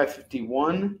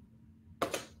 551,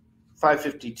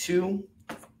 552,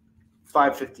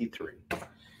 553.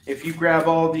 If you grab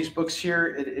all of these books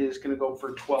here, it is going to go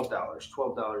for $12.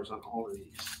 $12 on all of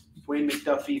these. Dwayne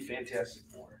McDuffie, Fantastic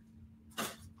Four.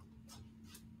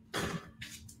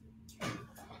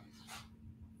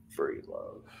 Furry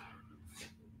Love.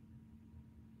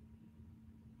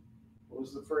 What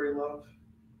was the Furry Love?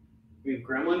 We have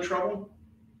Gremlin Trouble.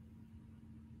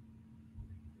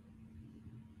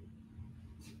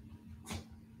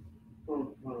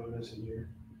 Oh, what am I missing here?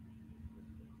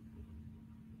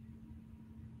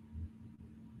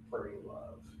 Furry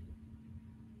Love.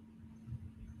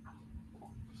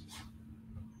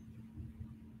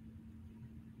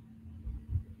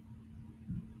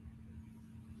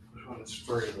 Which one is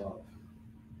Furry Love?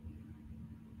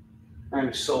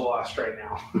 I'm so lost right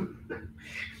now.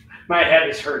 My head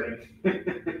is hurting.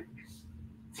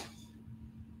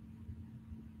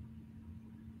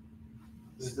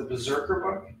 Is it the Berserker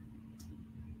book?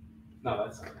 No,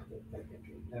 that's not it.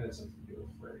 That has something to do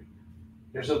with furry.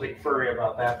 There's something furry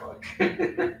about that book.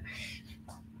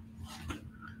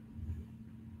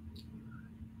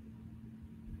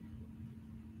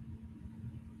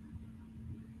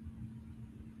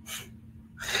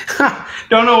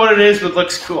 Don't know what it is, but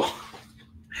looks cool.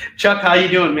 Chuck, how you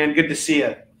doing, man? Good to see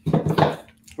you.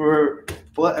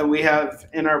 We have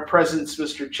in our presence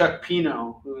Mr. Chuck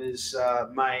Pino, who is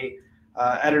my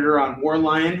editor on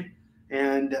Warline,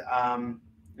 and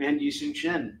Yusung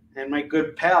Shin, and my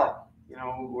good pal. You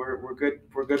know, we're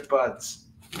good buds.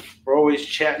 We're always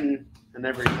chatting and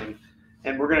everything,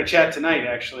 and we're gonna chat tonight.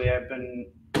 Actually,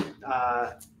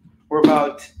 we're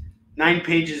about 9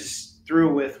 pages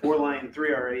through with Warline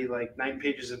 3 already. Like 9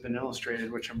 pages have been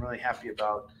illustrated, which I'm really happy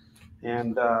about.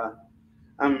 And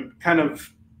I'm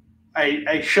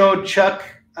I showed Chuck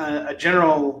a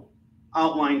general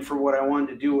outline for what I wanted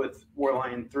to do with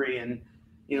Warline 3, and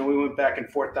we went back and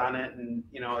forth on it, and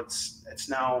it's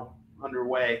now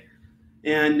underway.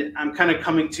 And I'm kind of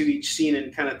coming to each scene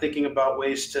and kind of thinking about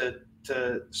ways to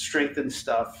strengthen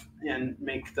stuff and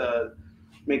make the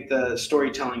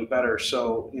storytelling better.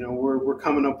 So we're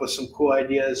coming up with some cool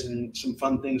ideas and some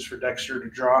fun things for Dexter to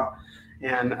draw.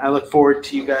 And I look forward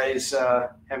to you guys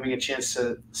having a chance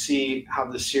to see how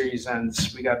this series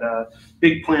ends. We got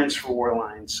big plans for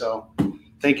Warline. So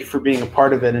thank you for being a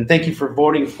part of it. And thank you for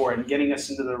voting for it and getting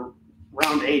us into the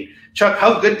round 8. Chuck,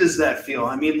 how good does that feel?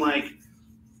 I mean,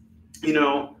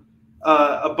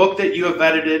 a book that you have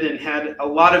edited and had a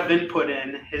lot of input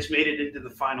in has made it into the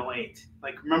final 8.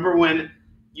 Like, remember when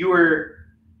you were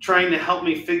trying to help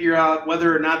me figure out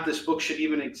whether or not this book should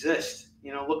even exist?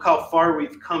 You know, look how far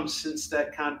we've come since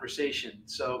that conversation.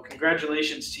 So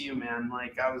congratulations to you, man.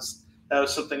 Like, that was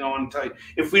something I want to tell you.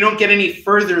 If we don't get any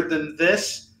further than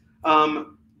this,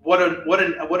 what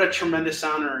a tremendous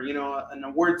honor. You know, an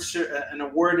award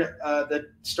that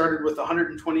started with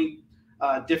 120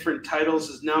 different titles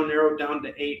is now narrowed down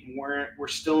to 8, and we're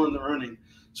still in the running.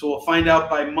 So we'll find out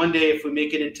by Monday if we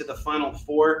make it into the final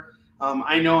 4.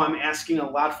 I know I'm asking a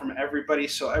lot from everybody,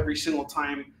 so every single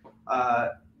time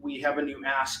we have a new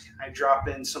ask, I drop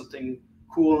in something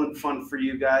cool and fun for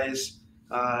you guys,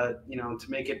 you know, to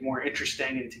make it more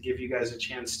interesting and to give you guys a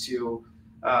chance to,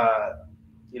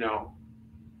 you know,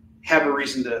 have a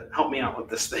reason to help me out with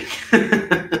this thing.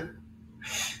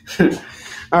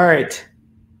 All right.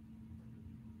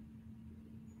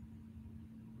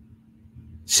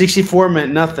 64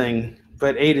 meant nothing,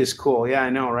 but 8 is cool. Yeah, I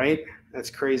know, right?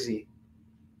 That's crazy.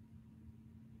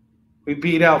 We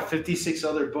beat out 56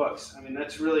 other books. I mean,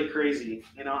 that's really crazy,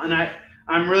 you know. And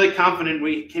I'm really confident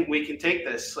we can take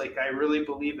this. Like, I really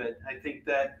believe it. I think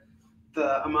that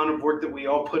the amount of work that we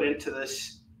all put into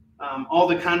this, all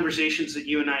the conversations that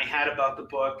you and I had about the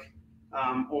book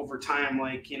over time,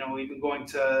 like, you know, even going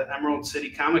to Emerald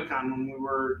City Comic Con when we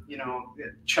were, you know,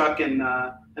 Chuck and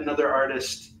another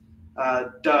artist,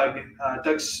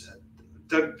 Doug's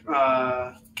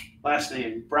last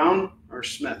name, Brown or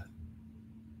Smith?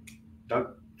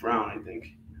 Doug Brown, I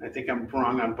think. I think I'm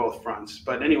wrong on both fronts.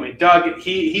 But anyway, Doug,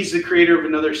 he's the creator of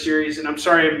another series, and I'm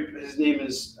sorry his name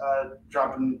is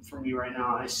dropping from me right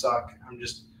now. I suck. I'm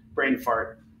just brain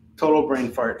fart. Total brain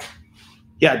fart.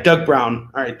 Yeah, Doug Brown.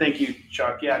 All right, thank you,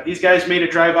 Chuck. Yeah, these guys made a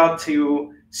drive out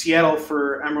to Seattle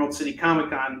for Emerald City Comic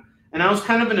Con, and I was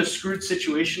kind of in a screwed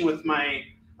situation with my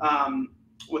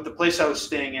with the place I was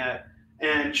staying at.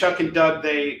 And Chuck and Doug,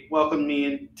 they welcomed me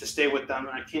in to stay with them.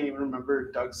 And I can't even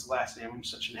remember Doug's last name. I'm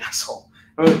such an asshole.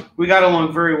 But we got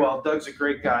along very well. Doug's a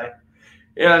great guy.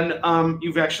 And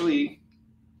you've actually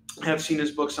have seen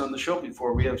his books on the show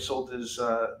before. We have sold his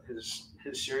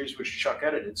series, which Chuck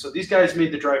edited. So these guys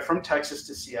made the drive from Texas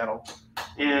to Seattle.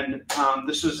 And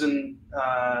this was in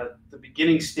the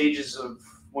beginning stages of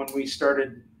when we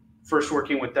started first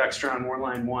working with Dexter on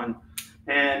Warline 1.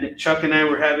 And Chuck and I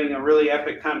were having a really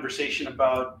epic conversation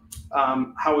about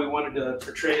how we wanted to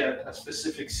portray a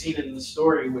specific scene in the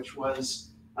story, which was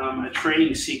a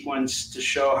training sequence to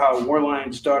show how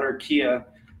Warline's daughter, Kia,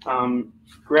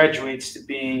 graduates to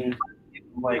being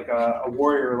like a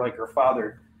warrior like her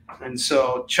father. And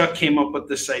so Chuck came up with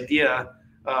this idea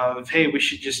of, hey, we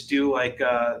should just do like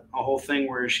a whole thing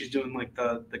where she's doing like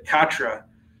the katra.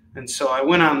 And so I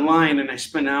went online and I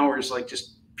spent hours like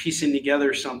just piecing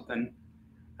together something.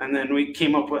 And then we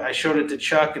came up with, I showed it to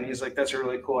Chuck and he's like, that's a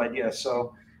really cool idea.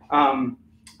 So I'm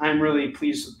really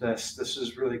pleased with this. This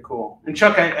is really cool. And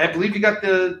Chuck, I believe we got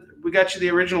you the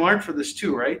original art for this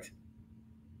too, right?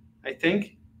 I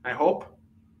think, I hope.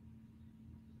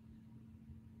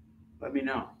 Let me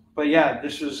know. But yeah,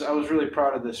 I was really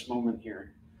proud of this moment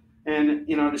here. And,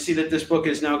 you know, to see that this book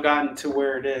has now gotten to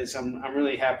where it is, I'm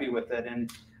really happy with it.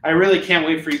 And I really can't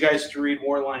wait for you guys to read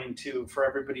Warline 2, for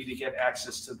everybody to get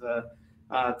access to the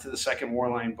second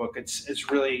Warline book.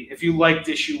 It's really, if you liked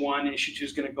issue 1, issue 2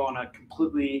 is going to go in a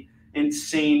completely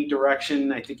insane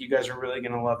direction. I think you guys are really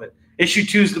going to love it. Issue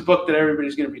 2 is the book that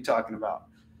everybody's going to be talking about.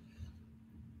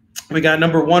 We got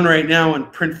number 1 right now in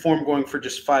print form going for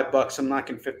just $5. I'm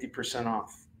knocking 50%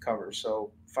 off cover,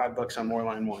 so $5 on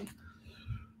Warline 1.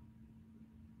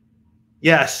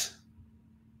 Yes,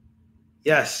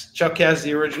 Chuck has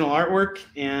the original artwork,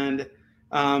 and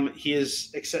he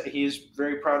is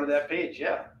very proud of that page.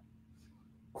 Yeah,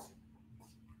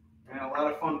 and a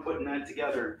lot of fun putting that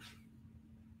together,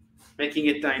 making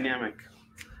it dynamic.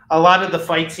 A lot of the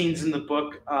fight scenes in the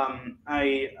book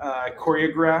I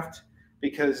choreographed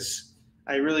because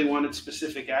I really wanted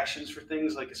specific actions for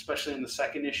things. Like especially in the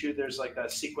second issue, there's like a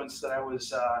sequence that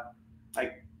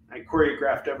I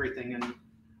choreographed everything, and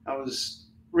I was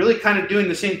really kind of doing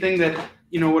the same thing that,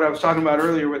 you know, what I was talking about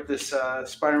earlier with this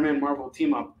Spider-Man Marvel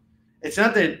team up. It's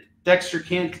not that Dexter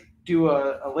can't do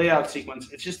a layout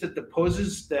sequence. It's just that the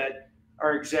poses that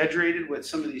are exaggerated with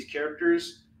some of these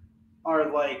characters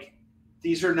are like,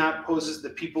 these are not poses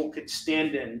that people could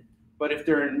stand in, but if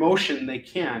they're in motion, they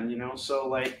can, you know? So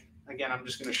like, again, I'm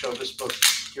just going to show this book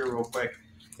here real quick.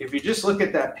 If you just look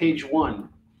at that page 1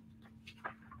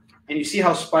 and you see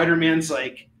how Spider-Man's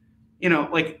like, you know,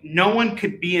 like no one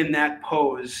could be in that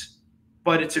pose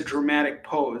but it's a dramatic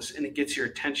pose and it gets your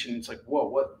attention. It's like, whoa,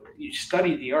 what? You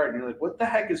study the art and you're like, what the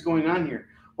heck is going on here?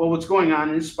 Well, what's going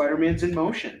on is Spider-Man's in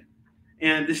motion.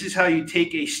 And this is how you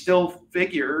take a still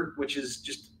figure, which is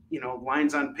just,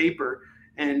 lines on paper,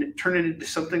 and turn it into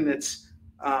something that's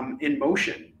in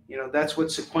motion. That's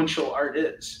what sequential art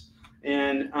is.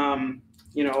 And, I'm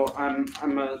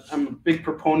a big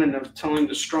proponent of telling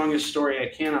the strongest story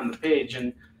I can on the page.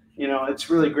 And, it's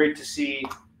really great to see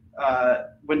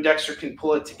when Dexter can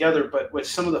pull it together. But with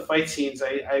some of the fight scenes,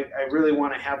 I really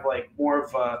want to have like more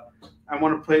of I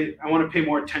want to pay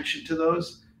more attention to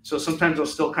those. So sometimes I'll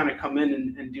still kind of come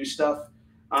in and do stuff.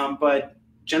 But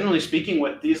generally speaking,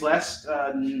 with these last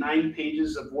 9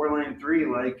 pages of Warline 3,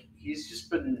 like he's just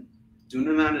been doing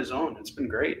it on his own. It's been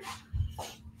great.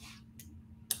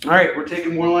 All right, we're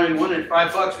taking Warline 1 at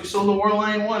 $5. We sold the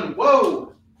Warline 1.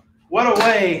 Whoa! What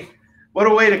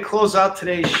a way to close out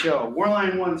today's show.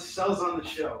 Warline 1 sells on the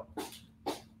show.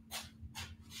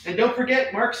 And don't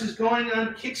forget, Marks is going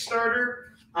on Kickstarter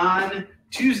on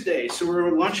Tuesday. So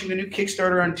we're launching a new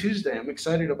Kickstarter on Tuesday. I'm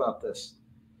excited about this.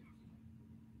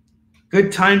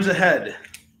 Good times ahead.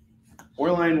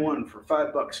 Warline 1 for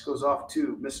 $5 goes off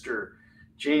to Mr.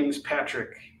 James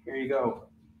Patrick. Here you go.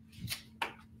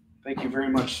 Thank you very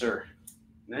much, sir.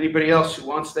 And anybody else who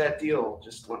wants that deal,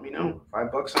 just let me know.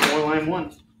 $5 on Warline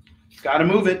 1. Got to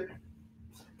move it.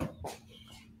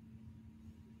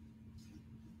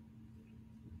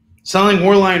 Selling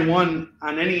Warline 1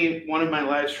 on any one of my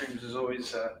live streams is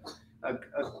always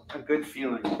a good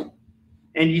feeling.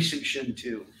 And Yisun Shin,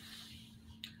 too.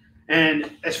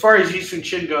 And as far as Yisun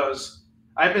Shin goes,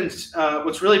 I've been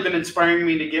what's really been inspiring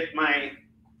me to get my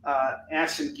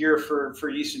ass in gear for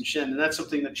Yisun Shin, and that's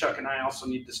something that Chuck and I also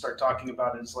need to start talking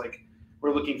about, is like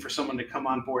we're looking for someone to come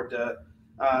on board to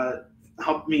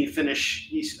help us finish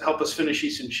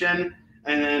Yisun Shin,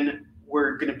 and then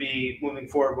we're going to be moving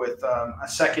forward with a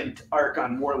second arc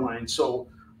on Warline. So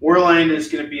Warline is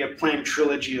going to be a planned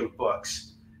trilogy of books.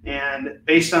 And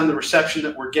based on the reception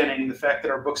that we're getting, the fact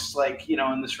that our book's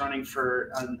in this running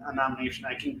for a nomination,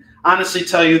 I can honestly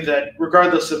tell you that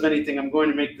regardless of anything, I'm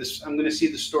going to see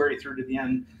the story through to the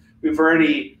end. We've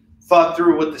already thought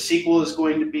through what the sequel is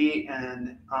going to be,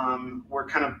 and we're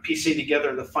kind of piecing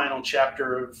together the final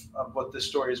chapter of what this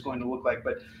story is going to look like.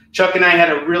 But Chuck and I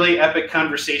had a really epic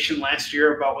conversation last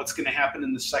year about what's going to happen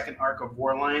in the second arc of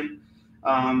Warline.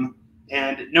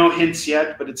 And no hints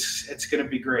yet, but it's going to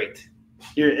be great.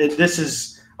 This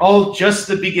is all just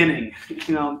the beginning.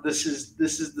 This is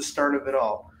the start of it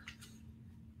all.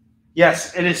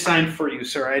 Yes, it is signed for you,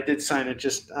 sir. I did sign it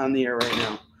just on the air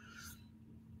right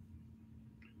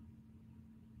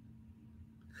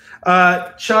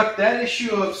now. Chuck, that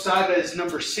issue of Saga is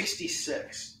number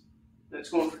 66. That's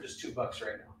going for just $2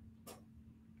 right now.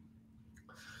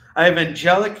 I have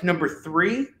Angelic number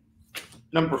 3,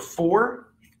 number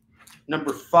 4,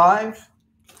 number 5,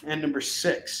 and number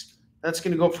 6. That's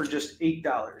going to go for just $8.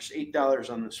 $8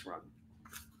 on this run.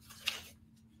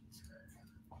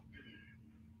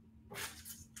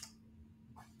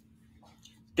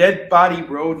 Dead Body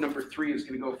Road number 3 is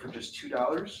going to go for just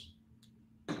 $2.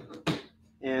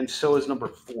 And so is number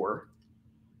 4.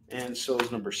 And so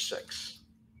is number 6.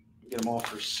 Get them all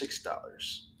for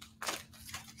 $6.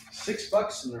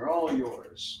 $6 and they're all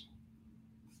yours.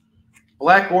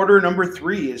 Black Order number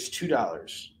 3 is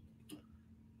 $2.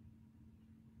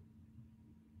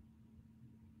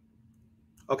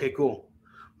 Okay, cool.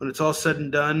 When it's all said and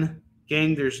done,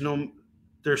 gang, there's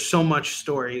so much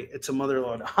story. It's a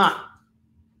motherload.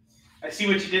 I see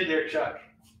what you did there, Chuck.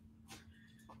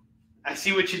 I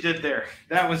see what you did there.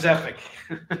 That was epic.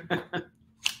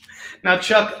 Now,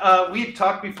 Chuck, we had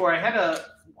talked before. I had a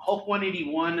Hulk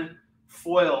 181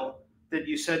 foil that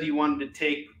you said you wanted to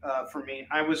take for me.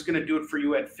 I was going to do it for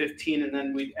you at 15, and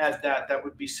then we'd add that. That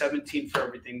would be 17 for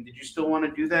everything. Did you still want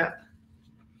to do that?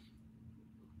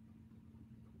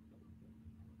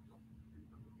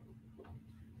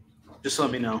 Just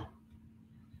let me know.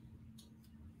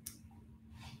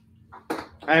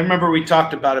 I remember we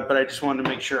talked about it, but I just wanted to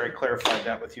make sure I clarified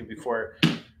that with you before.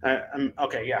 I'm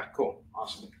okay. Yeah, cool.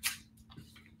 Awesome.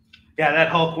 Yeah, that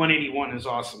Hulk 181 is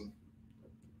awesome.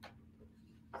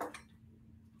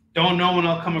 Don't know when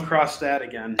I'll come across that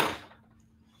again.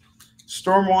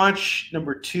 Stormwatch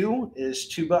number 2 is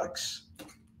 $2.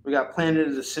 We got Planet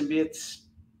of the Symbiotes.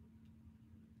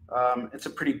 It's a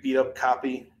pretty beat up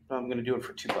copy. I'm going to do it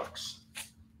for $2.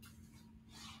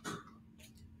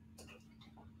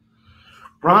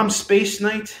 Rom Space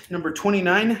Knight, number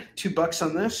 29, $2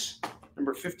 on this.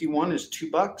 Number 51 is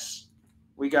 $2.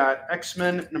 We got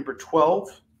X-Men, number 12,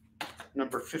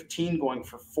 number 15 going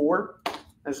for $4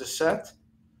 as a set.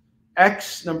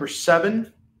 X number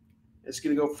 7 is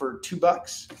going to go for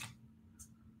 $2.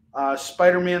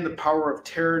 Spider-Man: The Power of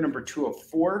Terror number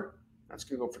 204. That's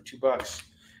going to go for $2.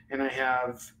 And I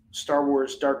have Star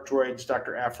Wars Dark Droids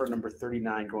Dr. Aphra number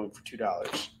 39 going for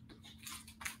 $2.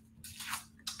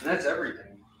 And that's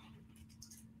everything.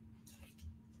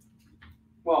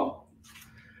 Well,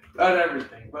 not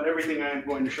everything, but everything I am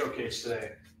going to showcase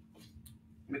today.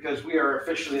 Because we are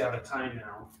officially out of time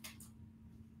now.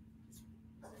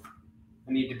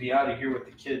 I need to be out of here with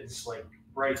the kids like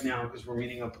right now because we're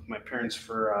meeting up with my parents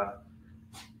for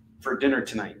dinner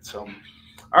tonight. So,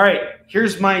 all right,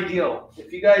 here's my deal.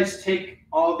 If you guys take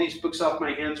all these books off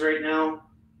my hands right now,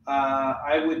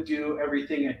 I would do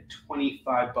everything at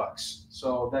 $25.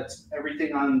 So that's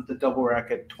everything on the double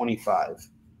rack at $25.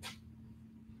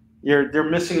 They're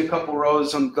missing a couple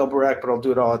rows on the double rack, but I'll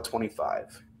do it all at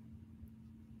 $25.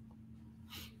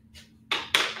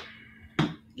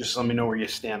 Just let me know where you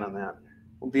stand on that.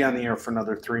 We'll be on the air for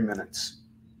another 3 minutes.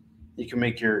 You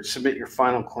can submit your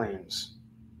final claims.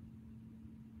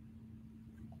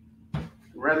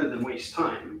 Rather than waste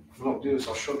time, what I'll do is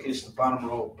I'll showcase the bottom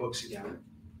row of books again.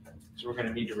 So we're going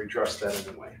to need to redress that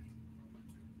anyway.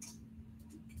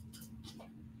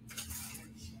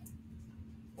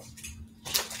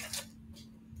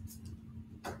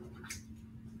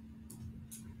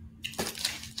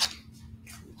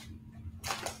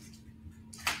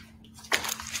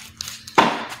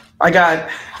 I got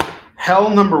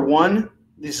Hell number 1.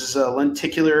 This is a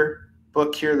lenticular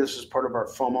book here. This is part of our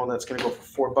FOMO. That's going to go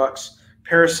for $4.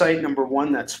 Parasite number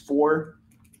 1. That's $4.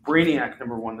 Brainiac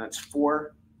number 1. That's $4.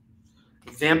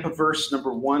 Vampiverse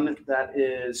number 1. That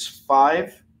is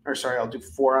 5. Or sorry, I'll do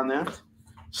 4 on that.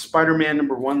 Spider-Man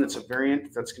number 1. That's a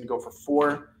variant. That's going to go for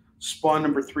 4. Spawn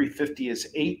number 350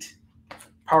 is 8.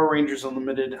 Power Rangers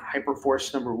Unlimited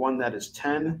Hyperforce number 1. That is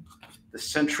 10. The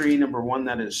Sentry number 1,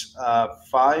 that is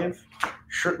 5.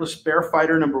 Shirtless Bear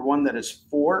Fighter number 1, that is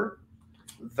 4.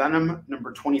 Venom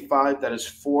number 25, that is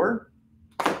 4.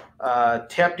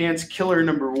 Tap Dance Killer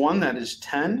number 1, that is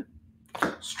 10.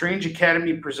 Strange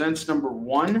Academy Presents number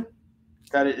 1,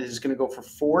 that is going to go for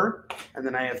 4. And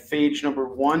then I have Phage number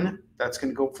 1, that's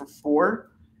going to go for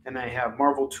 4. And I have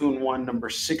Marvel 2-in-1 number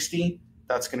 60,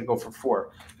 that's going to go for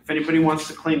 4. If anybody wants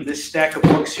to claim this stack of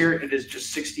books here, it is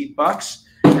just $60.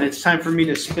 And it's time for me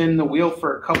to spin the wheel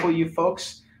for a couple of you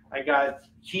folks. I got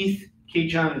Keith,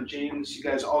 K-John, and James. You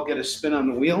guys all get a spin on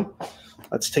the wheel.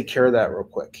 Let's take care of that real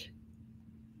quick.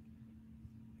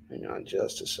 Hang on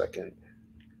just a second.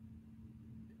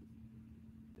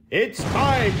 It's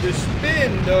time to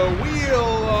spin the wheel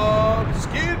of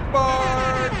Skid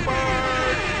Bark.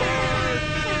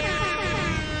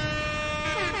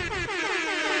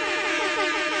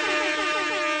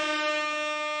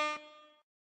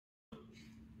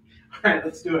 All right,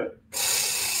 let's do it.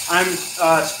 I'm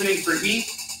spinning for Heath.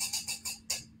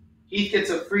 Heath gets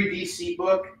a free DC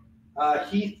book.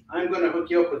 Heath, I'm going to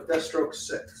hook you up with Deathstroke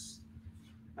 6.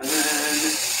 And then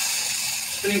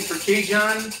spinning for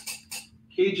K-John.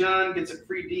 K-John gets a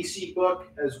free DC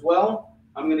book as well.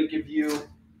 I'm going to give you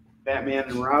Batman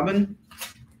and Robin.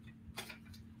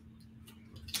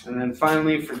 And then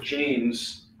finally for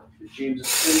James. James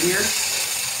is in here.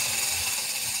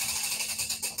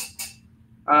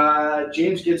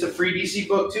 James gets a free DC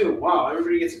book too. Wow,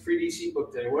 everybody gets a free DC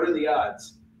book today. What are the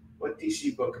odds? What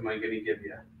DC book am I going to give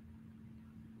you?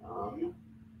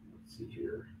 Let's see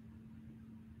here.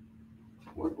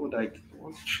 What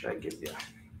should I give you?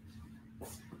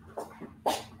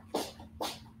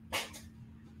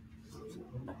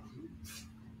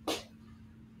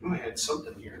 Oh, I had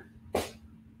something here.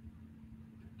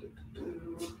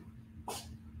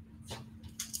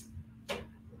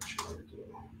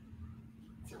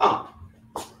 Oh,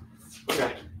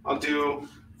 okay. I'll do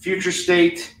Future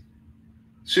State,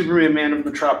 Superman, Man of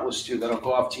Metropolis 2. That'll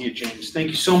go off to you, James. Thank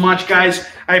you so much, guys.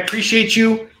 I appreciate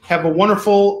you. Have a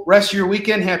wonderful rest of your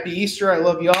weekend. Happy Easter. I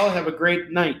love you all. Have a great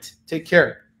night. Take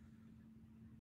care.